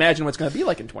is. Just imagine what's going to be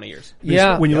like in 20 years.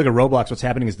 Yeah. When you look at Roblox, what's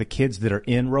happening is the kids that are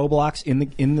in Roblox in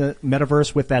the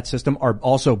metaverse with that system are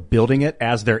also building it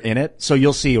as they're in it. So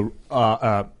you'll see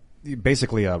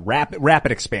basically a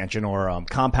rapid expansion or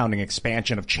compounding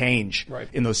expansion of change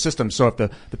in those systems. So if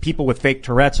the people with fake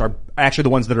Tourette's are actually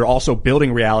the ones that are also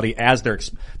building reality as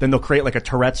then they'll create like a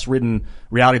Tourette's ridden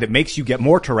reality that makes you get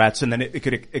more Tourette's, and then it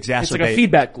could exacerbate It's like a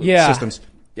feedback loop. systems.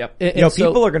 Yep.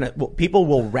 people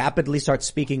will rapidly start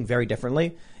speaking very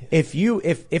differently. If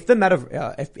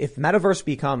metaverse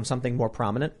becomes something more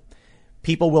prominent,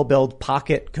 people will build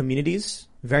pocket communities,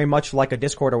 very much like a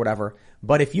Discord or whatever.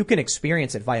 But if you can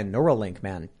experience it via Neuralink,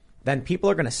 man, then people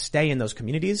are going to stay in those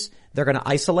communities. They're going to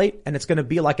isolate, and it's going to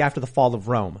be like after the fall of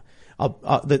Rome.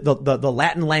 The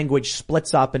Latin language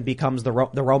splits up and becomes the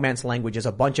Romance languages,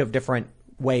 a bunch of different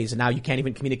ways, and now you can't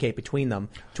even communicate between them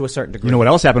to a certain degree. You know what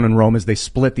else happened in Rome is they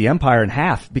split the empire in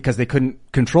half because they couldn't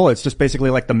control it. It's just basically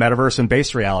like the metaverse and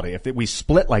base reality. If we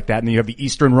split like that, and then you have the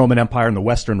Eastern Roman Empire and the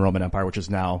Western Roman Empire, which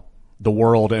is now the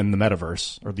world and the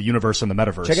metaverse, or the universe and the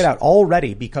metaverse. Check it out.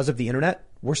 Already, because of the internet,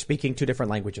 we're speaking two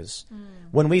different languages.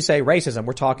 When we say racism,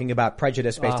 we're talking about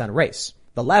prejudice based on race.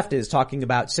 The left is talking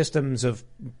about systems of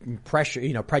pressure,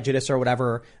 prejudice or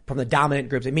whatever from the dominant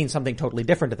groups. It means something totally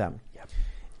different to them. Yep.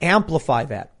 Amplify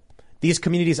that. These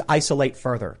communities isolate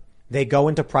further. They go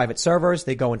into private servers.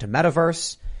 They go into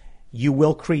metaverse. You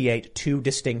will create two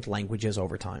distinct languages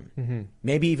over time.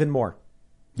 Maybe even more.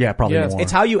 Yeah, probably more.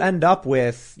 It's how you end up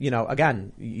with,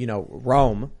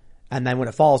 Rome. And then when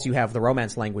it falls, you have the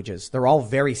Romance languages. They're all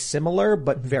very similar,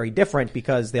 but very different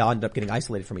because they all end up getting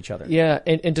isolated from each other. Yeah.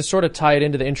 And to sort of tie it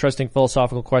into the interesting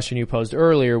philosophical question you posed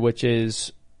earlier, which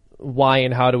is why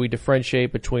and how do we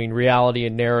differentiate between reality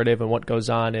and narrative and what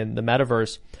goes on in the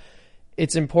metaverse?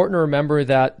 It's important to remember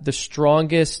that the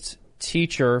strongest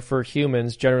teacher for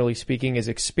humans, generally speaking, is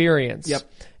experience. Yep.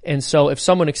 And so if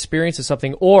someone experiences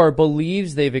something or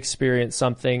believes they've experienced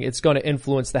something, it's going to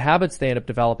influence the habits they end up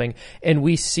developing. And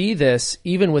we see this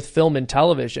even with film and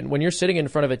television. When you're sitting in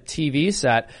front of a TV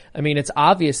set, I mean, it's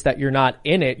obvious that you're not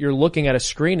in it. You're looking at a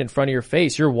screen in front of your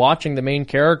face. You're watching the main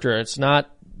character. It's not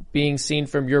being seen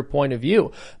from your point of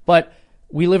view. But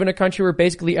we live in a country where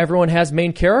basically everyone has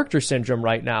main character syndrome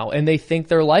right now, and they think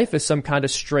their life is some kind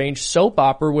of strange soap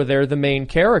opera where they're the main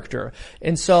character.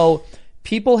 And so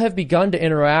people have begun to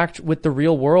interact with the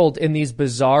real world in these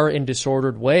bizarre and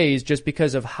disordered ways just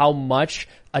because of how much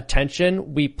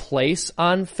attention we place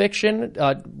on fiction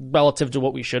relative to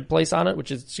what we should place on it,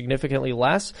 which is significantly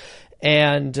less.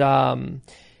 And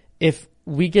if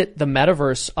we get the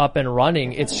metaverse up and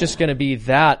running, it's just going to be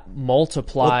that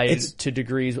multiplied to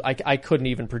degrees I couldn't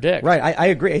even predict. Right. I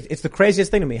agree. It's the craziest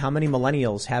thing to me. How many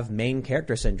millennials have main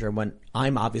character syndrome when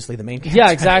I'm obviously the main character? Yeah,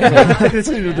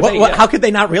 exactly. How could they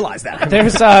not realize that?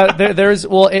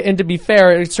 And to be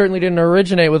fair, it certainly didn't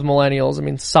originate with millennials. I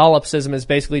mean, solipsism is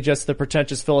basically just the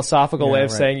pretentious philosophical way of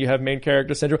saying you have main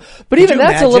character syndrome. But even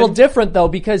that's a little different though,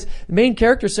 because main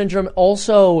character syndrome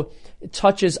also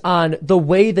touches on the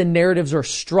way the narratives are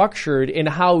structured and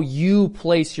how you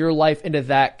place your life into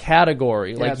that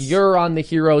category. Like you're on the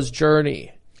hero's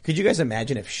journey. Could you guys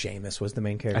imagine if Seamus was the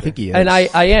main character? I think he is. And I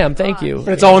am, thank you.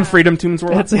 But it's all in Freedom Tunes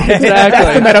world. Exactly.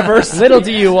 The metaverse. Little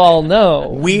do you all know.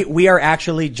 We are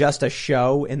actually just a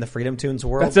show in the Freedom Tunes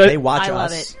world. That's it. They watch I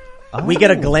love us. it. We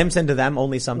get a glimpse into them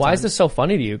only sometimes. Why is this so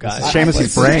funny to you guys?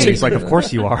 Seamus' brain. He's like, of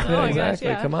course you are. Yeah,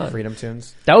 exactly. Come on. Freedom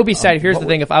Tunes? That would be sad. Here's the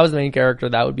thing. If I was the main character,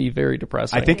 that would be very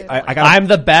depressing. I think I got. I'm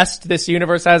the best this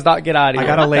universe has. Not get out of here.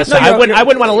 I gotta lay. I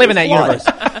wouldn't want to live in that universe.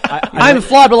 I'm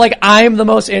flawed, but like I'm the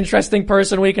most interesting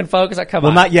person we can focus on. Come on.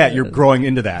 Well, not yet. You're growing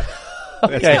into that.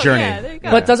 That's the journey. Yeah, there you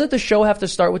go. But doesn't the show have to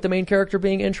start with the main character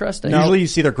being interesting? Usually you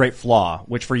see their great flaw,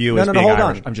 which for you is being hold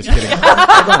Irish. on. I'm just kidding.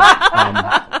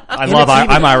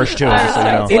 I'm Irish too, just so you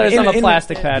know. I'm a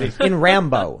plastic patty. In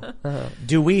Rambo,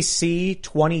 do we see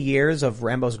 20 years of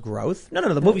Rambo's growth?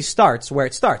 No. The movie starts where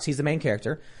it starts. He's the main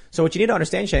character. So what you need to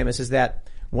understand, Seamus, is that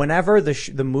whenever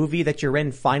the movie that you're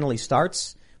in finally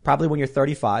starts, probably when you're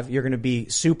 35, you're going to be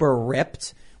super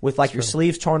ripped with like your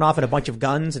sleeves torn off and a bunch of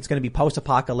guns. It's going to be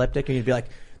post-apocalyptic, and you'd be like,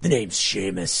 the name's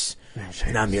Seamus,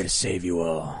 and I'm here to save you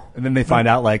all. And then they find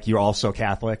out like you're also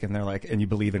Catholic, and they're like, and you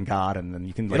believe in God, and then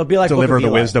you can It'll be like deliver Book of the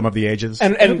Eli. wisdom of the ages.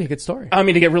 That'd be a good story. I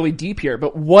mean, to get really deep here,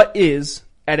 but what is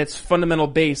at its fundamental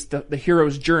base the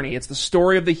hero's journey? It's the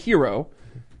story of the hero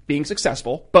being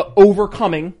successful, but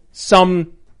overcoming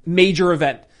some major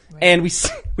event. Right. And we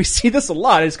see this a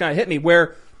lot. It's kind of hit me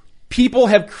where people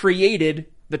have created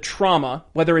the trauma,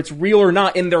 whether it's real or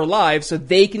not, in their lives, so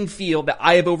they can feel that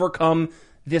I have overcome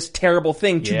this terrible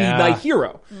thing to Yeah. be my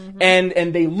hero. And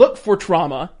they look for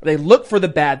trauma, they look for the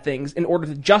bad things in order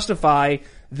to justify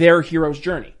their hero's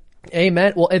journey.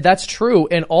 Amen. Well, that's true.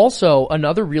 And also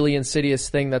another really insidious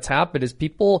thing that's happened is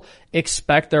people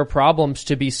expect their problems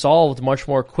to be solved much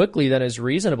more quickly than is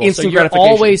reasonable. Instant so you're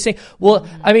gratification. always saying, well,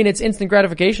 I mean, it's instant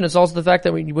gratification. It's also the fact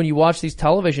that when you watch these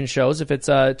television shows, if it's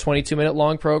a 22-minute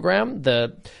long program,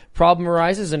 the problem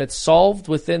arises and it's solved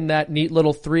within that neat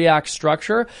little 3-act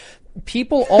structure.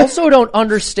 People also don't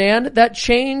understand that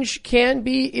change can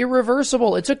be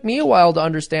irreversible. It took me a while to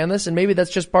understand this, and maybe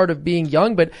that's just part of being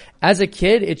young, but as a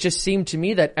kid, it just seemed to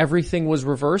me that everything was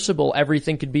reversible.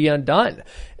 Everything could be undone.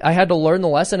 I had to learn the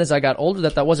lesson as I got older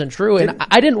that wasn't true, and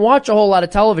I didn't watch a whole lot of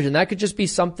television. That could just be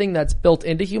something that's built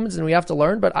into humans and we have to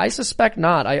learn, but I suspect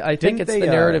not. I think Didn't it's they, the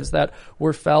narratives that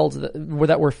were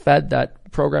fed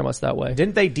that program us that way.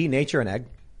 Didn't they denature an egg?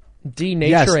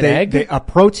 Denature an egg? A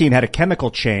protein had a chemical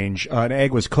change. An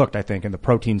egg was cooked, I think, and the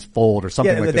proteins fold or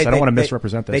something like this. I don't want to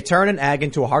misrepresent this. They turn an egg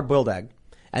into a hard-boiled egg,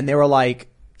 and they were like,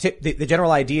 the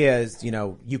general idea is,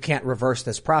 you can't reverse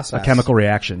this process. A chemical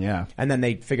reaction, yeah. And then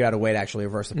they figured out a way to actually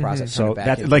reverse the process. So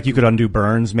that, like, you could undo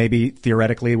burns, maybe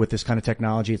theoretically with this kind of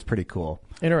technology. It's pretty cool.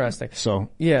 Interesting. So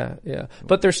Yeah.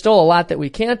 But there's still a lot that we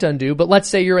can't undo. But let's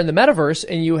say you're in the metaverse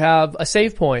and you have a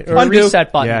save point or Undo. a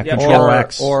reset button. yeah, Control or,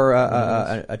 X. or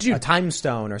a time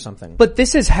stone or something. But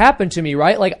this has happened to me,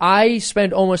 right? Like I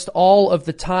spend almost all of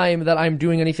the time that I'm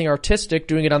doing anything artistic,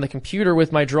 doing it on the computer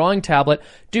with my drawing tablet.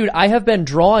 Dude, I have been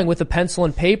drawing with a pencil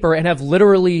and paper and have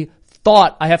literally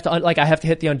thought I have to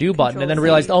hit the undo button and then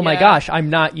realized, oh my gosh, I'm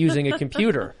not using a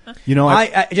computer.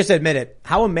 I just admit it.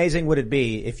 How amazing would it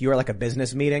be if you were like a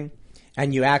business meeting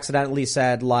and you accidentally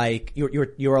said like, you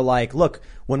were like, look,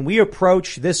 when we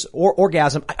approach this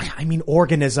organism,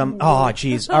 oh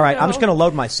geez. All right. I'm just going to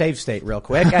load my save state real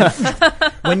quick. And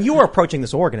when you were approaching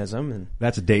this organism and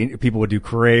that's people would do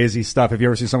crazy stuff. Have you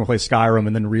ever seen someone play Skyrim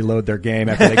and then reload their game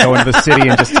after they go into the city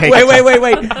and just take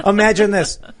wait. Imagine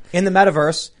this. In the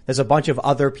metaverse, there's a bunch of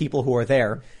other people who are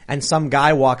there, and some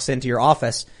guy walks into your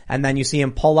office, and then you see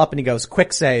him pull up and he goes,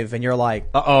 quick save, and you're like,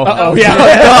 Oh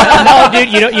yeah. No,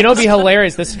 dude, you know, it'd be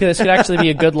hilarious. This could actually be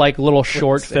a good like little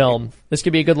short film. This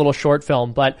could be a good little short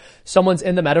film, but someone's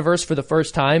in the metaverse for the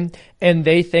first time and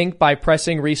they think by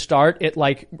pressing restart, it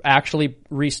like actually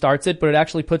restarts it, but it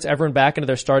actually puts everyone back into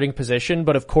their starting position.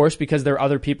 But of course, because there are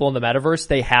other people in the metaverse,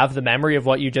 they have the memory of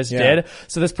what you just did.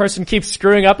 So this person keeps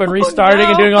screwing up and restarting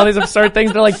and doing all these absurd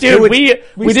things. They're like, dude, we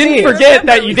didn't forget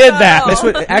that you did that. This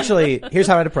would actually, here's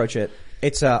how I'd approach it.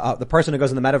 It's the person who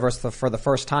goes in the metaverse for the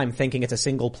first time thinking it's a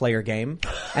single player game.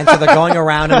 And so they're going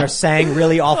around and they're saying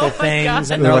really awful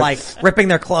things and they're like ripping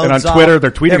their clothes And on off. Twitter,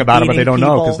 they're tweeting about it, but they beating don't know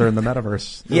people. because they're in the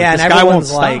metaverse. Yeah, This and guy won't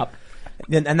everyone's like, stop.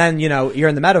 and then, you're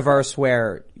in the metaverse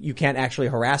where you can't actually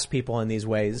harass people in these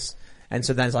ways. And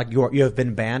so then it's like, you have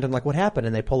been banned, and like, what happened?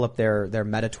 And they pull up their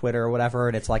meta Twitter or whatever,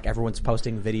 and it's like everyone's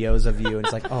posting videos of you, and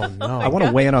it's like, oh no. I want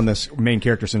to weigh in on this main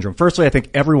character syndrome. Firstly, I think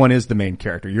everyone is the main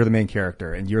character. You're the main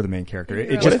character, and you're the main character.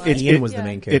 Ian was the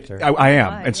main character? I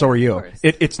am, and so are you. course.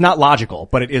 It's not logical,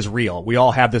 but it is real. We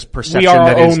all have this perception We are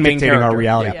that our is own main dictating our character.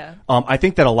 reality. Yeah. I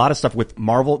think that a lot of stuff with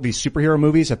Marvel, these superhero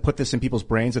movies have put this in people's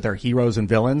brains that they're heroes and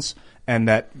villains, and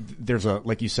that there's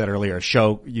like you said earlier, a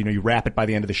show, you wrap it by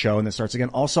the end of the show and then starts again.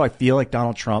 Also, I feel like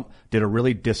Donald Trump did a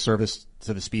really disservice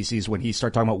to the species when he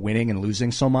started talking about winning and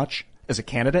losing so much as a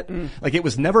candidate. Like, it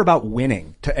was never about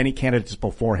winning to any candidates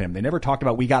before him. They never talked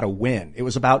about we got to win. It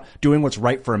was about doing what's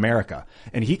right for America.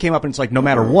 And he came up and it's like, no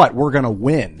matter what, we're going to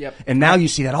win. Yep. And now you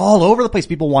see that all over the place.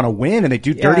 People want to win and they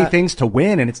do dirty things to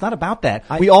win. And it's not about that.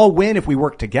 We all win if we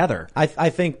work together. I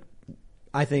think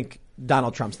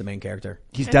Donald Trump's the main character.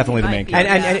 He's definitely the main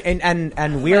character.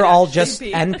 And we're all just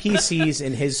NPCs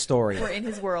in his story. We're in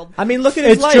his world. I mean, look at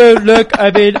his It's life. true. Look,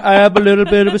 I mean, I am a little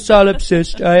bit of a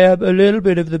solipsist. I am a little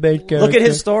bit of the main character. Look at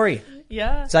his story.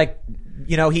 Yeah. It's like,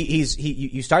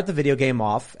 you start the video game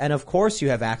off, and of course you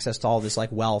have access to all this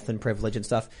like wealth and privilege and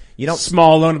stuff. You don't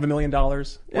Small loan of $1 million.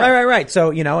 Right. So,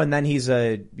 and then he's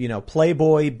a,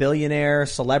 playboy, billionaire,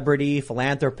 celebrity,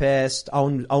 philanthropist,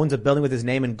 owns a building with his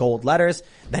name in gold letters.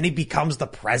 Then he becomes the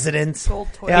president. Gold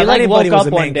toilet. Yeah, He, if like, anybody woke was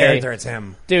up the main one day. character, it's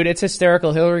him. Dude, it's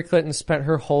hysterical. Hillary Clinton spent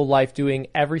her whole life doing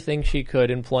everything she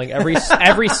could, employing every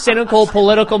cynical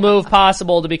political move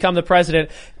possible to become the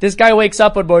president. This guy wakes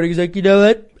up one morning, he's like, you know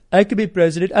what? I could be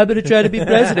president. I'm going to try to be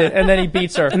president. And then he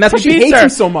beats her. And that's why He she beats hates her. him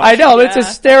so much. I know. It's Yeah,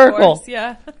 hysterical. of course,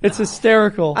 yeah. It's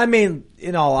hysterical. I mean,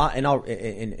 in all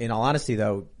honesty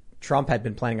though, Trump had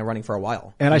been planning on running for a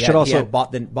while. And I He should had- he also- had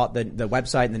bought the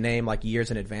website and the name like years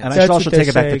in advance. And I That's should also what they take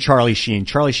it back say. to Charlie Sheen.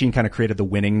 Charlie Sheen kind of created the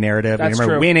winning narrative. That's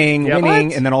Remember, true. winning, Yep. winning,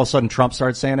 What? and then all of a sudden Trump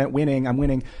started saying it, winning, I'm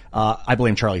winning. I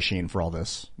blame Charlie Sheen for all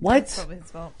this. What? Probably his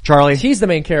fault. Charlie, He's the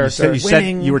main character. you said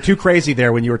Winning. you were too crazy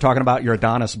there when you were talking about your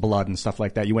Adonis blood and stuff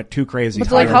like that. You went too crazy.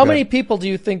 But like, Higher how good. many people do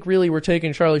you think really were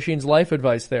taking Charlie Sheen's life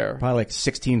advice there? Probably like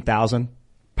 16,000.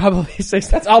 Probably 6.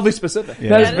 That's oddly specific. That is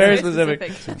That is very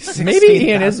very specific. Maybe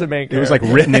Ian is the main character. It was like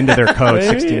written into their code,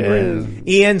 Maybe 16 it grand.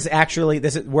 Ian's actually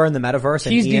we're in the metaverse,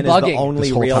 and He's Ian is debugging the only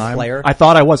This whole real time. player. I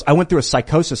thought I was. I went through a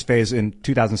psychosis phase in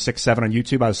 2006-7 on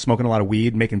YouTube. I was smoking a lot of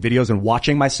weed, making videos and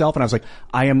watching myself. And I was like,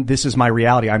 this is my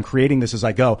reality. I'm creating this as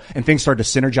I go. And things started to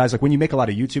synergize. Like when you make a lot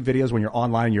of YouTube videos, when you're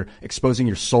online and you're exposing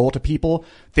your soul to people,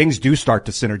 things do start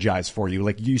to synergize for you.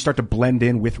 Like you start to blend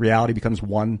in with reality, becomes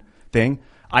one thing.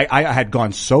 I had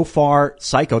gone so far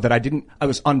psycho that I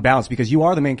was unbalanced because you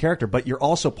are the main character, but you're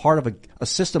also part of a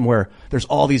system where there's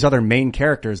all these other main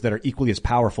characters that are equally as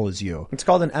powerful as you. It's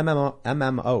called an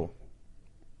MMO.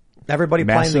 Everybody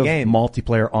Massive playing the game.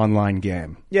 multiplayer online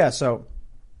game. Yeah, so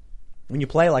when you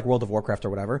play like World of Warcraft or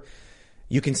whatever,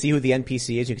 you can see who the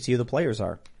NPC is, you can see who the players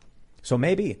are. So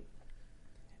maybe.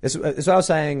 This is what I was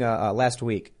saying last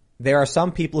week. There are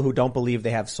some people who don't believe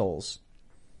they have souls.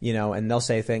 You know, and they'll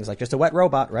say things like, just a wet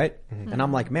robot, right? Mm-hmm. And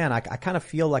I'm like, man, I kind of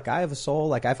feel like I have a soul,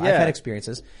 like I've had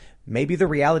experiences. Maybe the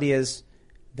reality is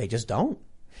they just don't.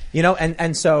 You know,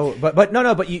 and so, but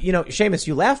you know, Seamus,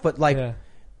 you laugh, but like,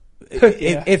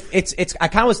 if it's, I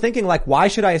kind of was thinking like, why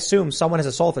should I assume someone has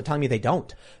a soul if they're telling me they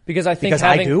don't? Because I think Because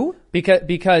I do?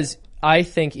 Because I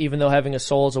think even though having a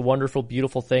soul is a wonderful,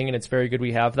 beautiful thing, and it's very good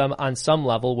we have them, on some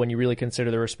level, when you really consider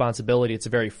the responsibility, it's a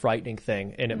very frightening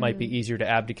thing, and it might be easier to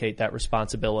abdicate that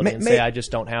responsibility and say, I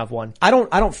just don't have one. I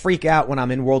don't freak out when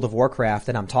I'm in World of Warcraft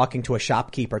and I'm talking to a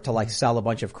shopkeeper to like sell a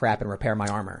bunch of crap and repair my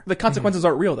armor. The consequences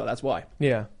aren't real though. That's why.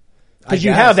 Yeah. Because you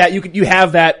guess. have that. You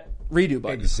have that redo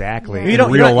button. Exactly. You In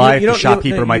don't- real you life, don't- the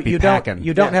shopkeeper might be you packing.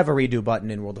 You don't have a redo button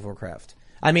in World of Warcraft.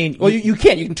 I mean, Well, you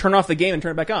can't. You can turn off the game and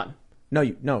turn it back on. no.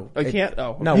 Oh, you can't?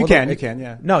 Oh. no. You World can, of- you can,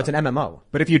 yeah. No, it's an MMO.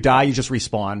 But if you die, you just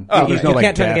respawn. Oh, There's You, no, you like,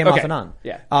 can't turn the death. game Okay. off and on.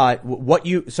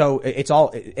 Yeah. So it's all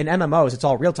in MMOs. It's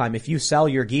all real time. If you sell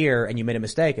your gear and you made a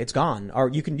mistake, it's gone. Or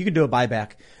you can do a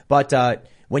buyback. But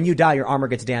when you die, your armor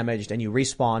gets damaged and you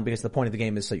respawn because the point of the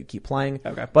game is so you keep playing.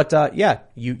 Okay. But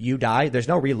you die. There's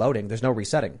no reloading. There's no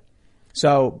resetting.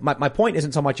 So my point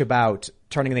isn't so much about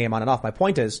turning the game on and off. My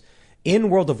point is, in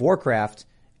World of Warcraft,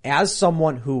 as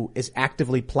someone who is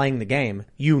actively playing the game,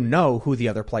 you know who the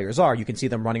other players are. You can see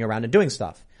them running around and doing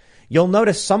stuff. You'll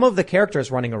notice some of the characters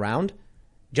running around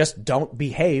just don't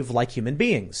behave like human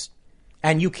beings.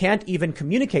 And you can't even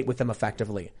communicate with them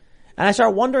effectively. And I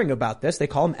start wondering about this. They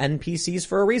call them NPCs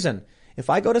for a reason. If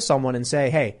I go to someone and say,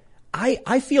 hey,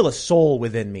 I feel a soul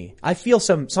within me. I feel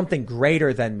something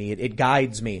greater than me. It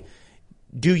guides me.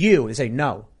 Do you? They say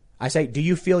no. I say, do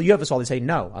you feel you have a soul? They say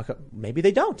no. Maybe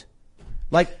they don't.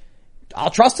 Like, I'll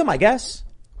trust them, I guess.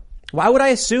 Why would I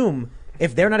assume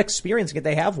if they're not experiencing it,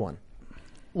 they have one?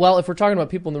 Well, if we're talking about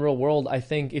people in the real world, I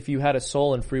think if you had a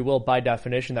soul and free will, by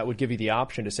definition, that would give you the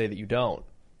option to say that you don't.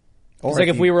 It's like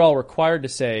if we were all required to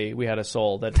say we had a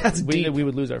soul, that we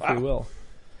would lose our free will.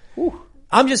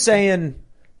 I'm just saying,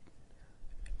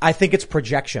 I think it's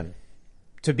projection.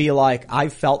 To be like,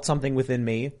 I've felt something within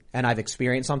me and I've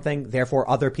experienced something, therefore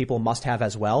other people must have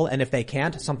as well. And if they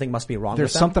can't, something must be wrong There's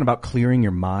with them. something about clearing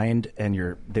your mind and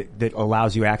that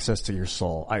allows you access to your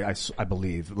soul. I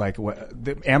believe like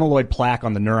the amyloid plaque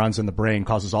on the neurons in the brain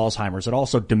causes Alzheimer's. It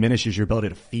also diminishes your ability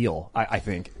to feel. I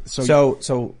think so.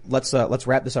 So let's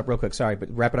wrap this up real quick. Sorry, but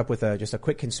wrap it up with just a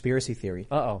quick conspiracy theory.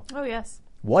 Uh-oh. Oh, yes.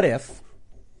 What if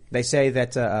they say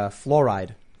that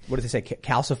fluoride, what did they say,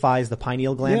 calcifies the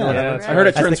pineal gland Yeah. or whatever? Right. I heard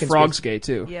it That's the turns conspiracy- frogs gay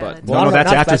too. Yeah, But that's- no,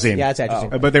 that's Not- atrazine. yeah, it's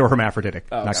atrazine. But they were hermaphroditic.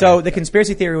 So the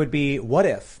conspiracy theory would be, what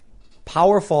if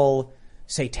powerful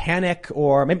satanic,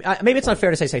 or maybe it's not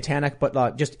fair to say satanic,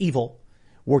 but just evil,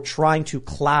 were trying to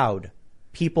cloud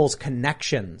people's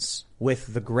connections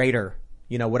with the greater,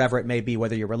 whatever it may be,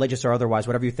 whether you're religious or otherwise,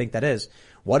 whatever you think that is.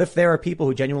 What if there are people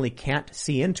who genuinely can't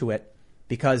see into it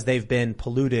because they've been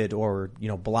polluted or,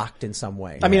 blocked in some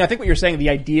way? I mean, I think what you're saying, the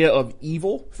idea of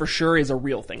evil for sure is a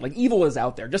real thing. Like evil is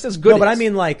out there, just as good. No, but as. I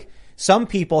mean, like, some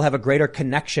people have a greater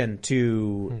connection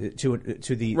to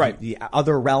the, Right. the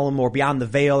other realm or beyond the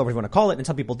veil, or whatever you want to call it, and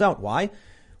some people don't. Why?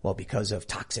 Well, because of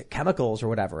toxic chemicals or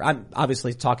whatever. I'm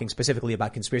obviously talking specifically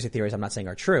about conspiracy theories I'm not saying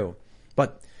are true.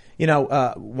 But,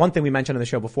 one thing we mentioned on the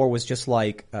show before was just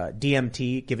like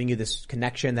DMT giving you this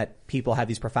connection that people have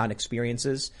these profound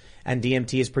experiences, and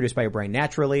DMT is produced by your brain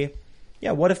naturally.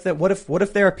 Yeah, what if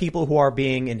there are people who are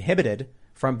being inhibited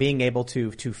from being able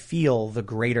to feel the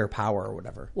greater power or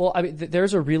whatever. Well, I mean,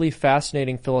 there's a really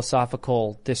fascinating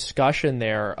philosophical discussion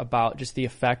there about just the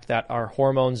effect that our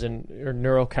hormones and or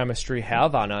neurochemistry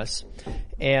have on us.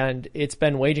 And it's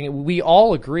been waging. We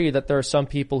all agree that there are some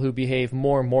people who behave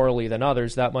more morally than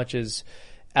others. That much is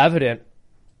evident.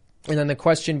 And then the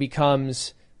question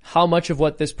becomes, how much of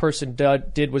what this person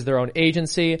did was their own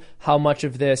agency? How much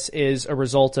of this is a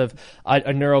result of a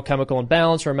neurochemical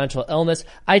imbalance or a mental illness?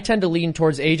 I tend to lean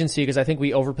towards agency because I think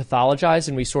we overpathologize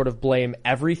and we sort of blame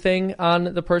everything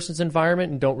on the person's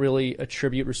environment and don't really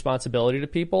attribute responsibility to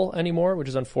people anymore, which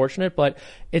is unfortunate. But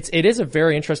it is a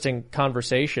very interesting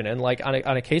conversation, and like on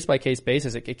a case by case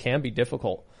basis, it can be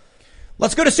difficult.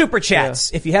 Let's go to Super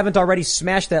Chats. Yeah. If you haven't already,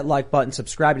 smash that like button,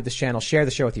 subscribe to this channel, share the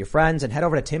show with your friends, and head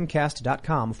over to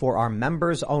timcast.com for our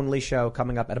members-only show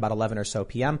coming up at about 11 or so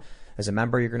p.m. As a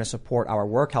member, you're going to support our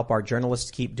work, help our journalists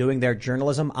keep doing their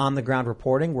journalism, on-the-ground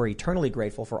reporting. We're eternally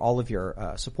grateful for all of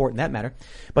your support in that matter.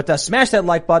 But smash that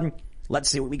like button. Let's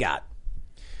see what we got.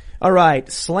 All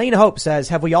right. Slain Hope says,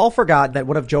 have we all forgot that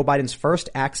one of Joe Biden's first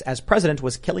acts as president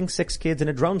was killing 6 kids in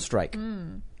a drone strike?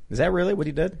 Is that really what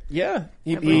he did? Yeah.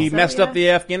 He messed up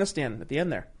the Afghanistan at the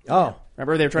end there. Oh.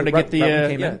 Remember they were trying to get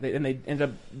and they ended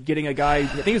up getting a guy, I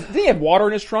think he had water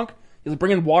in his trunk. He was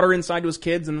bringing water inside to his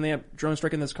kids, and then they had drone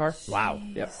striking this car. Wow.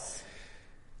 Yep.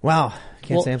 Wow.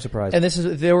 Can't say I'm surprised. And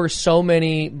there were so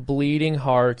many bleeding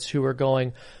hearts who were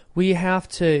going, we have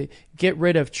to get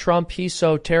rid of Trump. He's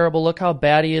so terrible. Look how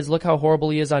bad he is. Look how horrible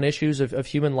he is on issues of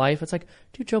human life. It's like,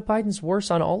 dude, Joe Biden's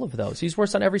worse on all of those. He's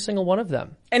worse on every single one of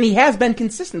them. And he has been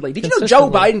consistently. Did you know Joe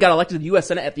Biden got elected to the U.S.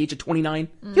 Senate at the age of 29?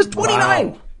 He was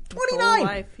 29! Wow. 29!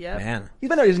 Life, yep. Man. He's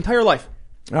been there his entire life.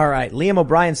 All right. Liam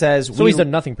O'Brien says... So he's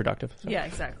done nothing productive. So. Yeah,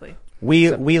 exactly. We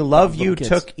love you,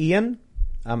 took Ian.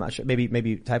 I'm not sure.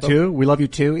 Maybe typo. Two? We love you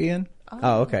too, Ian?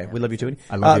 Oh, okay. We love you too.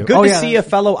 I love you. Good to see a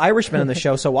fellow Irishman on the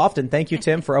show so often. Thank you,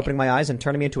 Tim, for opening my eyes and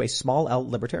turning me into a small L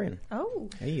libertarian. Oh.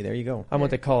 Hey, there you go. I'm what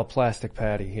they call a plastic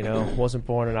patty, you know. Wasn't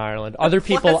born in Ireland. Other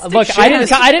people, look,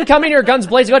 I didn't come in here guns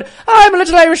blazing going, I'm a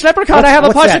little Irish leprechaun, I have a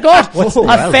punch of gold.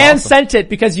 A fan sent it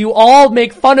because you all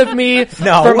make fun of me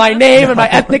for my name and my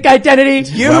ethnic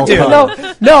identity. You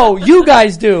do. No, you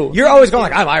guys do. You're always going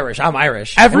like, I'm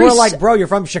Irish. And we're like, bro, you're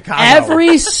from Chicago.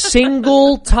 Every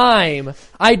single time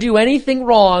I do anything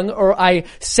wrong or I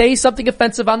say something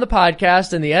offensive on the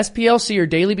podcast and the SPLC or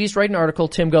Daily Beast write an article,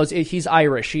 Tim goes, he's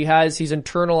Irish. He's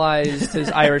internalized his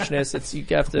Irishness. You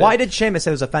have to. Why did Seamus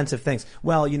say those offensive things?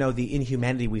 Well, you know, the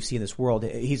inhumanity we see in this world,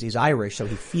 he's Irish, so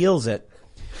he feels it.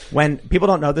 When people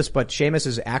don't know this, but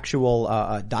Seamus's actual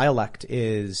dialect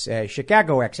is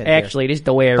Chicago accent. Actually, this is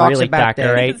the way I really talk,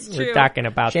 all right? We're talking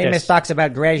about Seamus this. talks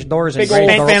about garage doors and big old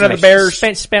fan of the Bears.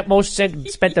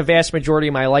 Spent the vast majority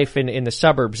of my life in the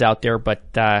suburbs out there, but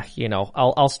you know,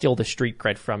 I'll steal the street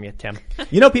cred from you, Tim.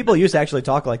 You know, people used to actually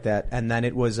talk like that, and then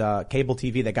it was cable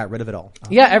TV that got rid of it all.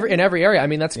 Yeah, in every area. I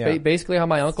mean, that's basically how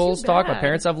my uncles talk. My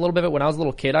parents have a little bit of it. When I was a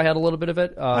little kid, I had a little bit of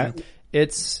it. I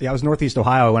was Northeast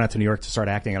Ohio. I went out to New York to start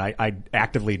acting, and I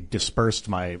actively dispersed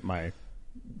my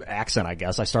accent, I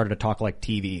guess. I started to talk like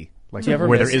TV, like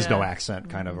where there is no accent,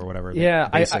 kind of, or whatever. Yeah,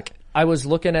 I was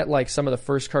looking at like some of the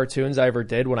first cartoons I ever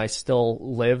did when I still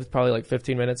lived, probably like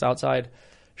 15 minutes outside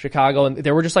Chicago, and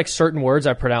there were just like certain words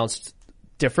I pronounced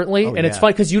differently, and it's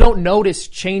funny because you don't notice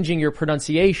changing your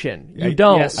pronunciation. You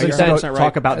don't. Yes, I used to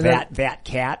talk about that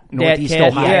cat, Northeast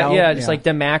Ohio. Yeah, just like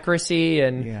democracy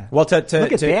and. Yeah. Well,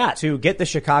 to get the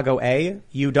Chicago A,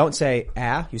 you don't say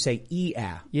you say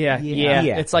e-a. Yeah.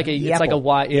 It's like a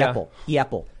Y. Yeah.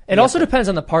 Apple. It also depends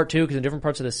on the part too, because in different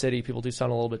parts of the city, people do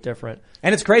sound a little bit different.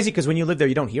 And it's crazy because when you live there,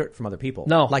 you don't hear it from other people.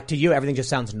 No. Like to you, everything just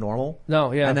sounds normal.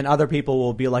 No, yeah. And then other people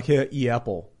will be like,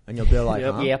 e-apple. And you'll be like,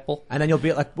 apple. And then you'll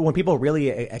be like, when people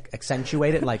really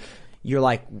accentuate it, like, you're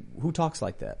like, who talks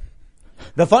like that?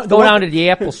 Go down to the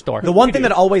Apple store. The one thing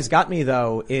that always got me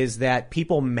though is that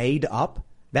people made up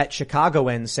that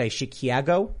Chicagoans say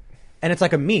Chicago, and it's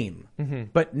like a meme. Mm-hmm.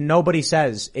 But nobody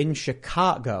says in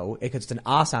Chicago, it's an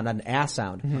ah sound, not an ass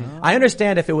sound. Mm-hmm. I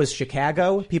understand if it was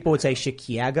Chicago, people would say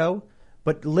Chicago.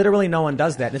 But literally no one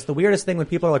does that. And it's the weirdest thing when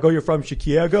people are like, oh, you're from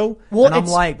Chicago? Well, and I'm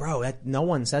like, bro, no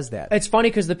one says that. It's funny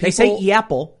because the people... They say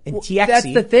e-apple and TXE.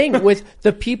 That's the thing. With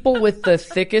the people with the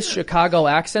thickest Chicago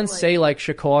accents say like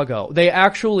Chicago. They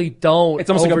actually don't it's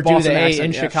almost overdo like a Boston the A accent,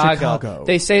 in Chicago.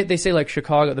 They say like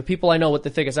Chicago. The people I know with the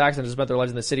thickest accent has spent their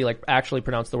lives in the city like actually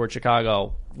pronounce the word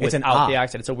Chicago without the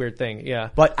accent. It's a weird thing, yeah.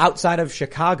 But outside of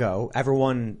Chicago,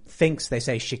 everyone thinks they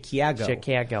say Chicago.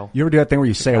 You ever do that thing where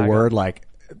you say a word like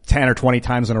 10 or 20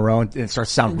 times in a row and it starts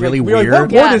to sound really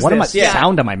weird? Like, what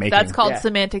sound am I making? That's called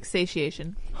semantic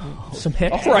satiation. Some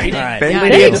hits. All right. Yeah, Thanks,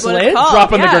 that's what it's Lynn. called.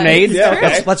 Dropping the Yeah, grenade. it's Yeah, true.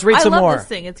 okay. Let's read some I love more. this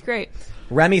thing. It's great.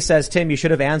 Remy says, Tim, you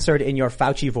should have answered in your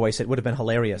Fauci voice. It would have been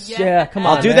hilarious. Yeah, come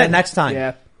on. I'll do man. that next time.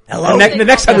 Yeah. Hello? The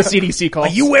next time the CDC calls.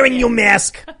 Are you wearing your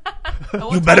mask?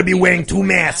 You better be wearing 2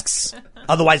 masks.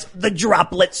 Otherwise, the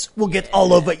droplets will get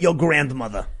all over your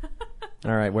grandmother.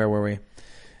 All right, where were we?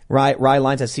 Rye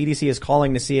Line says, CDC is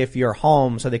calling to see if you're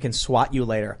home so they can swat you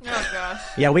later. Oh gosh.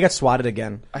 Yeah, we got swatted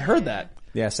again. I heard that.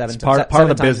 Yeah, seven Part of the seven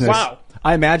times. business. Wow.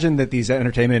 I imagine that these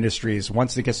entertainment industries,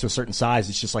 once it gets to a certain size,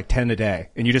 it's just like 10 a day.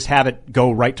 And you just have it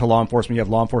go right to law enforcement. You have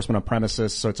law enforcement on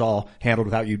premises, so it's all handled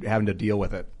without you having to deal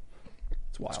with it.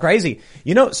 It's crazy.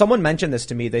 You know, someone mentioned this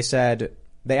to me. They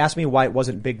asked me why it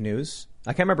wasn't big news.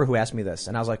 I can't remember who asked me this.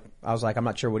 And I was like, I'm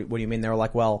not sure. What do you mean? They were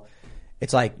like, well,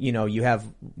 it's like, you know, you have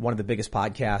one of the biggest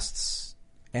podcasts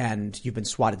and you've been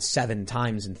swatted 7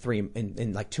 times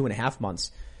in like 2.5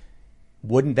 months.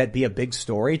 Wouldn't that be a big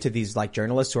story to these like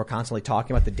journalists who are constantly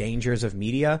talking about the dangers of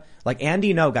media? Like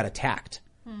Andy Ngo got attacked,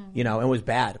 you know, and it was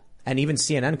bad. And even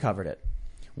CNN covered it.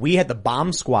 We had the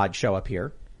bomb squad show up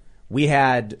here. We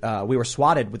were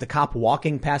swatted with the cop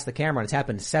walking past the camera, and it's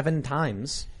happened 7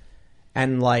 times.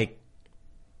 And like,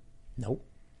 nope.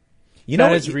 You know,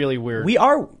 That is really weird. We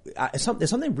are, there's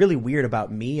something really weird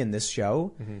about me in this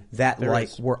show that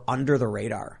we're under the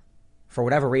radar for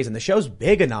whatever reason. The show's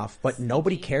big enough, but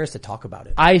nobody cares to talk about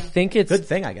it. I think it's Good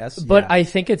thing, I guess. But Yeah. I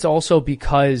think it's also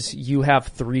because you have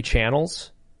 3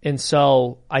 channels. And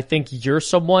so I think you're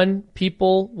someone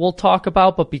people will talk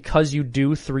about, but because you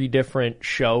do 3 different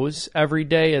shows every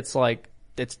day, it's like,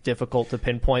 it's difficult to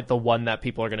pinpoint the one that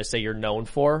people are going to say you're known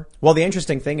for. Well, the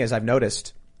interesting thing is I've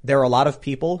noticed there are a lot of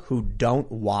people who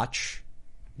don't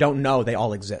know they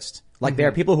all exist. Like there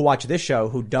are people who watch this show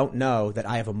who don't know that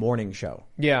I have a morning show.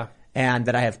 Yeah. And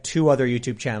that I have 2 other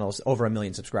YouTube channels over 1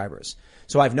 million subscribers.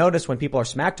 So I've noticed when people are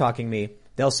smack talking me,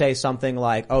 they'll say something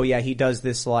like, oh yeah, he does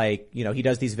this like, you know, he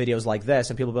does these videos like this.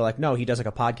 And people will be like, no, he does like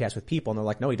a podcast with people. And they're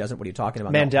like, no, he doesn't. What are you talking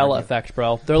about? Mandela No, effect,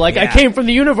 bro. They're like, I Yeah. came from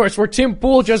the universe where Tim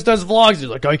Pool just does vlogs. He's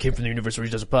like, I came from the universe where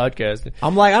he does a podcast.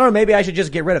 I'm like, I don't know, maybe I should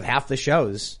just get rid of half the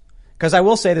shows. Cause I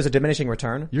will say there's a diminishing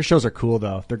return. Your shows are cool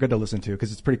though. They're good to listen to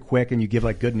because it's pretty quick and you give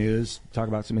like good news, talk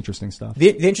about some interesting stuff. The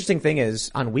interesting thing is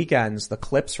on weekends, the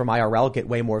clips from IRL get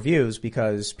way more views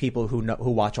because people who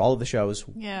watch all of the shows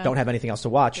Yeah. don't have anything else to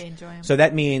watch. They enjoy 'em. So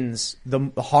that means the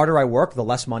harder I work, the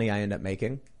less money I end up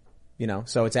making. You know,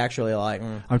 so it's actually like,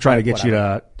 I'm trying to get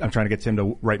whatever. I'm trying to get Tim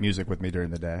to write music with me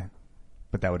during the day,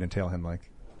 but that would entail him like,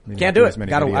 maybe Can't not do as it.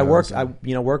 many I videos work,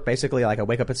 and work basically like I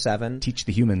wake up at 7. teach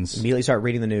the humans. Immediately start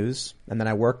reading the news, and then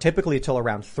I work typically till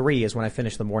around 3 is when I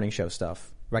finish the morning show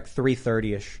stuff, like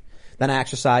 3:30ish. Then I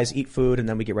exercise, eat food, and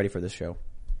then we get ready for this show.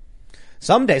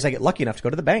 Some days I get lucky enough to go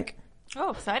to the bank.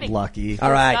 Oh, exciting. Lucky.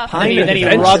 All right, stuff. Pine And then he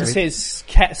Adventure. rubs his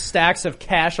stacks of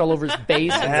cash all over his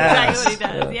face. That's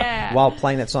exactly what he does. Yeah. while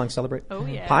playing that song Celebrate. Oh,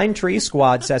 yeah. Pine Tree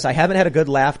Squad says, I haven't had a good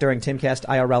laugh during Timcast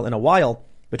IRL in a while.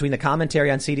 Between the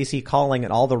commentary on CDC calling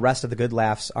and all the rest of the good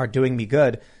laughs are doing me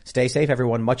good. Stay safe,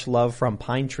 everyone. Much love from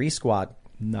Pine Tree Squad.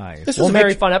 Nice. This We'll was a make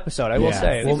very su- fun episode, I will Yeah.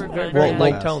 say. We'll- Very, we'll-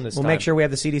 light we'll- tone this We'll time. make sure we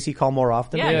have the CDC call more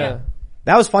often. Yeah. Yeah.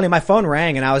 That was funny. My phone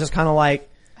rang and I was just kind of like,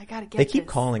 I gotta get they keep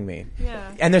this. calling me. Yeah.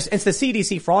 And it's the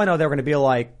CDC. For all I know, they're going to be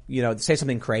like, you know, say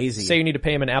something crazy. Say you need to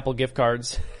pay him in Apple gift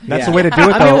cards. That's Yeah. the way to do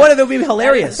it I though. mean, what if it would be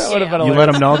hilarious? That Would have been You hilarious.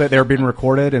 let them know that they're being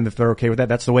recorded, and if they're okay with that,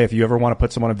 that's the way. If you ever want to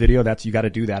put someone on video, you got to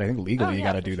do that. I think legally you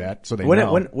got to do that, so they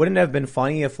know. Wouldn't it have been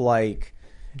funny if like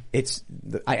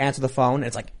I answer the phone and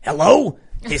it's like, hello,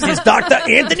 This is Dr.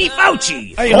 Anthony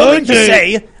Fauci. Hey, Calling to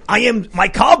Andy. say my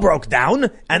car broke down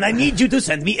and I need you to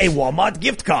send me a Walmart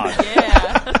gift card.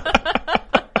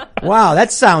 wow,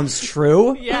 that sounds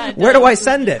true. Yeah, it Where do does. I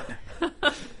send it?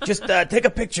 Just take a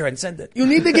picture and send it. You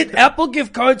need to get Apple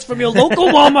gift cards from your local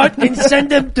Walmart and send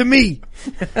them to me.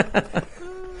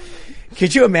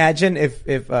 Could you imagine if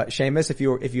Seamus,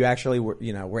 if you actually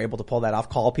were able to pull that off,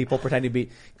 call people, pretend to be, you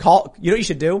know what you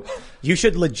should do? You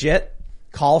should legit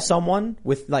call someone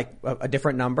with like a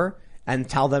different number and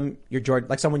tell them you're Jordan,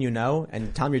 like someone you know,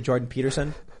 and tell them you're Jordan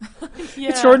Peterson.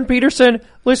 It's Jordan Peterson.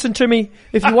 Listen to me.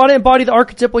 If you want to embody the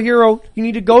archetypal hero, you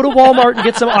need to go to Walmart and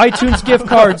get some iTunes gift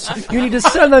cards. You need to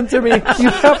send them to me. You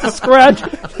have to scratch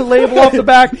the label off the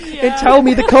back and tell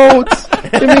me the codes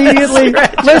immediately.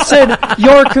 Listen,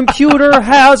 your computer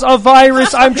has a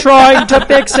virus. I'm trying to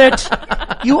fix it.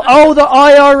 You owe the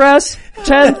IRS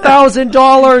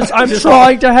 $10,000. I'm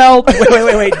trying to help.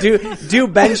 Wait. Do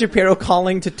Ben Shapiro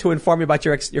calling to inform you about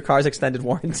your car's extended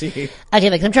warranty. Okay,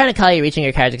 look, I'm trying to call you reaching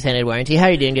your car's extended warranty. How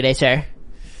are you doing today, sir?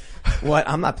 What?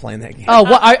 I'm not playing that game. Oh,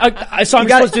 what? So I'm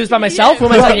supposed to do this by myself? Who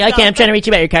am I Like, saying? okay, I'm trying to reach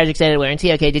you about your car's extended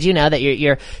warranty. Okay, did you know that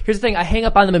you're Here's the thing. I hang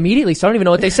up on them immediately, so I don't even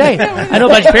know what they say. I know a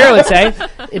bunch of people would say.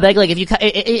 like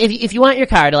if you want your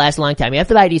car to last a long time, you have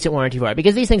to buy a decent warranty for it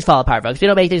because these things fall apart, folks. We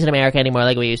don't make things in America anymore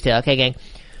like we used to. Okay, gang.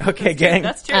 Okay, gang.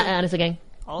 That's true. Honestly, gang.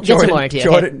 Get some warranty.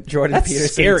 Okay? Jordan Peterson.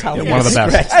 scary. telling One of the me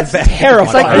to best. scratch the back.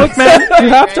 It's like, look,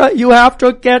 man, you have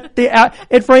to get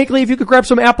and frankly, if you could grab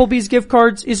some Applebee's gift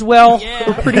cards as well.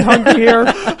 We're pretty hungry here,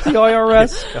 the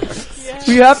IRS.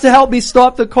 You have to help me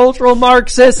stop the cultural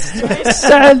Marxists.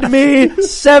 Send me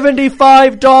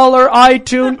 $75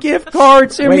 iTunes gift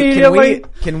cards immediately.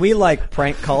 Wait, can we like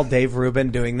prank call Dave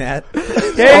Rubin doing that?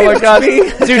 Oh my god,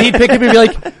 dude, he'd pick up and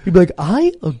be like,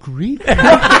 I agree.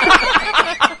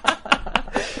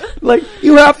 Like,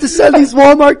 you have to send these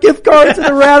Walmart gift cards to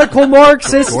the radical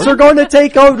Marxists are going to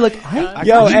take over. Like,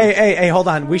 Hey, hold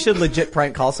on. We should legit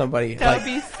prank call somebody. That would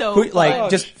be so fun.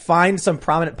 just find some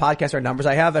prominent podcaster numbers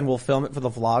I have and we'll film it for the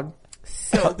vlog.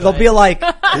 So They'll be like,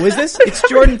 who is this? It's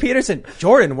Jordan Peterson.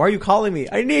 Jordan, why are you calling me?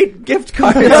 I need gift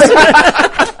cards.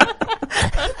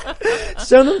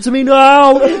 send them to me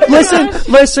now.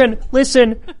 Listen.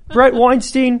 Brett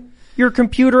Weinstein. Your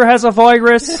computer has a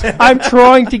virus. I'm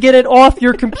trying to get it off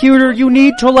your computer. You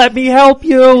need to let me help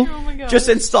you. Oh my God. Just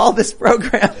install this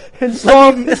program.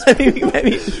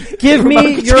 Give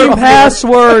me your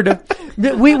password.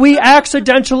 We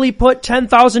accidentally put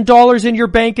 $10,000 in your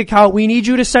bank account. We need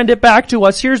you to send it back to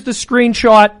us. Here's the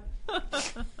screenshot.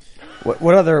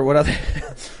 What other?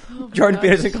 Jordan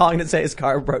Peterson calling to say his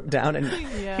car broke down and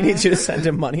he needs you to send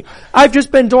him money. I've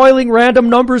just been dialing random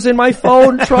numbers in my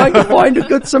phone trying to find a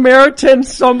good Samaritan.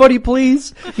 Somebody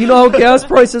please. You know how gas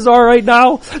prices are right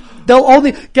now.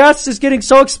 Gas is getting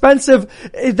so expensive,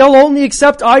 they'll only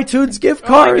accept iTunes gift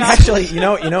cards. Actually, you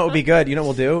know what would be good? You know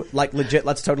what we'll do? Like legit,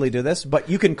 let's totally do this. But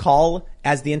you can call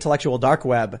as the intellectual dark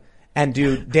web and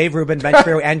do Dave Rubin, Ben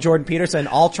Shapiro, and Jordan Peterson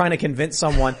all trying to convince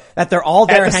someone that they're all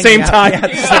there at the hanging same out. time. Yeah,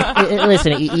 at the same time.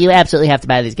 Listen, you absolutely have to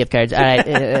buy these gift cards. All right,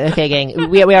 okay, gang.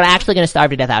 We are actually going to starve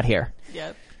to death out here.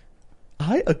 Yep.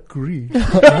 I agree.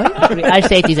 Our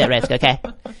safety's at risk. Okay,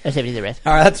 our safety's at risk.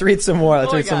 All right, let's read some more.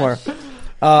 Let's some more.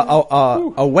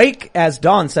 Awake as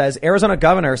Dawn says, Arizona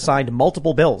governor signed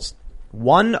multiple bills.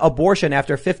 1, abortion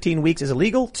after 15 weeks is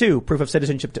illegal. 2, proof of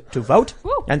citizenship to vote.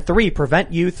 Woo. And 3,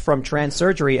 prevent youth from trans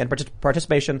surgery and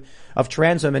participation of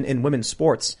trans women in women's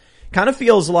sports. Kind of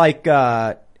feels like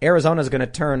Arizona's going to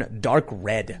turn dark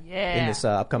red in this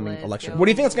upcoming election. What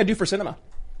do you think it's going to do for cinema?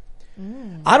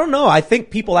 I don't know. I think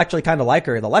people actually kind of like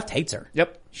her. The left hates her.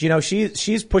 Yep. You know,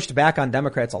 she's pushed back on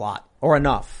Democrats a lot, or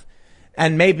enough.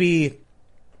 And maybe,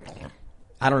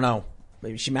 I don't know,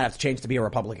 maybe she might have to change to be a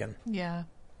Republican. Yeah.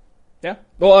 Yeah.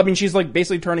 Well, I mean, she's like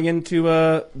basically turning into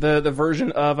the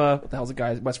version of what the hell's the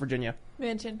guy? West Virginia.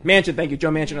 Manchin. Thank you, Joe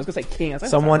Manchin. I was gonna say King.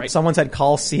 Someone said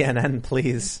call CNN,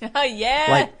 please. Oh yeah.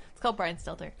 Like, it's called Brian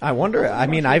Stelter. I wonder. I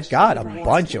mean, I've got a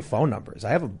bunch of phone numbers.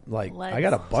 I have I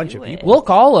got a bunch of people. We'll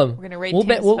call them. We're gonna raid We'll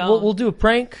Tim's phone. we'll do a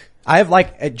prank. I have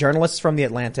like journalists from the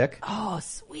Atlantic. Oh,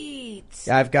 sweet.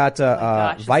 I've got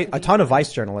a ton of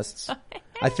Vice journalists.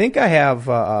 I think I have.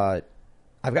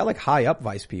 I've got like high up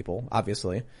Vice people,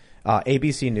 obviously.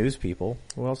 ABC News people.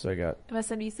 Who else do I got?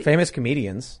 MSNBC. Famous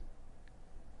comedians.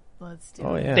 Let's do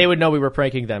Oh it. yeah. They would know we were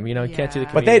pranking them. You know, you can't do the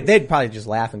Yeah. But comedians. they'd probably just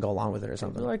laugh and go along with it or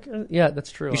something. like, yeah,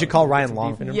 that's true. You should call Ryan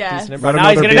Long. Yeah. Now Let he's him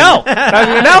gonna know know.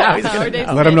 Now he's gonna know. Nowadays,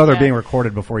 Let them know they're yeah. being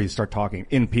recorded before you start talking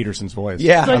in Peterson's voice.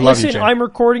 Yeah. I Like, love you, listen, Jay. I'm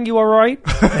recording you, all right?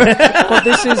 But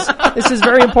this is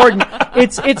very important.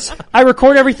 It's I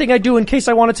record everything I do in case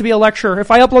I want it to be a lecture.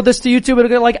 If I upload this to YouTube, it'll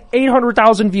get like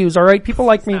 800,000 views. All right, people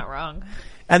like me. Not wrong.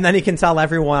 And then he can tell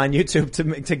everyone on YouTube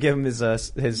to give him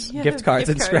his gift cards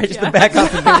and gift scratch cards, the yeah. back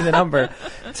up and give me the number.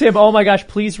 Tim, oh my gosh,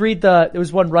 please read there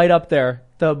was one right up there.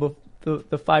 The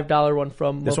 $5 one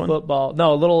from This one? football.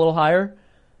 No, a little higher.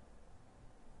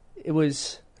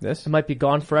 It might be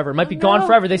Gone Forever. It might be Gone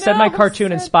Forever. They said my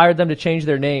cartoon inspired them to change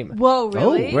their name. Whoa,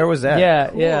 really? Where was that? Yeah,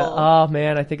 Cool. yeah. Oh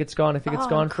man, I think it's gone. I think it's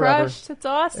gone forever. Crushed. That's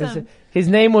awesome. His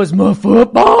name was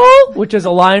Football, which is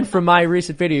a line from my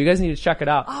recent video. You guys need to check it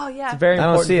out. Oh, yeah. It's a very I don't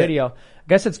important see it. video. I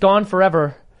guess it's gone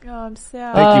forever. Oh, I'm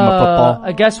sad. Thank you, my football.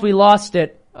 I guess we lost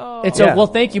it. Oh. It's Yeah. well,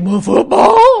 thank you,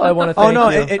 Football. I want to thank Oh no,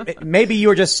 you. maybe you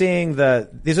were just seeing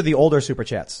these are the older super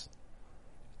chats.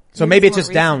 So maybe it's more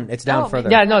just down. recent. It's down Oh, further.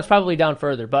 Yeah, no, it's probably down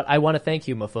further, but I want to thank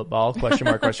you, Football. Question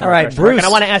mark, question All mark, right, question mark. Bruce. And I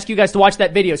want to ask you guys to watch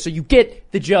that video so you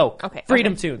get the joke. Okay,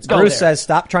 Freedom okay. Tunes. Go Bruce there. says,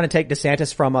 "Stop trying to take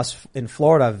DeSantis from us in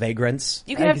Florida, vagrants."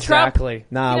 You can have Trump. Exactly.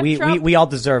 Nah, You we have Trump. all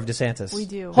deserve DeSantis. We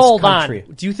do. This Hold country.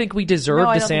 on. Do you think we deserve No,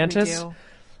 I don't think we DeSantis? do.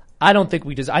 I don't think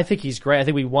I think he's great. I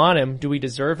think we want him. Do we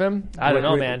deserve him? I don't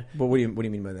know, man. But what do you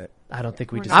mean by that? I don't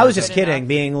think we deserve I him. was just kidding,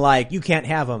 being like, you can't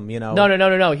have him,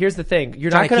 No. Here's the thing.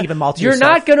 You're Trying not to gonna keep him all to You're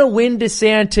yourself. not gonna win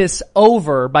DeSantis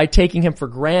over by taking him for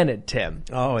granted, Tim.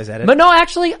 Oh, is that it? But no,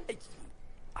 actually,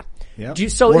 Yep.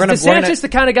 so We're is gonna- DeSantis the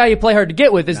kind of guy you play hard to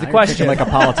get with? Is the question. Like a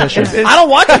politician. I don't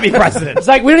want you to be president. It's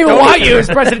like we don't even want you as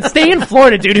president. Stay in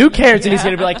Florida, dude. Who cares? And he's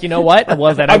gonna be like, you know what?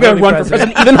 Well, then I'm going to run for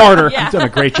president even harder. He's done a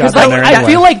great job Like, down there I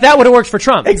anyway. feel like that would have worked for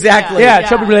Trump. Exactly. Yeah,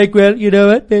 Trump would be like, well, you know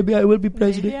what? Maybe I will be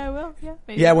president. Yeah, I will. Yeah.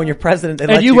 Maybe Yeah, I when will. you're president, they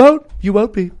And let you won't. You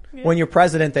won't be. When you're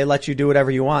president, they let you do whatever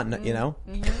you want, you know?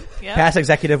 Yeah. Pass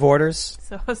executive orders.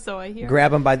 So I hear.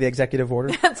 Grab them by the executive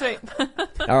order. That's right.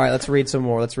 All right, let's read some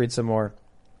more.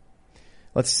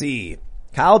 Let's see.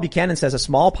 Kyle Buchanan says a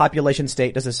small population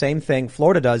state does the same thing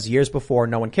Florida does years before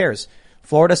no one cares.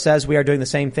 Florida says we are doing the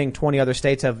same thing 20 other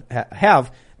states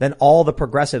have, then all the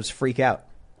progressives freak out.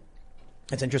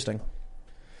 It's interesting.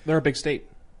 They're a big state.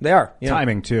 They are. You know.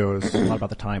 Timing, too. It's a lot about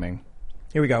the timing.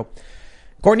 Here we go.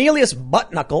 Cornelius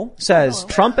Buttknuckle says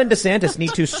Trump and DeSantis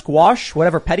need to squash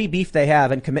whatever petty beef they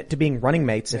have and commit to being running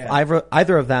mates if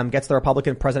either of them gets the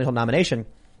Republican presidential nomination.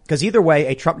 Because either way,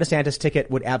 a Trump-DeSantis ticket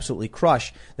would absolutely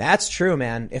crush. That's true,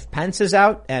 man. If Pence is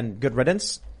out and good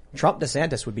riddance,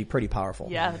 Trump-DeSantis would be pretty powerful.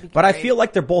 Yeah, that'd be But I great. feel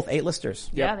like they're both A-listers.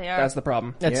 Yeah, they are. That's the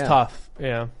problem. That's Yeah. tough.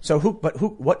 Yeah. So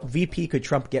what VP could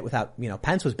Trump get without,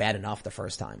 Pence was bad enough the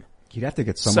first time. You'd have to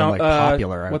get someone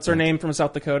popular. I What's would her think. name from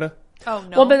South Dakota? Oh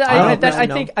no. Well, but I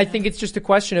know. think it's just a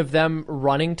question of them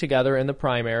running together in the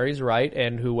primaries, right?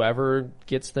 And whoever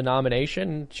gets the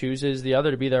nomination chooses the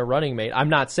other to be their running mate. I'm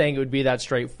not saying it would be that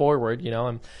straightforward.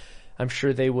 I'm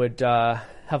sure they would have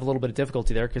a little bit of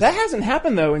difficulty there because That hasn't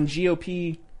happened though in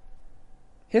GOP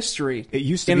history. It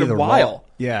used to in be a the while.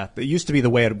 Yeah, it used to be the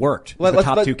way it worked. Let- the let's-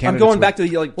 top let- two I'm candidates. going were- back to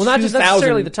the like. well, not just 2000.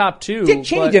 necessarily the top two. Dick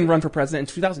Cheney but- didn't run for president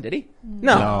in 2000, did he?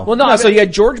 No. Well, no. So you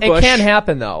had George Bush, It can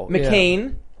happen though.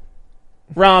 McCain,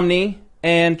 Romney,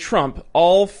 and Trump.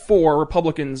 All four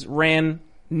Republicans ran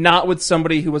not with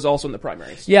somebody who was also in the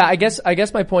primaries. Yeah, I guess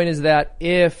my point is that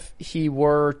if he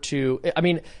were to, I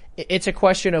mean, it's a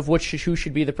question of who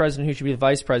should be the president, who should be the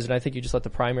vice president. I think you just let the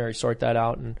primary sort that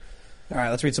out. And All right,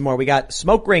 let's read some more. We got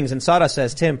Smoke Rings and Sawdust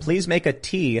says, Tim, please make a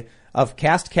T of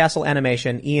Cast Castle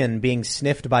animation Ian being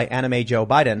sniffed by anime Joe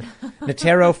Biden.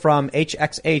 Netero from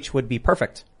HXH would be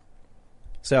perfect.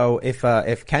 So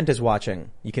if Kent is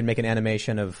watching, you can make an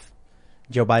animation of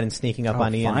Joe Biden sneaking up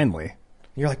on Ian. Finally.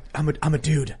 You're like, I'm a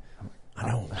dude. I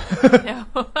know.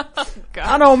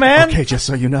 I know, man. Okay, just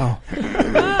so you know.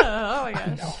 Oh my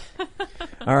gosh.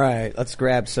 All right, let's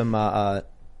grab some,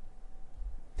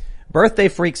 Birthday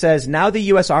Freak says, now the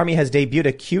U.S. Army has debuted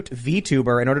a cute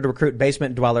VTuber in order to recruit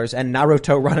basement dwellers and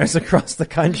Naruto runners across the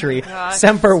country.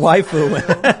 Semper waifu.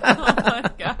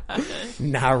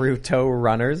 Naruto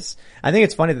runners. I think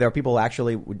it's funny that there are people who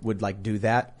actually would like do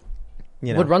that.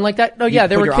 would run like that? No, You yeah,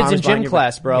 there put were your kids in arms behind gym your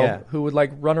class, back. bro, Yeah. who would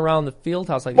like run around the field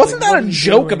house like. Wasn't like, that what a are you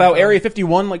joke doing, about bro? Area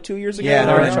 51 like 2 years ago? Yeah,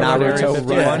 No, Naruto, no, Naruto Area run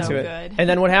 51. onto it. Good. And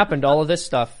then what happened? All of this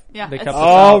stuff. Yeah, They it's- kept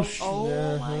Oh, this out.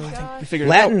 Oh my gosh. figured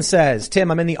it out. Latin says,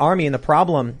 Tim, I'm in the army and the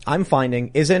problem I'm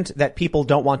finding isn't that people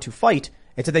don't want to fight.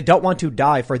 It's that they don't want to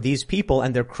die for these people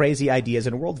and their crazy ideas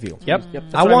and worldview. Yep.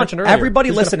 That's I what want mentioned earlier.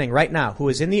 everybody listening right now who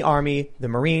is in the Army, the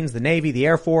Marines, the Navy, the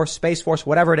Air Force, Space Force,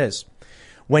 whatever it is.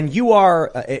 When you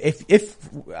are, if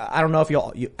I don't know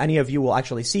if any of you will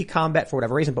actually see combat for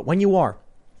whatever reason, but when you are,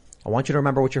 I want you to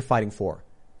remember what you're fighting for.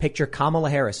 Picture Kamala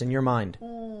Harris in your mind,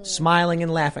 smiling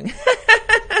and laughing.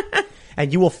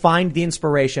 And you will find the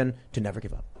inspiration to never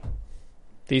give up.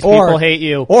 These people hate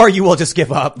you. Or you will just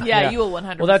give up. Yeah, you will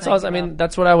 100%. Well, that's also, I give mean, up.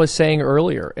 that's what I was saying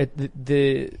earlier.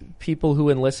 The people who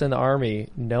enlist in the army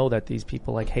know that these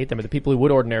people like hate them, but the people who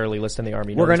would ordinarily enlist in the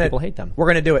army know these people hate them. We're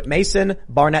gonna do it. Mason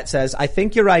Barnett says, I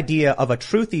think your idea of a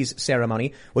Truthies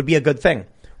ceremony would be a good thing.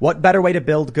 What better way to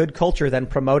build good culture than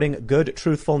promoting good,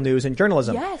 truthful news and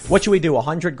journalism? Yes. What should we do?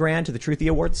 $100,000 to the Truthy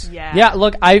Awards? Yeah. Yeah,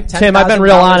 look, Tim, I've been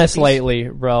real $10,000 honest apiece. lately,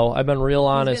 bro. I've been real He's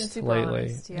been honest super lately.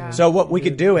 honest, yeah. So what we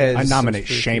could do is I nominate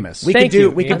Seamus. we Thank could do you,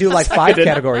 we Ian. could do like 5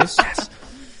 categories.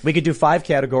 We could do 5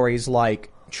 categories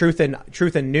like truth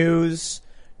in news,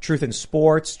 truth in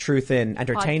sports, truth in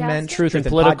entertainment, Podcasting? Truth in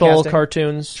political podcasting,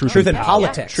 cartoons, truth in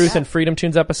politics. Truth in Freedom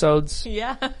Tunes episodes.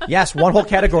 Yeah. Yes, one whole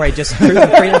category, just truth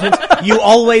and freedom. You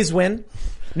always win.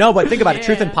 No, but think about it,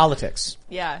 truth in Yeah. politics.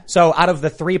 Yeah. So out of the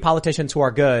 3 politicians who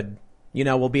are good,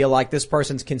 we'll be like, this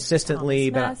person's consistently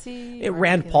Thomas been, Massey,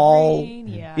 Rand Mark Paul. Green,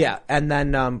 yeah. Yeah. And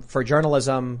then, for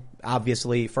journalism,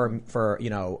 obviously for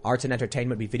arts and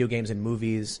entertainment, be video games and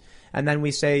movies. And then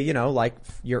we say, like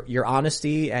your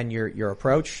honesty and your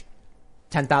approach.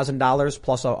 $10,000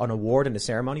 plus an award and a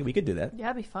ceremony, we could do that.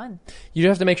 Yeah, it'd be fun. You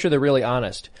have to make sure they're really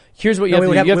honest. Here's what you No, have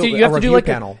we to would do. have- You have a to do review like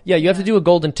panel. you have to do a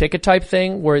golden ticket type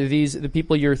thing where the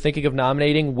people you're thinking of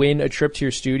nominating win a trip to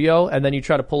your studio, and then you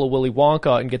try to pull a Willy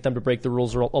Wonka and get them to break the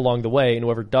rules along the way, and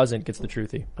whoever doesn't gets the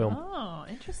truthy. Boom. Oh,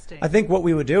 interesting. I think what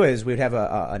we would do is we'd have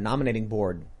a nominating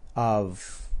board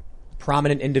of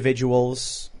prominent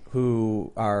individuals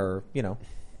who are,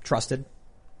 trusted.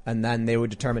 And then they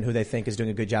would determine who they think is doing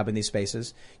a good job in these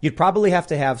spaces. You'd probably have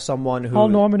to have someone who... I'll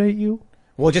nominate you.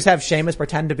 We'll just have Seamus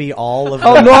pretend to be all of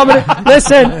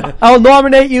I'll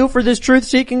nominate you for this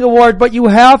truth-seeking award, but you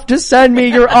have to send me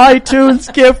your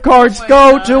iTunes gift cards.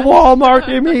 Go to Walmart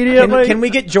immediately. Can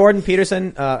we get Jordan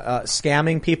Peterson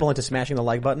scamming people into smashing the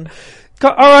like button?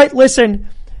 All right, listen.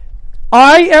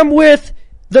 I am with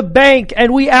the bank,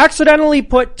 and we accidentally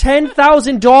put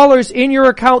 $10,000 in your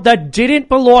account that didn't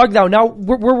belong. Now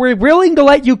we're willing to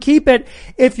let you keep it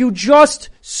if you just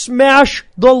smash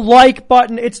the like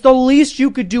button. It's the least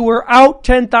you could do. We're out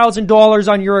 $10,000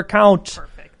 on your account.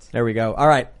 Perfect. There we go. All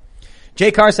right.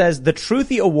 Jay Carr says, the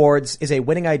Truthy Awards is a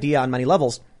winning idea on many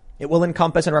levels. It will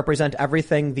encompass and represent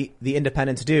everything the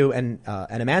independents do and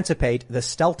emancipate the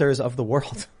Stelters of the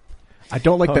world. I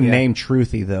don't like the name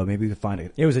Truthy though. Maybe we can find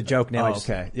it. It was a joke now.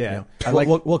 Okay. Yeah.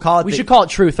 We'll call it. We should call it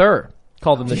Truther.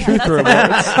 Call them the Truther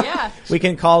Awards. Yeah. We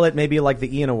can call it maybe like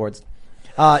the Ian Awards.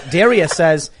 Darius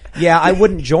says, yeah, I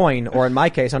wouldn't join, or in my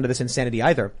case, under this insanity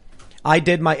either. I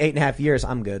did my 8.5 years.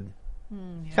 I'm good.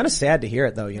 Kind of sad to hear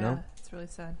it though, you know? It's really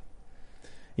sad.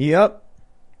 Yep.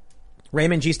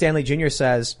 Raymond G. Stanley Jr.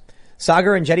 says,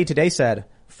 Sagar and Jetty today said,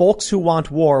 folks who want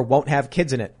war won't have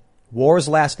kids in it. Wars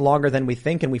last longer than we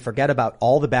think, and we forget about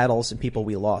all the battles and people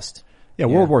we lost. Yeah,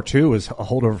 World War II was a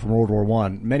holdover from World War I.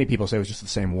 Many people say it was just the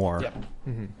same war. Yep.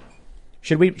 Mm-hmm.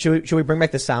 Should we bring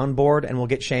back the soundboard and we'll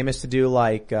get Seamus to do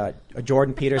like a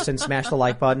Jordan Peterson smash the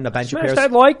like button, a Ben Shapiro Smash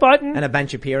that like button. and a Ben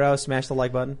Shapiro smash the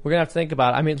like button. We're gonna have to think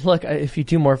about it. I mean, look, if you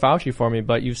do more Fauci for me,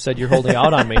 but you said you're holding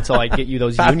out on me until I get you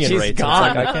those union Fauci's rates. gone.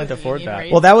 It's like I can't afford Union that.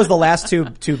 rates. Well, that was the last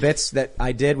two bits that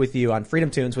I did with you on Freedom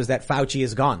Tunes was that Fauci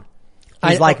is gone.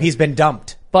 He's been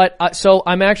dumped. But so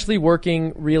I'm actually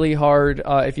working really hard.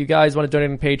 If you guys want to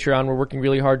donate on Patreon, we're working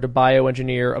really hard to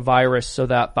bioengineer a virus so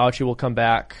that Fauci will come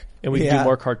back and we can do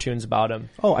more cartoons about him.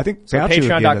 Oh, I think So Fauci would be into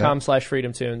that.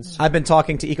 patreon.com/freedomtunes. I've been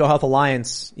talking to EcoHealth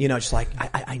Alliance, just like,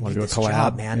 I need do a this collab?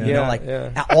 job, man.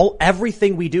 Yeah.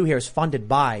 Everything we do here is funded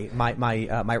by my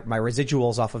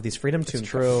residuals off of these Freedom Tunes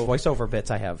true. voiceover bits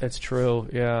I have. It's true.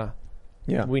 Yeah.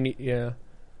 Yeah. Yeah.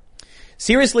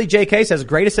 Seriously, JK says,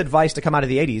 greatest advice to come out of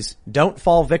the 80s, don't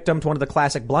fall victim to one of the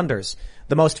classic blunders.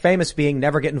 The most famous being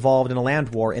never get involved in a land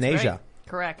war in Asia. Right.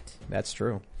 Correct. That's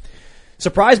true.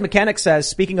 Surprise Mechanic says,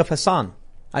 speaking of Hassan,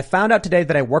 I found out today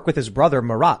that I work with his brother,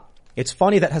 Murat. It's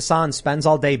funny that Hassan spends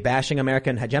all day bashing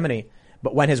American hegemony,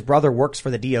 but when his brother works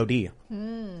for the DOD.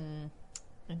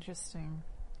 Interesting.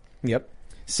 Yep.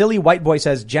 Silly White Boy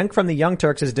says, Jenk from the Young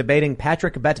Turks is debating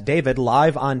Patrick Bet David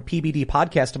live on PBD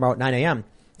podcast tomorrow at 9 a.m.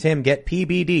 Tim, get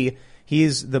PBD.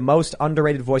 He's the most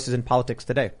underrated voices in politics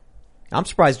today. I'm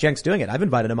surprised Jenk's doing it. I've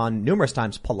invited him on numerous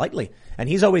times politely, and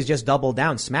he's always just doubled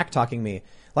down, smack talking me.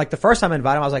 Like the first time I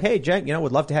invited him, I was like, hey, Jenk,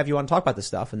 would love to have you on and talk about this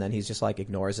stuff. And then he's just like,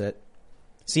 ignores it.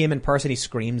 See him in person, he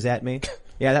screams at me.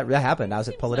 Yeah, that happened. I was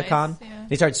at Politicon. Nice, yeah.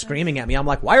 He started screaming at me. I'm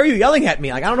like, why are you yelling at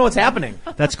me? Like, I don't know what's happening.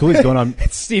 That's cool. He's going on.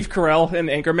 It's Steve Carell and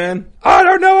Anchorman. I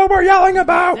don't know what we're yelling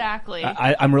about. Exactly.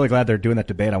 I'm really glad they're doing that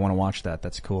debate. I want to watch that.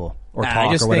 That's cool. Or I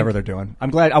talk just or whatever think- they're doing.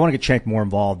 I'm glad. I want to get Cenk more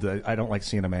involved. I don't like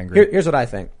seeing him angry. Here's what I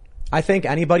think. I think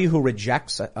anybody who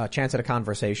rejects a chance at a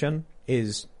conversation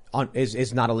is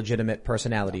not a legitimate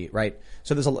personality, right?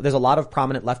 So there's a lot of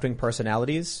prominent left-wing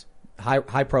personalities, high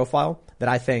profile, that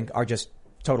I think are just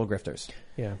total grifters.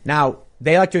 Yeah. Now,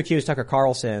 they like to accuse Tucker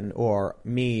Carlson or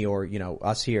me or,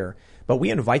 us here, but we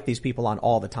invite these people on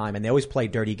all the time and they always play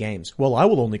dirty games. Well, I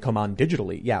will only come on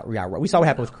digitally. Yeah. We saw what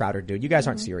happened with Crowder, dude. You guys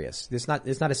aren't serious. It's not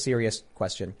a serious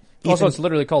question. Also, Ethan- it's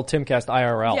literally called Timcast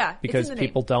IRL Yeah, it's because in the name.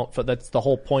 people don't. That's the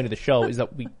whole point of the show is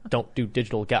that we don't do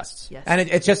digital guests. Yes. And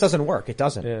it just doesn't work. It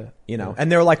doesn't. Yeah.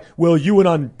 And they're like, well, you went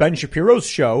on Ben Shapiro's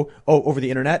show over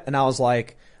the internet. And I was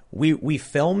like, we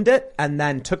filmed it and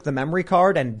then took the memory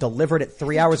card and delivered it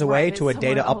 3 hours away drive it to a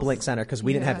data somewhere else. uplink center because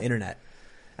we didn't have Yeah. internet.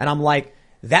 And I'm like,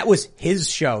 that was his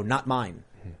show, not mine.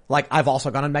 Like, I've also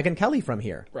gone on Megyn Kelly from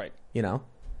here. Right.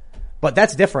 But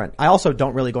that's different. I also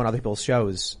don't really go on other people's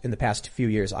shows in the past few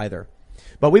years either.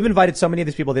 But we've invited so many of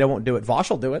these people, they won't do it. Vosh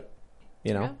will do it.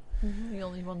 Yeah. The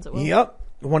only ones that will. Yep.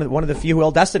 One of the few who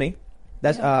will. Destiny.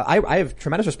 That's, I have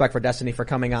tremendous respect for Destiny for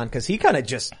coming on because he kind of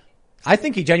just I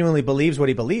think he genuinely believes what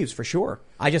he believes, for sure.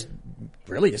 I just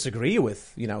really disagree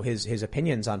with, his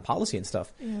opinions on policy and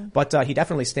stuff. Yeah. But he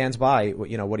definitely stands by,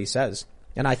 what he says.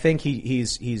 And I think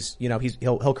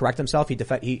he'll correct himself.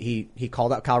 He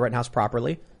called out Kyle Rittenhouse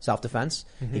properly, self-defense.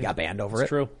 Mm-hmm. He got banned over it.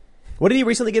 True. What did he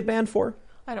recently get banned for?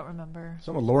 I don't remember.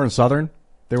 Someone, Lauren Southern.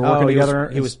 They were working together.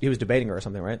 He was debating her or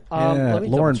something, right? Yeah,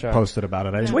 Lauren posted about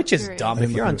it. Twitch is dumb.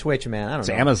 If you're on Twitch, man, I don't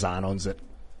know. Amazon owns it.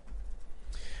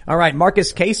 All right,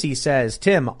 Marcus Casey says,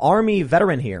 Tim, Army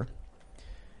veteran here.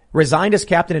 Resigned as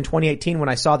captain in 2018 when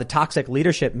I saw the toxic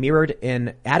leadership mirrored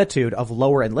in attitude of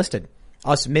lower enlisted.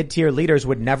 Us mid-tier leaders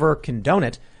would never condone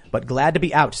it, but glad to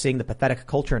be out seeing the pathetic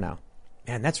culture now.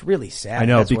 Man, that's really sad. I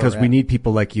know, because we need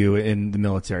people like you in the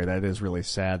military. That is really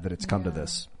sad that it's come to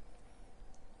this.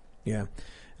 Yeah.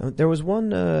 There was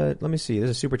one, let me see. There's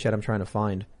a super chat I'm trying to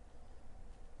find.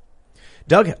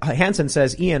 Doug Hansen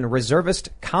says, Ian, reservist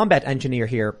combat engineer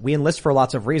here. We enlist for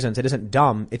lots of reasons. It isn't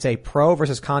dumb. It's a pro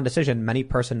versus con decision made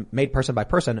person by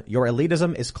person. Your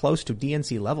elitism is close to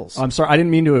DNC levels. I'm sorry. I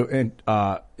didn't mean to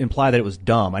imply that it was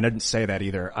dumb. I didn't say that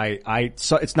either.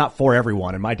 So it's not for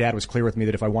everyone. And my dad was clear with me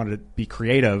that if I wanted to be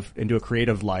creative and do a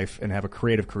creative life and have a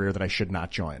creative career, that I should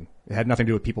not join. It had nothing to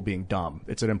do with people being dumb.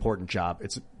 It's an important job.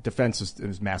 Defense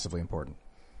is massively important.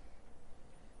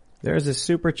 There's a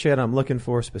super chat I'm looking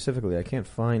for specifically. I can't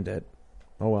find it.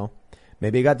 Oh, well.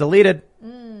 Maybe it got deleted.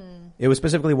 It was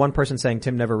specifically one person saying,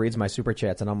 Tim never reads my super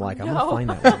chats. And I'm like, I'm going to find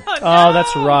that one. Oh,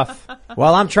 that's rough.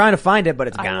 Well, I'm trying to find it, but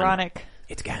it's gone. Ironic.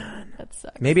 It's gone. That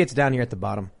sucks. Maybe it's down here at the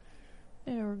bottom.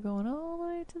 Yeah, we're going all the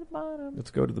way to the bottom. Let's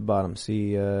go to the bottom.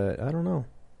 See, I don't know.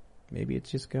 Maybe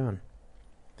it's just gone.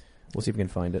 We'll see if we can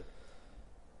find it.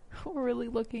 We're really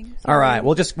looking. All right.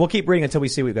 We'll keep reading until we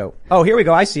see we go. Oh, here we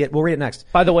go. I see it. We'll read it next.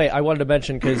 By the way, I wanted to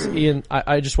mention, because Ian,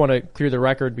 I just want to clear the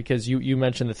record because you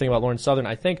mentioned the thing about Lauren Southern.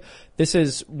 I think this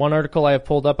is one article I have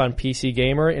pulled up on PC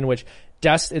Gamer in which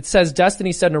it says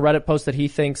Destiny said in a Reddit post that he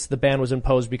thinks the ban was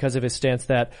imposed because of his stance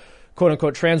that quote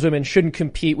unquote trans women shouldn't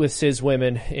compete with cis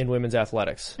women in women's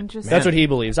athletics. Interesting. That's what he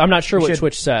believes. I'm not sure what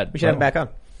Twitch said. We should have him back on.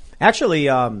 Actually,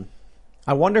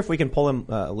 I wonder if we can pull him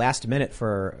last minute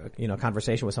for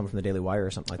conversation with someone from the Daily Wire or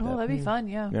something like that. Oh, that'd be fun,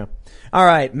 yeah. Yeah. All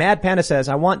right. Mad Panda says,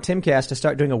 I want Timcast to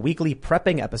start doing a weekly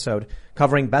prepping episode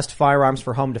covering best firearms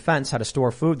for home defense, how to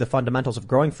store food, the fundamentals of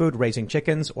growing food, raising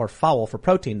chickens or fowl for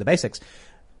protein, the basics.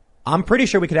 I'm pretty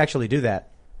sure we could actually do that.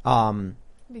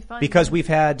 Be fun, because we've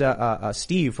had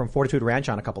Steve from Fortitude Ranch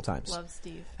on a couple times. Love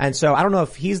Steve. And so I don't know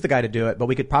if he's the guy to do it, but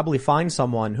we could probably find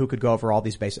someone who could go over all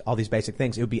these basic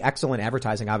things. It would be excellent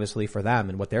advertising, obviously, for them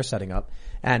and what they're setting up,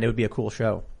 and it would be a cool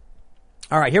show.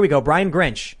 All right, here we go. Brian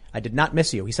Grinch, I did not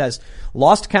miss you. He says,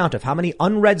 lost count of how many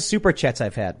unread super chats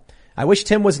I've had. I wish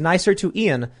Tim was nicer to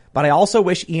Ian, but I also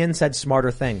wish Ian said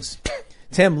smarter things.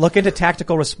 Tim, look into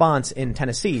tactical response in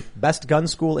Tennessee, best gun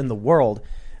school in the world.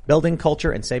 Building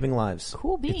culture and saving lives.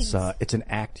 Cool beans. It's an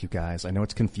act, you guys. I know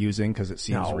it's confusing because it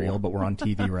seems real, but we're on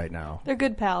TV right now. They're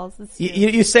good pals.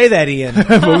 You say that, Ian.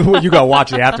 You gotta watch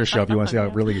the after show if you want to see how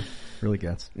it really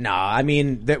gets. No, I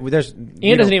mean, there's...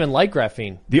 Ian doesn't even like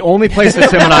graphene. The only place that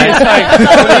Tim and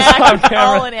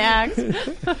I... All an act.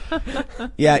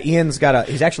 Yeah, Ian's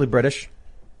he's actually British.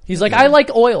 He's like, I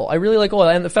like oil. I really like oil.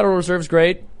 And the Federal Reserve's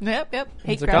great. Yep.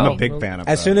 Hate like, I'm crowd. a big fan of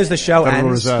As soon as the show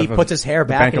ends, he puts his hair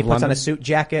back and he puts on a suit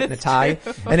jacket and a tie.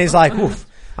 And he's like, oof,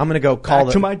 I'm going to go call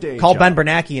Ben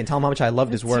Bernanke and tell him how much I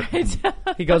loved his work.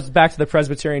 He goes back to the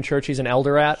Presbyterian church he's an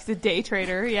elder at. He's a day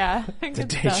trader, yeah. The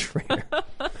day trader.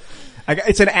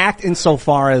 It's an act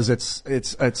insofar as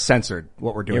it's censored,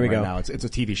 what we're doing right now. It's a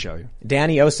TV show.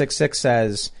 Danny066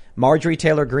 says, Marjorie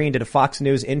Taylor Greene did a Fox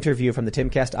News interview from the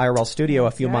Timcast IRL studio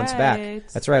a few months back.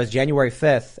 That's right. It was January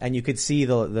 5th, and you could see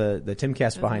the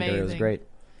Timcast behind her. It was great.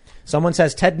 Someone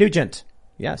says Ted Nugent.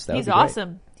 Yes, that would be great. He's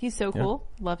awesome. He's so cool.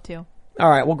 Yeah. Love to. All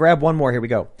right, we'll grab one more. Here we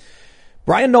go.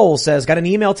 Brian Knowles says, got an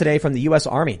email today from the U.S.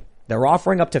 Army. They're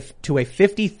offering up to a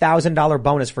 $50,000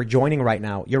 bonus for joining right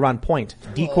now. You're on point.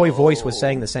 Decoy Voice was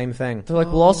saying the same thing. They're like,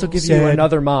 we'll also give you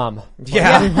another mom.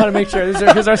 Yeah. We want to make sure.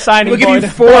 Here's our signing We'll point.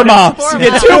 give you 4 moms. You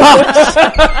get 2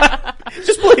 moms.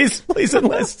 Just please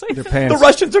enlist. The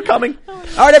Russians are coming. All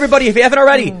right, everybody, if you haven't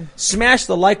already, smash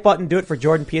the like button. Do it for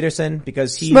Jordan Peterson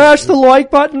because Smash the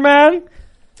like button, man.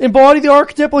 Embody the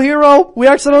archetypal hero. We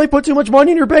accidentally put too much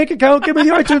money in your bank account. Give me the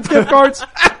iTunes gift cards.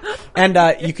 And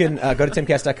you can go to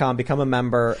timcast.com, become a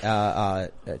member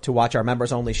to watch our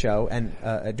members only show, and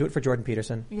do it for Jordan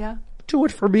Peterson. Yeah. Do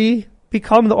it for me.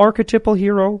 become the archetypal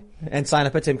hero And sign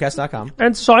up at timcast.com.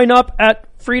 and sign up at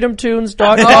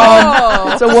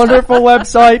freedomtunes.com. It's a wonderful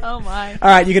website. Oh my. All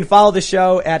right, you can follow the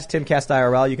show at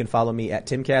TimCastIRL. You can follow me at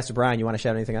TimCast. Brian, you want to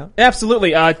shout anything out?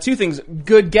 Absolutely. Two things.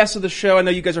 Good guests of the show. I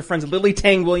know you guys are friends with Lily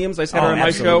Tang Williams. I just had her on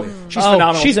my show. She's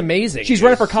phenomenal. She's amazing. She's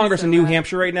running for Congress in New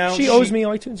Hampshire right now. She owes me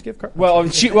iTunes gift card. Well,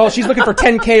 she's looking for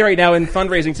 $10K right now in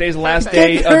fundraising. Today's the last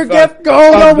day of Go of to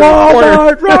the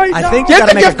Walmart right I now. think you got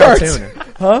to make a cartoon.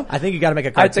 Huh? I think you got to make a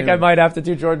I cartoon. think I might have to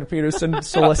do Jordan Peterson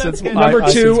solicits. Number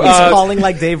two, He's calling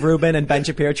like Dave Rubin and Ben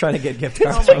Shapiro trying to get gift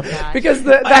cards. Oh my gosh. because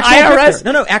the Actual IRS.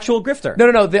 grifter. No, actual grifter.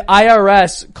 No. The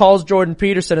IRS calls Jordan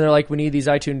Peterson and they're like, "We need these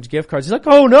iTunes gift cards." He's like,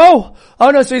 "Oh no."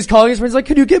 So he's calling his friends like,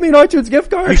 "Can you give me an iTunes gift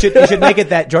card?" You should make it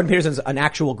that Jordan Peterson's an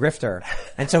actual grifter,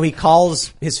 and so he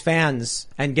calls his fans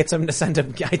and gets them to send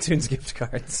him iTunes gift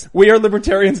cards.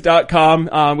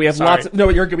 WeAreLibertarians.com. We have lots of, no,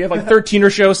 you're good. We have like 13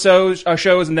 or shows,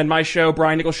 and then my show,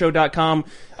 BrianNicholsShow.com.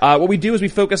 What we do is we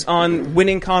focus on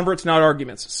winning converts, not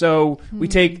arguments. So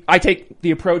I take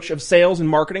the approach of sales and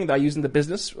marketing that I use in the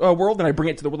business world, and I bring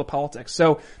it to the world of politics.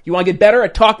 So you want to get better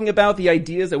at talking about the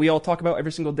ideas that we all talk about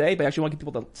every single day, but actually want to get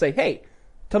people to say, hey,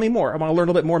 tell me more. I want to learn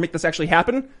a little bit more, make this actually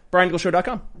happen.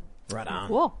 BrianNicholsShow.com. Right on.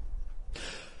 Cool.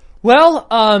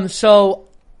 Well, so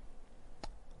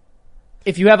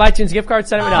if you have iTunes gift cards,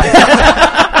 send them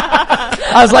out.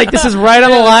 I was like, this is right on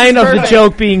the line of the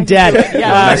joke being dead.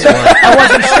 I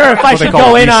wasn't sure if I should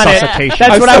go in on it.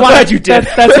 That's what I wanted.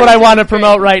 That's what I want to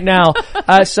promote right now.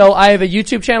 So I have a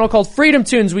YouTube channel called Freedom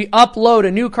Tunes. We upload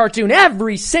a new cartoon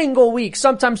every single week,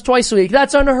 sometimes twice a week.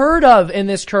 That's unheard of in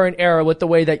this current era with the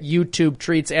way that YouTube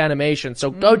treats animation.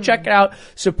 So go check it out.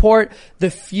 Support the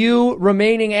few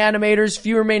remaining animators,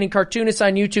 few remaining cartoonists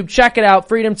on YouTube. Check it out.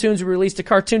 Freedom Tunes. We released a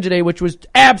cartoon today, which was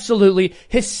absolutely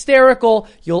hysterical.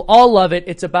 You'll all love it.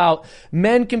 It's about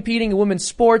men competing in women's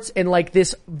sports and like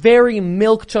this very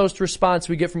milquetoast response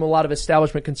we get from a lot of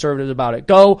establishment conservatives about it.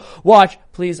 Go watch.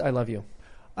 Please, I love you.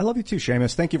 I love you too,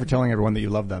 Seamus. Thank you for telling everyone that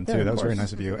you love them too. That was very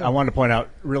nice of you. I wanted to point out,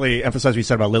 really emphasize what you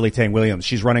said about Lily Tang Williams.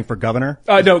 She's running for governor.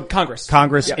 No, Congress.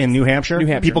 In New Hampshire.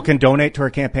 People can donate to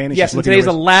her campaign. And yes, she's and today's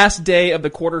the last day of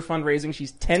the quarter fundraising.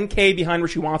 She's $10K behind where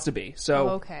she wants to be.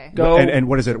 So go. And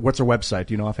what is it? What's her website?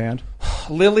 Do you know offhand?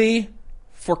 Lily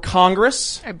for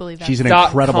Congress. I believe that. She's an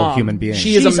incredible human being.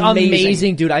 She's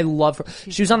amazing, dude. I love her.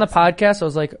 She was on the podcast. I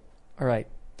was like, all right,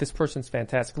 this person's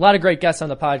fantastic. A lot of great guests on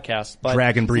the podcast. But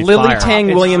Dragon Breathe Fire.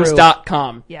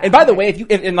 LilyTangWilliams.com. Yeah, and by the way, if you,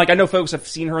 and like I know folks have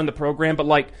seen her in the program, but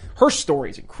like her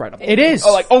story is incredible. It is.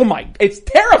 It's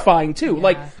terrifying too. Yeah.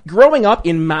 Like growing up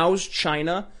in Mao's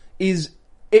China it's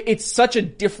such a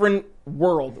different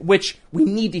world, which we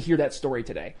need to hear that story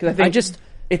today. Cause I think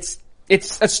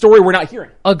it's a story we're not hearing.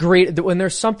 Agreed. When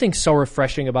there's something so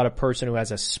refreshing about a person who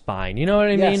has a spine, you know what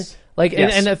I mean? Like,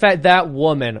 and the fact that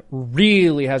woman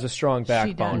really has a strong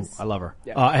backbone. I love her.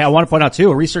 Yeah. I want to point out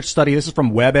too, a research study, this is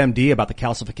from WebMD about the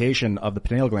calcification of the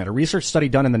pineal gland. A research study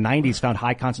done in the 90s found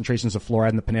high concentrations of fluoride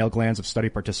in the pineal glands of study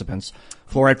participants.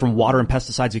 Fluoride from water and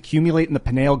pesticides accumulate in the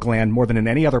pineal gland more than in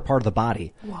any other part of the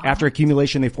body. Wow. After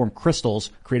accumulation, they form crystals,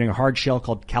 creating a hard shell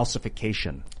called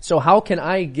calcification. So how can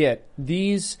I get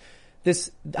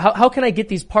how can I get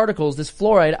these particles, this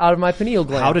fluoride, out of my pineal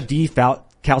gland? How to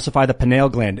calcify the pineal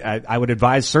gland. I would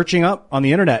advise searching up on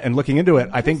the internet and looking into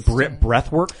it. I think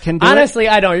breath work can do Honestly,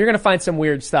 I don't. You're going to find some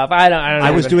weird stuff.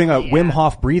 I was doing a Wim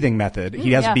Hof breathing method.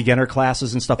 He has beginner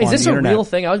classes and stuff on the internet. Is this a real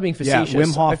thing? I was being facetious. Yeah,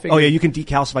 Wim Hof. Oh yeah, you can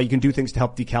decalcify. You can do things to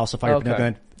help decalcify your pineal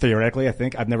gland. Theoretically, I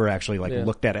think. I've never actually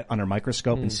looked at it under a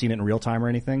microscope and seen it in real time or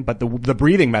anything. But the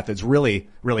breathing methods really,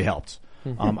 really helped.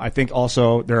 I think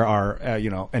also there are,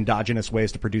 endogenous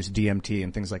ways to produce DMT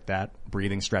and things like that.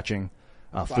 Breathing, stretching,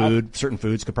 food. Certain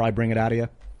foods could probably bring it out of you.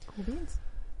 Cool beans.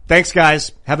 Thanks,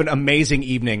 guys. Have an amazing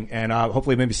evening, and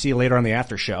hopefully maybe see you later on the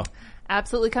after show.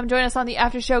 Absolutely. Come join us on the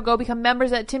after show. Go become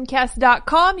members at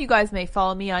timcast.com. You guys may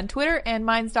follow me on Twitter and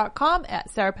mines.com at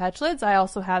Sour Patch Lids. I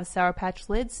also have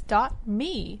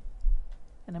sourpatchlids.me.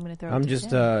 And I'm going to throw it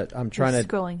I'm trying to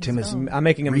scrolling. Tim is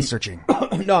researching.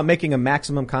 No, I'm making a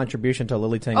maximum contribution to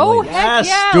Lily Tang Oh, Williams. heck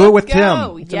yeah. Do it with Go.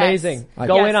 Tim. It's amazing.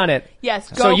 Go in on it. Yes.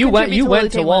 Go So you went contribute to Lily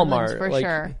Tang Walmart for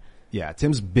sure. Yeah,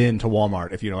 Tim's been to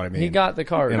Walmart, if you know what I mean. He got the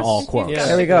cards. In all quotes. Yeah.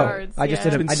 There we go. Cards, I just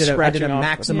yeah. did a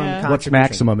maximum contribution. What's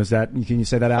maximum? Is that, can you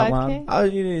say that out 5K?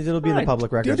 loud? It'll be in the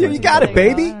public record. You got it,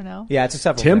 baby. I don't know. Yeah, it's a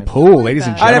several. Tim grand. Pool, ladies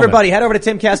and All gentlemen. All right, everybody, head over to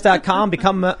timcast.com,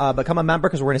 become a member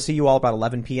because we're going to see you all about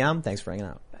 11 p.m. Thanks for hanging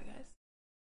out.